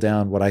boil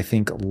down what I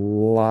think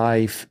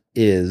life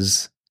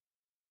is.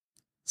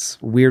 It's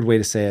a weird way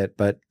to say it,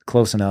 but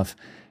close enough.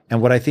 And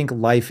what I think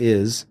life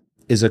is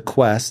a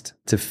quest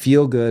to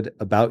feel good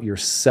about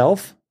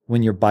yourself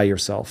when you're by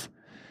yourself.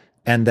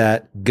 And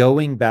that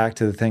going back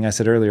to the thing I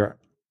said earlier,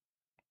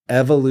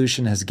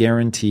 evolution has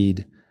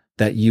guaranteed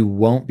that you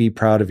won't be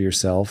proud of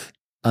yourself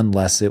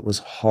unless it was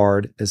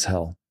hard as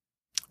hell.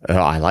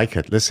 I like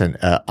it. Listen,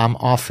 I'm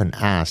often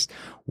asked,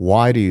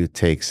 why do you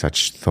take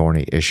such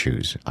thorny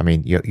issues? I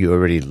mean, you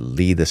already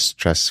lead a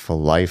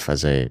stressful life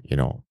as a,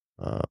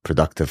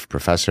 productive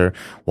professor.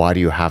 Why do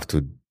you have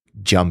to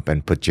jump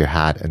and put your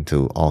hat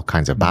into all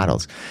kinds of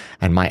battles?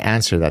 And my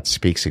answer that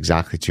speaks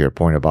exactly to your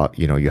point about,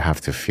 you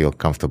have to feel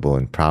comfortable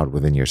and proud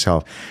within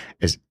yourself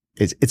is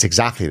it's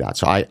exactly that.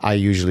 So I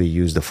usually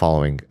use the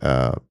following,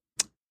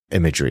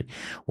 imagery.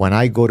 When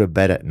I go to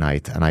bed at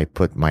night and I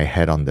put my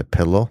head on the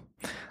pillow,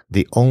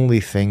 the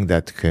only thing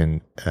that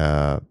can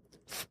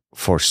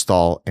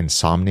forestall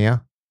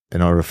insomnia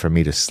in order for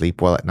me to sleep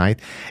well at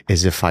night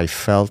is if I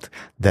felt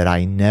that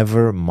I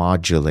never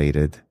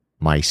modulated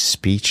my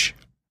speech,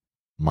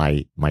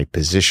 my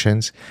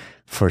positions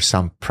for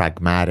some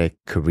pragmatic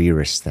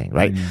careerist thing,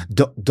 right?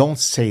 Don't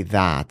say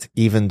that,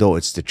 even though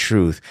it's the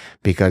truth,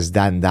 because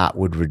then that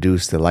would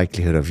reduce the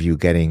likelihood of you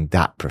getting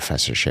that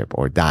professorship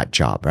or that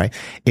job, right?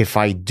 If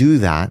I do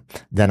that,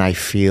 then I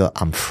feel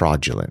I'm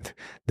fraudulent.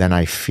 Then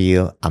I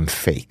feel I'm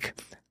fake.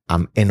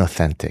 I'm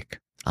inauthentic.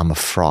 I'm a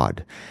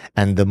fraud.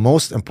 And the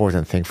most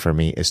important thing for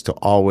me is to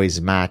always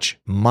match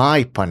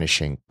my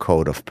punishing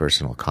code of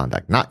personal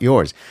conduct, not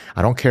yours.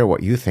 I don't care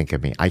what you think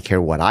of me. I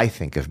care what I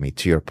think of me,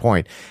 to your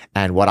point.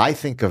 And what I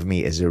think of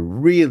me is a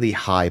really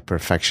high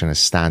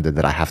perfectionist standard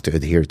that I have to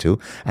adhere to.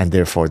 And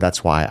therefore,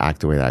 that's why I act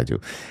the way that I do.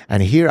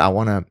 And here I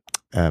want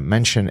to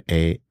mention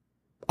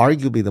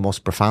arguably the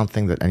most profound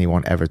thing that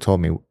anyone ever told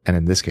me. And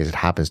in this case, it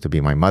happens to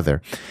be my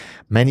mother.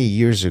 Many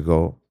years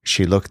ago,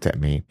 she looked at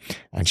me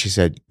and she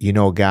said,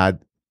 Gad,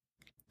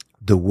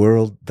 the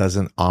world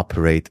doesn't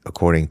operate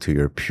according to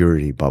your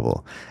purity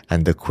bubble.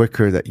 And the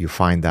quicker that you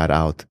find that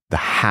out, the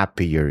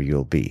happier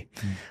you'll be.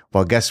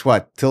 Well, guess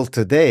what? Till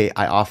today,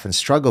 I often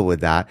struggle with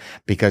that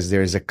because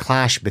there's a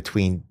clash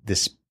between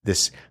this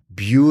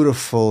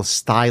beautiful,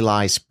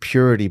 stylized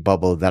purity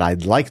bubble that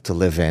I'd like to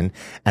live in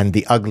and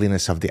the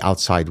ugliness of the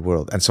outside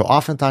world. And so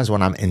oftentimes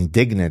when I'm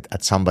indignant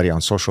at somebody on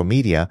social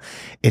media,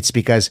 it's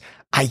because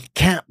I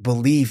can't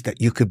believe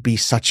that you could be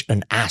such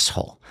an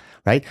asshole.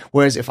 Right?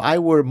 Whereas if I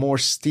were more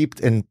steeped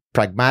in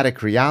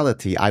pragmatic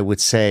reality, I would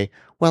say,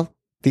 well,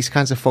 these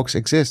kinds of folks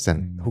exist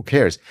and who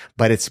cares?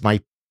 But it's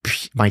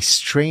my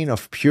strain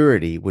of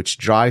purity, which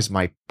drives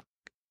my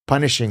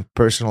punishing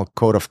personal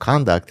code of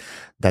conduct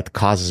that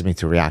causes me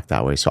to react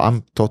that way. So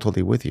I'm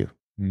totally with you.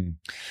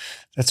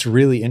 That's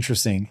really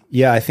interesting.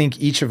 Yeah. I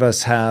think each of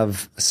us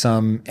have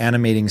some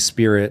animating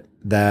spirit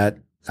that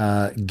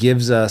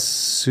gives us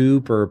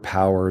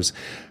superpowers.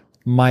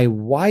 My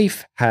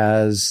wife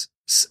has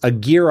a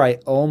gear I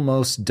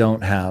almost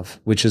don't have,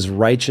 which is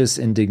righteous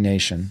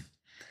indignation.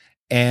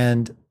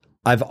 And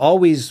I've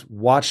always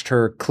watched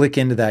her click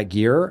into that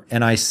gear.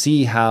 And I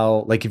see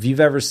how, like, if you've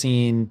ever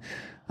seen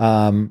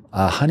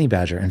A honey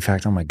badger. In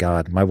fact, oh my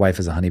God, my wife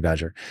is a honey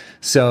badger.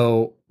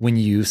 So when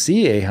you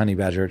see a honey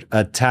badger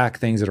attack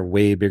things that are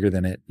way bigger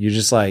than it, you're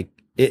just like,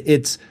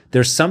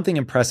 there's something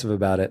impressive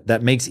about it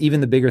that makes even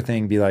the bigger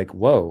thing be like,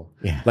 whoa.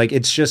 Yeah. Like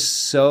it's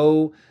just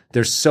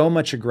there's so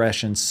much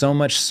aggression, so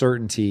much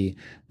certainty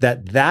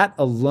that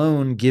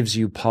alone gives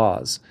you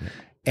pause. Yeah.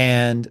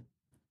 And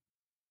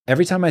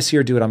every time I see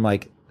her do it, I'm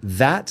like,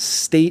 that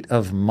state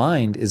of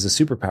mind is a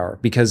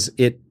superpower because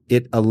it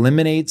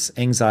eliminates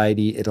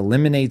anxiety. It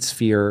eliminates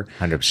fear.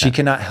 100%. She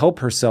cannot help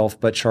herself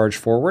but charge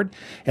forward.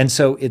 And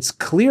so it's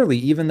clearly,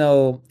 even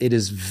though it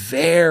is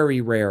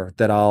very rare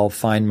that I'll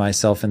find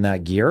myself in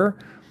that gear,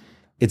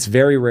 it's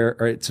very rare,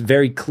 or it's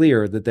very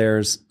clear that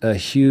there's a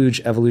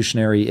huge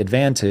evolutionary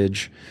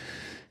advantage.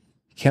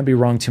 Can't be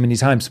wrong too many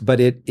times, but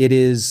it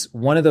is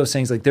one of those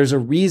things, like there's a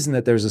reason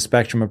that there's a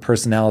spectrum of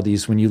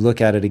personalities when you look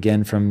at it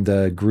again from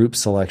the group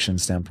selection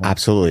standpoint.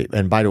 Absolutely.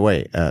 And by the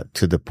way,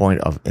 to the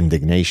point of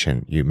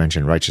indignation, you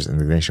mentioned righteous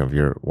indignation of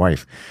your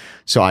wife.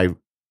 So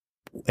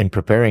in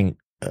preparing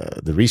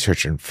the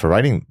research and for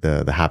writing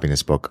the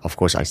happiness book, of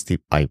course,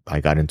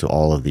 I got into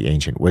all of the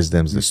ancient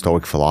wisdoms, the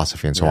Stoic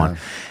philosophy and so on.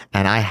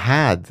 And I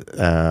had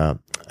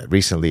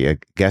recently a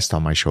guest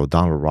on my show,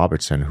 Donald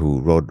Robertson,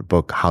 who wrote a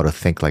book, How to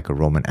Think Like a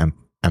Roman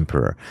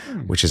Emperor,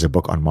 which is a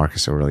book on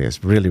Marcus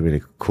Aurelius. Really,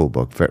 really cool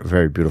book. Very,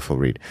 very beautiful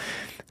read.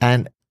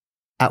 And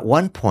at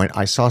one point,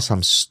 I saw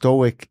some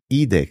Stoic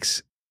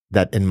edicts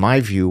that, in my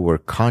view, were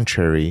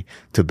contrary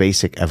to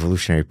basic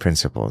evolutionary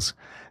principles.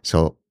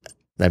 So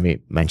let me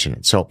mention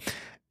it. So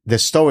the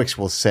Stoics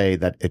will say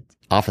that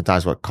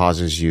oftentimes what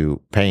causes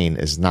you pain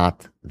is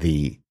not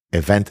the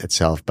event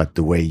itself, but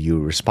the way you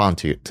respond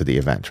to the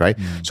event, right?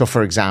 So,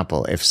 for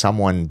example, if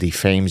someone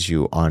defames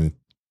you on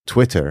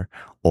Twitter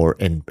or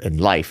in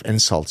life,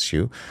 insults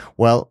you,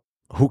 well,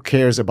 who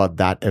cares about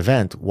that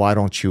event? Why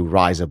don't you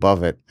rise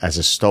above it as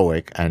a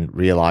Stoic and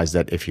realize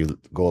that if you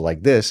go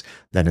like this,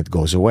 then it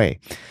goes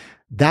away?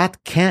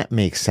 That can't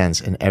make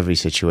sense in every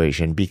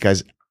situation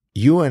because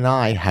you and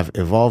I have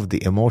evolved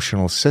the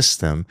emotional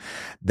system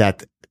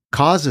that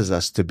causes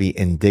us to be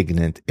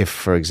indignant if,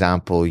 for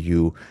example,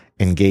 you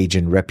engage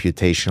in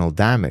reputational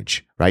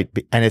damage, right?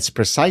 And it's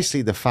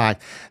precisely the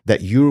fact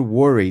that you're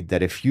worried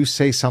that if you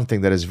say something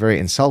that is very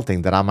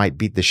insulting, that I might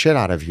beat the shit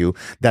out of you,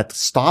 that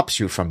stops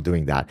you from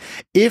doing that.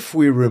 If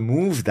we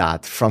remove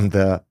that from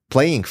the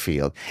playing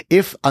field,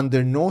 if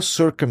under no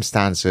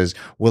circumstances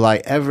will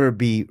I ever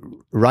be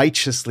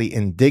righteously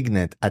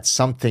indignant at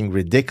something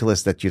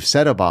ridiculous that you've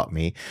said about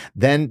me,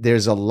 then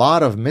there's a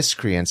lot of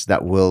miscreants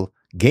that will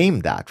game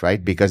that,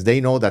 right? Because they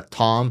know that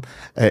Tom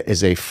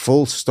is a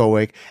full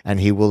Stoic and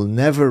he will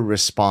never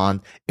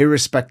respond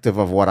irrespective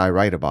of what I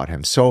write about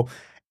him. So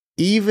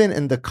even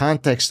in the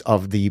context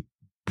of the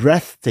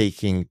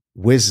breathtaking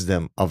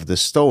wisdom of the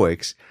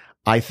Stoics,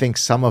 I think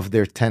some of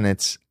their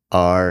tenets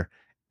are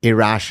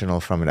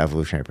irrational from an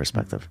evolutionary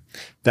perspective.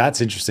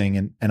 That's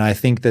interesting. And I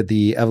think that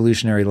the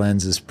evolutionary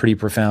lens is pretty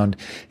profound.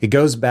 It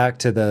goes back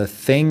to the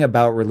thing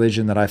about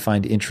religion that I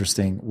find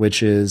interesting,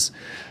 which is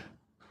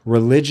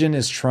religion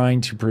is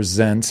trying to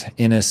present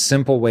in a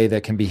simple way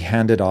that can be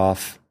handed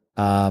off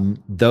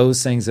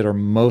those things that are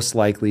most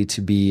likely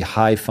to be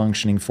high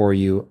functioning for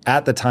you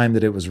at the time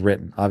that it was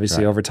written.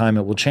 Obviously, over time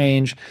it will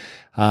change,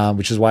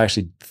 which is why I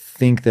actually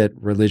think that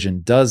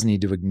religion does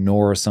need to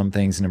ignore some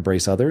things and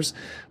embrace others.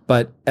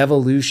 But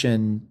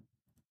evolution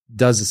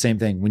does the same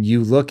thing. When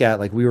you look at,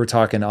 like we were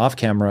talking off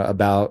camera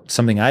about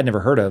something I'd never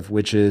heard of,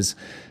 which is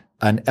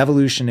an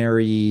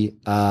evolutionary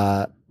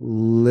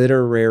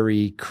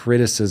literary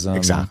criticism.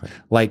 Exactly.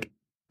 Like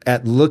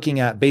at looking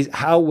at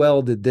how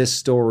well did this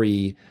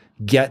story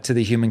get to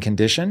the human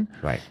condition?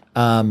 Right.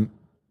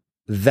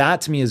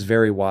 That to me is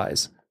very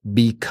wise,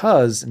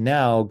 because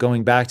now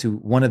going back to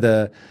one of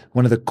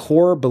the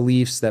core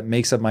beliefs that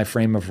makes up my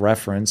frame of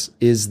reference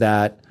is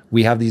that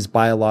we have these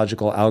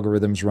biological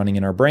algorithms running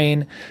in our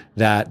brain,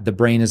 that the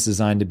brain is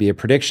designed to be a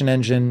prediction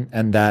engine,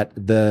 and that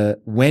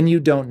when you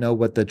don't know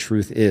what the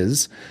truth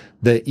is,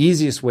 the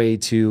easiest way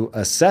to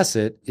assess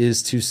it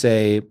is to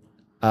say,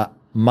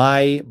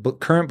 my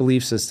current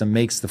belief system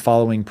makes the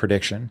following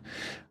prediction.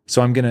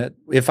 So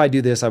if I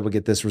do this, I will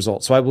get this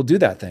result. So I will do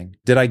that thing.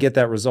 Did I get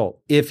that result?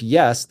 If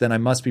yes, then I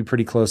must be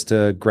pretty close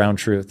to ground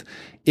truth.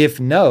 If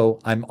no,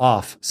 I'm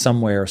off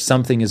somewhere.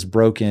 Something is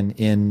broken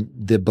in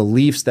the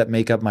beliefs that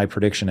make up my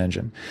prediction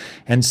engine.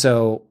 And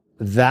so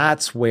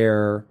that's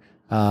where,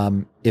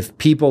 if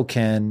people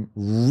can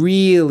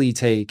really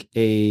take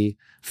a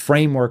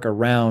framework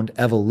around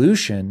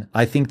evolution,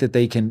 I think that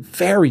they can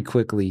very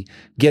quickly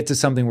get to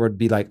something where it'd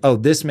be like, oh,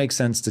 this makes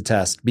sense to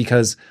test,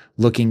 because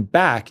looking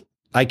back,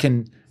 I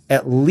can,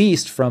 at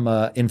least from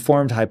an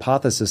informed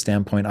hypothesis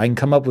standpoint, I can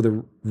come up with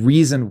a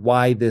reason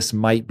why this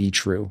might be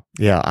true.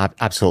 Yeah,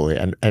 absolutely.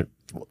 And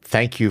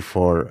thank you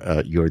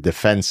for your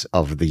defense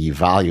of the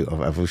value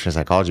of evolutionary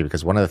psychology,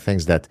 because one of the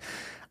things that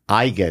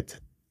I get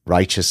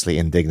righteously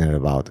indignant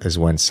about is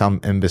when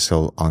some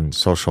imbecile on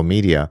social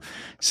media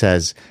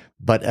says,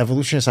 but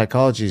evolutionary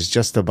psychology is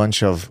just a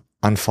bunch of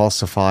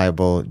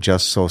unfalsifiable,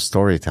 just so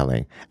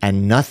storytelling.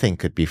 And nothing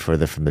could be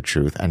further from the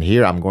truth. And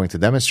here I'm going to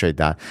demonstrate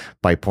that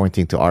by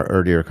pointing to our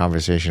earlier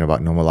conversation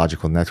about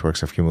nomological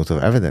networks of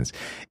cumulative evidence.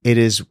 It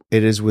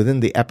is within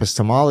the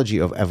epistemology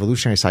of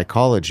evolutionary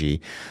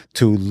psychology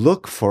to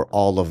look for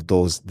all of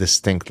those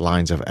distinct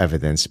lines of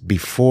evidence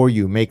before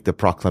you make the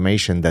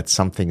proclamation that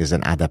something is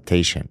an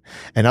adaptation.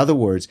 In other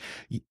words,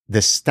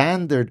 the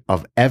standard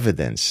of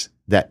evidence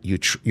that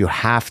you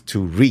have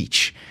to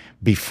reach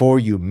before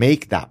you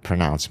make that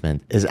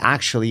pronouncement is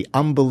actually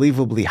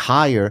unbelievably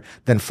higher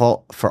than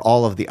for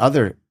all of the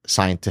other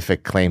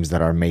scientific claims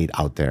that are made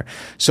out there.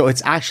 So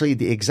it's actually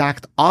the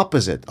exact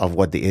opposite of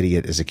what the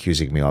idiot is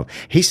accusing me of.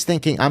 He's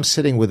thinking I'm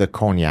sitting with a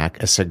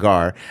cognac, a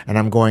cigar, and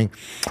I'm going,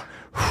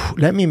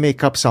 let me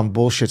make up some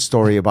bullshit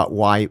story about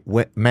why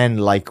men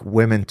like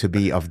women to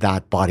be of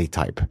that body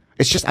type.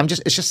 It's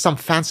just some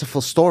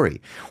fanciful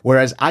story.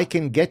 Whereas I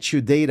can get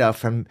you data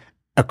from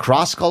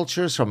across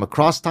cultures, from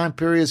across time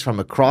periods, from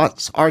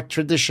across art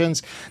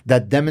traditions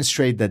that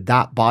demonstrate that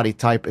that body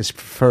type is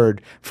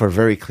preferred for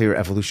very clear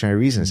evolutionary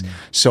reasons.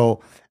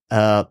 So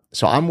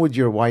I'm with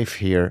your wife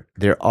here.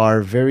 There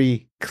are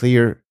very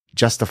clear,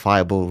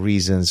 justifiable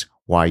reasons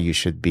why you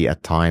should be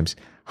at times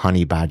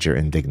honey badger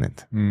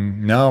indignant.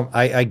 No,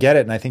 I get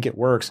it. And I think it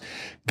works.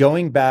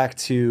 Going back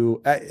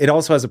to, it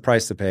also has a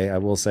price to pay. I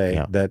will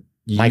say that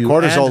my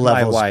cortisol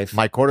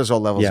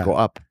levels go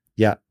up.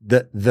 Yeah.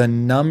 The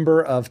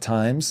number of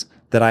times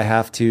that I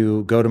have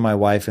to go to my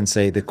wife and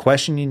say, the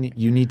question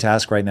you need to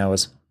ask right now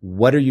is,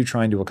 what are you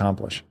trying to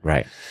accomplish?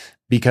 Right.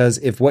 Because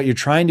if what you're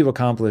trying to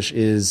accomplish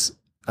is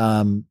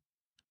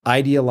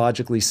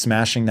ideologically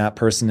smashing that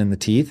person in the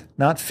teeth,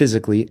 not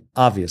physically,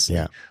 obviously,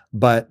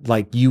 but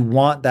like you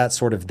want that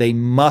sort of, they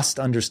must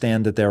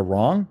understand that they're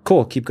wrong.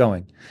 Cool. Keep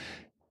going.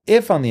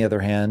 If, on the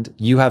other hand,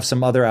 you have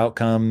some other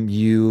outcome,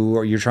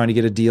 you're trying to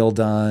get a deal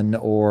done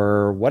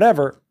or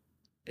whatever,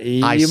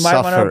 you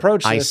might want to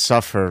approach this. I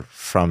suffer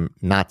from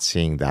not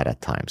seeing that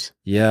at times.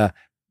 Yeah.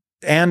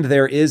 And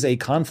there is a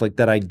conflict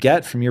that I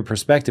get from your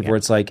perspective where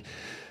it's like,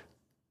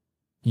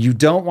 you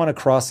don't want to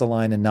cross the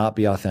line and not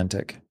be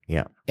authentic.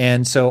 Yeah.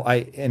 And so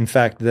in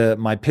fact,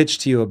 my pitch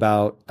to you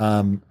about,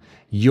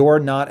 you're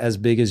not as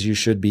big as you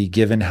should be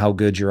given how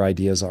good your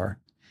ideas are.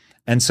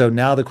 And so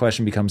now the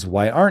question becomes,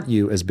 why aren't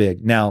you as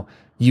big? Now,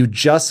 you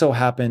just so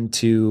happen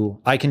to,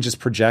 I can just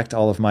project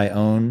all of my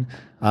own,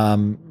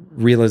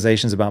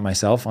 realizations about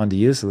myself onto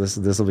you. So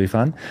this will be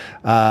fun.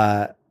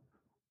 The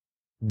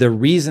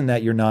reason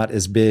that you're not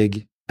as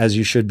big as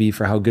you should be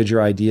for how good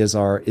your ideas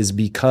are is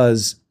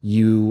because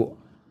you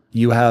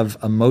have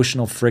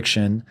emotional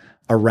friction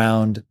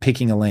around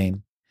picking a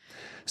lane.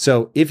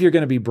 So if you're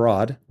going to be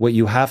broad, what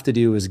you have to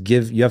do is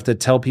you have to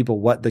tell people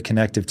what the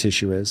connective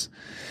tissue is.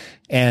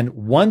 And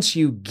once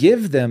you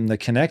give them the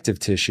connective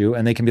tissue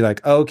and they can be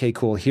like, oh, okay,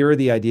 cool. Here are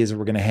the ideas that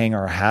we're going to hang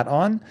our hat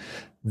on.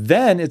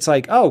 Then it's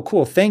like, oh,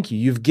 cool. Thank you.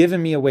 You've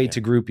given me a way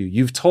to group you.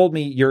 You've told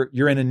me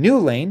you're in a new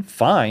lane.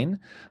 Fine.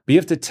 But you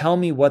have to tell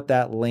me what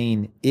that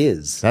lane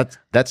is.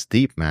 That's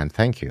deep, man.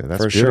 Thank you.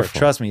 That's for beautiful. Sure.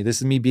 Trust me. This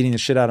is me beating the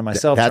shit out of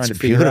myself trying to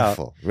figure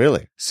beautiful. Out.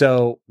 Really.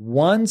 So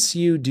once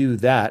you do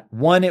that,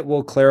 one, it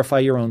will clarify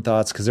your own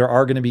thoughts because there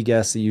are going to be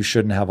guests that you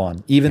shouldn't have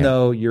on, even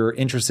though you're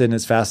interested and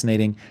it's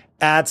fascinating.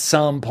 At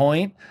some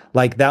point,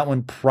 like that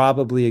one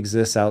probably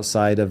exists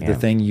outside of the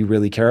thing you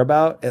really care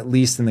about, at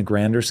least in the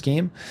grander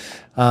scheme.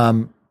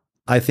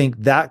 I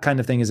think that kind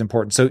of thing is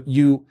important. So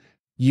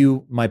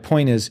my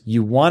point is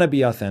you want to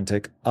be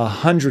authentic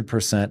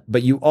 100%,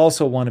 but you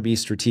also want to be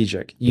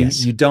strategic.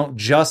 You don't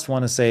just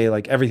want to say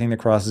like everything that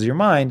crosses your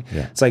mind.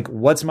 Yeah. It's like,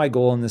 what's my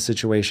goal in this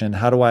situation?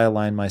 How do I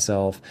align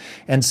myself?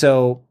 And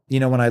so,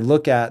 when I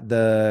look at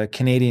the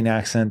Canadian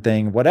accent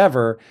thing,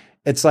 whatever,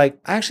 it's like,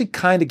 I actually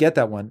kind of get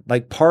that one.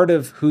 Like part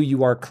of who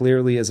you are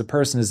clearly as a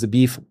person is to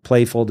be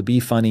playful, to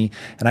be funny.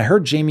 And I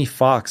heard Jamie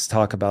Foxx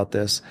talk about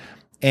this,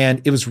 and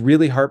it was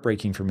really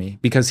heartbreaking for me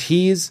because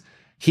he's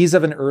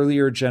of an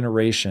earlier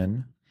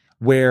generation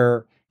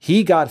where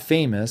he got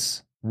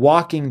famous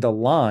walking the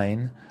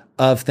line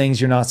of things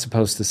you're not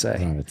supposed to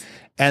say.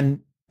 Right.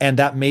 And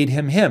that made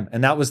him.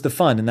 And that was the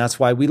fun. And that's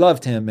why we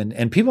loved him.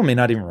 And people may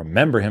not even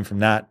remember him from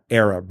that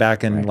era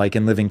back in like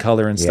in Living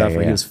Color and stuff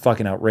where he was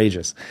fucking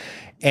outrageous.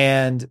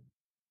 And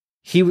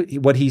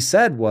what he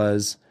said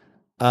was,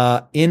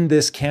 in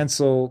this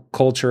cancel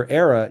culture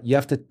era, you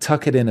have to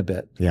tuck it in a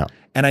bit. Yeah.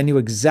 And I knew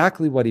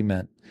exactly what he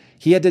meant.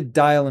 He had to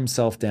dial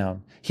himself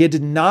down. He had to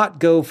not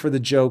go for the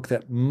joke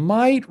that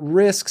might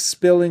risk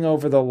spilling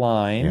over the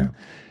line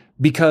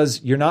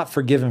because you're not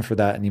forgiven for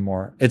that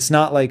anymore. It's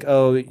not like,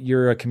 oh,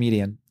 you're a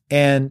comedian.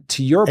 And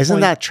to your point, isn't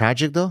that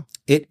tragic though?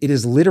 It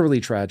is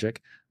literally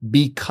tragic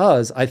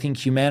because I think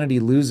humanity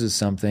loses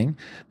something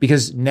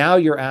because now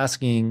you're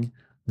asking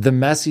the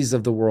Messis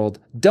of the world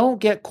don't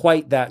get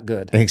quite that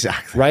good.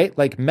 Exactly. Right?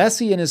 Like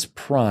Messi in his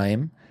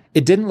prime,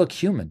 it didn't look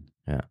human.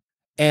 Yeah.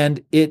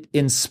 And it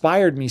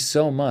inspired me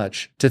so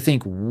much to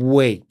think,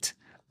 wait,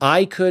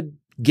 I could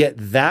get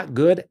that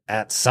good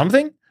at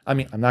something? I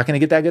mean, I'm not going to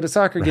get that good at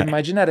soccer given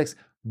my genetics,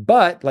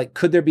 But like,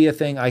 could there be a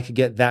thing I could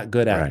get that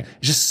good at? Right.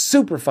 It's just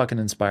super fucking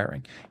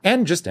inspiring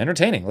and just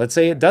entertaining. Let's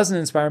say it doesn't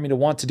inspire me to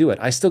want to do it.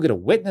 I still get to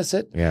witness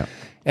it. Yeah.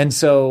 And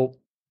so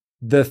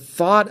the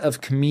thought of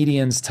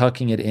comedians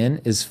tucking it in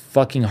is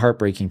fucking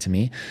heartbreaking to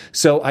me.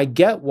 So I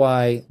get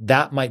why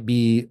that might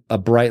be a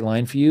bright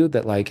line for you,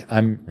 that like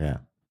I'm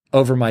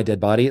over my dead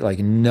body. Like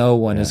no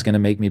one is going to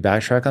make me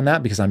backtrack on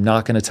that, because I'm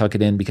not going to tuck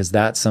it in, because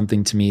that's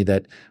something to me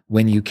that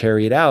when you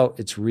carry it out,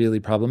 it's really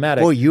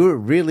problematic. Well, you're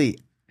really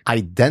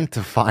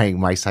identifying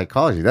my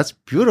psychology. That's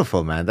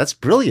beautiful, man. That's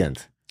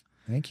brilliant.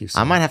 Thank you,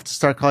 Saad. I might have to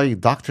start calling you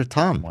Dr.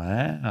 Tom.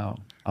 Wow.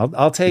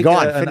 I'll take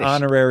an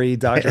honorary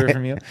doctorate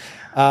from you.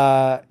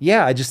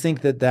 I just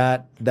think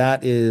that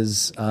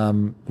is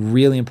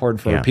really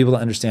important for people to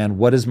understand.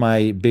 What is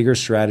my bigger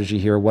strategy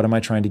here? What am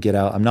I trying to get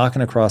out? I'm not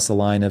going to cross the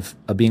line of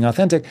being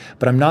authentic,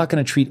 but I'm not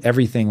going to treat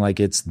everything like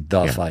it's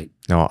the fight.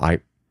 No,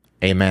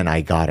 amen. I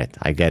got it.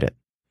 I get it.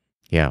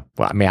 Yeah.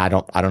 Well, I mean, I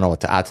don't know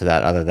what to add to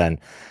that other than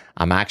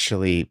I'm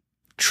actually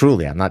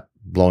I'm not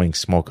blowing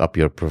smoke up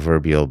your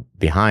proverbial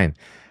behind.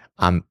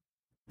 I'm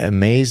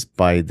amazed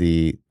by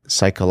the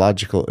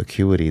psychological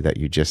acuity that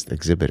you just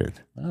exhibited.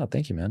 Oh,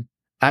 thank you, man.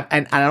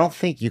 And I don't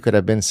think you could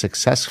have been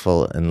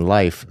successful in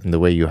life in the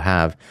way you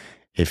have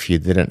if you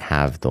didn't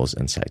have those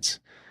insights.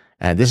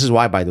 And this is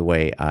why, by the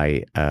way,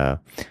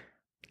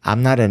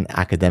 I'm not an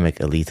academic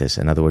elitist.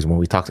 In other words, when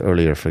we talked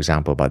earlier, for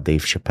example, about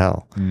Dave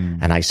Chappelle,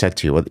 and I said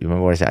to you,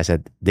 remember what I said? I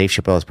said, Dave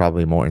Chappelle is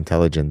probably more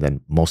intelligent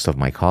than most of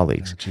my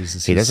colleagues. Oh,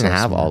 Jesus, he doesn't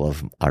have smart. all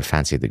of our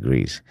fancy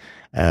degrees.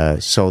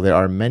 So there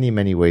are many,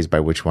 many ways by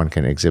which one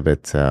can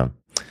exhibit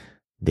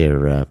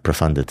their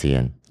profundity.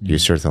 And you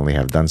certainly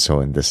have done so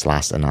in this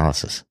last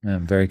analysis. Yeah,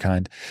 very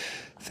kind.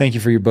 Thank you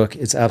for your book.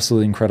 It's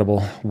absolutely incredible.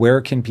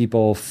 Where can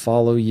people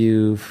follow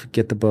you,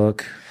 get the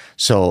book?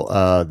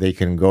 So they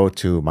can go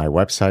to my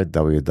website,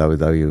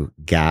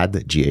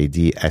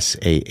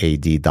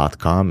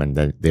 www.gadsaad.com, and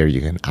then there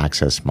you can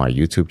access my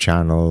YouTube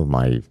channel,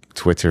 my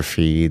Twitter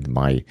feed,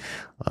 my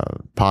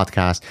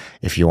podcast.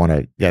 If you want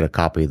to get a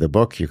copy of the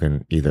book, you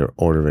can either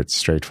order it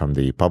straight from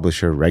the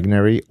publisher,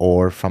 Regnery,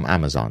 or from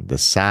Amazon. The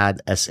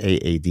Saad,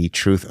 S-A-A-D,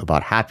 Truth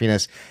About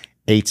Happiness,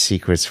 8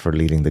 Secrets for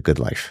Leading the Good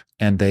Life.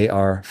 And they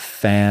are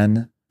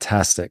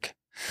fantastic.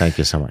 Thank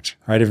you so much.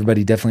 All right,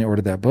 everybody, definitely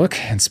order that book.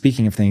 And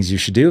speaking of things you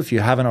should do, if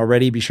you haven't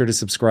already, be sure to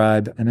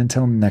subscribe. And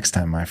until next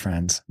time, my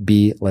friends,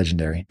 be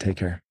legendary. Take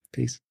care.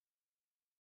 Peace.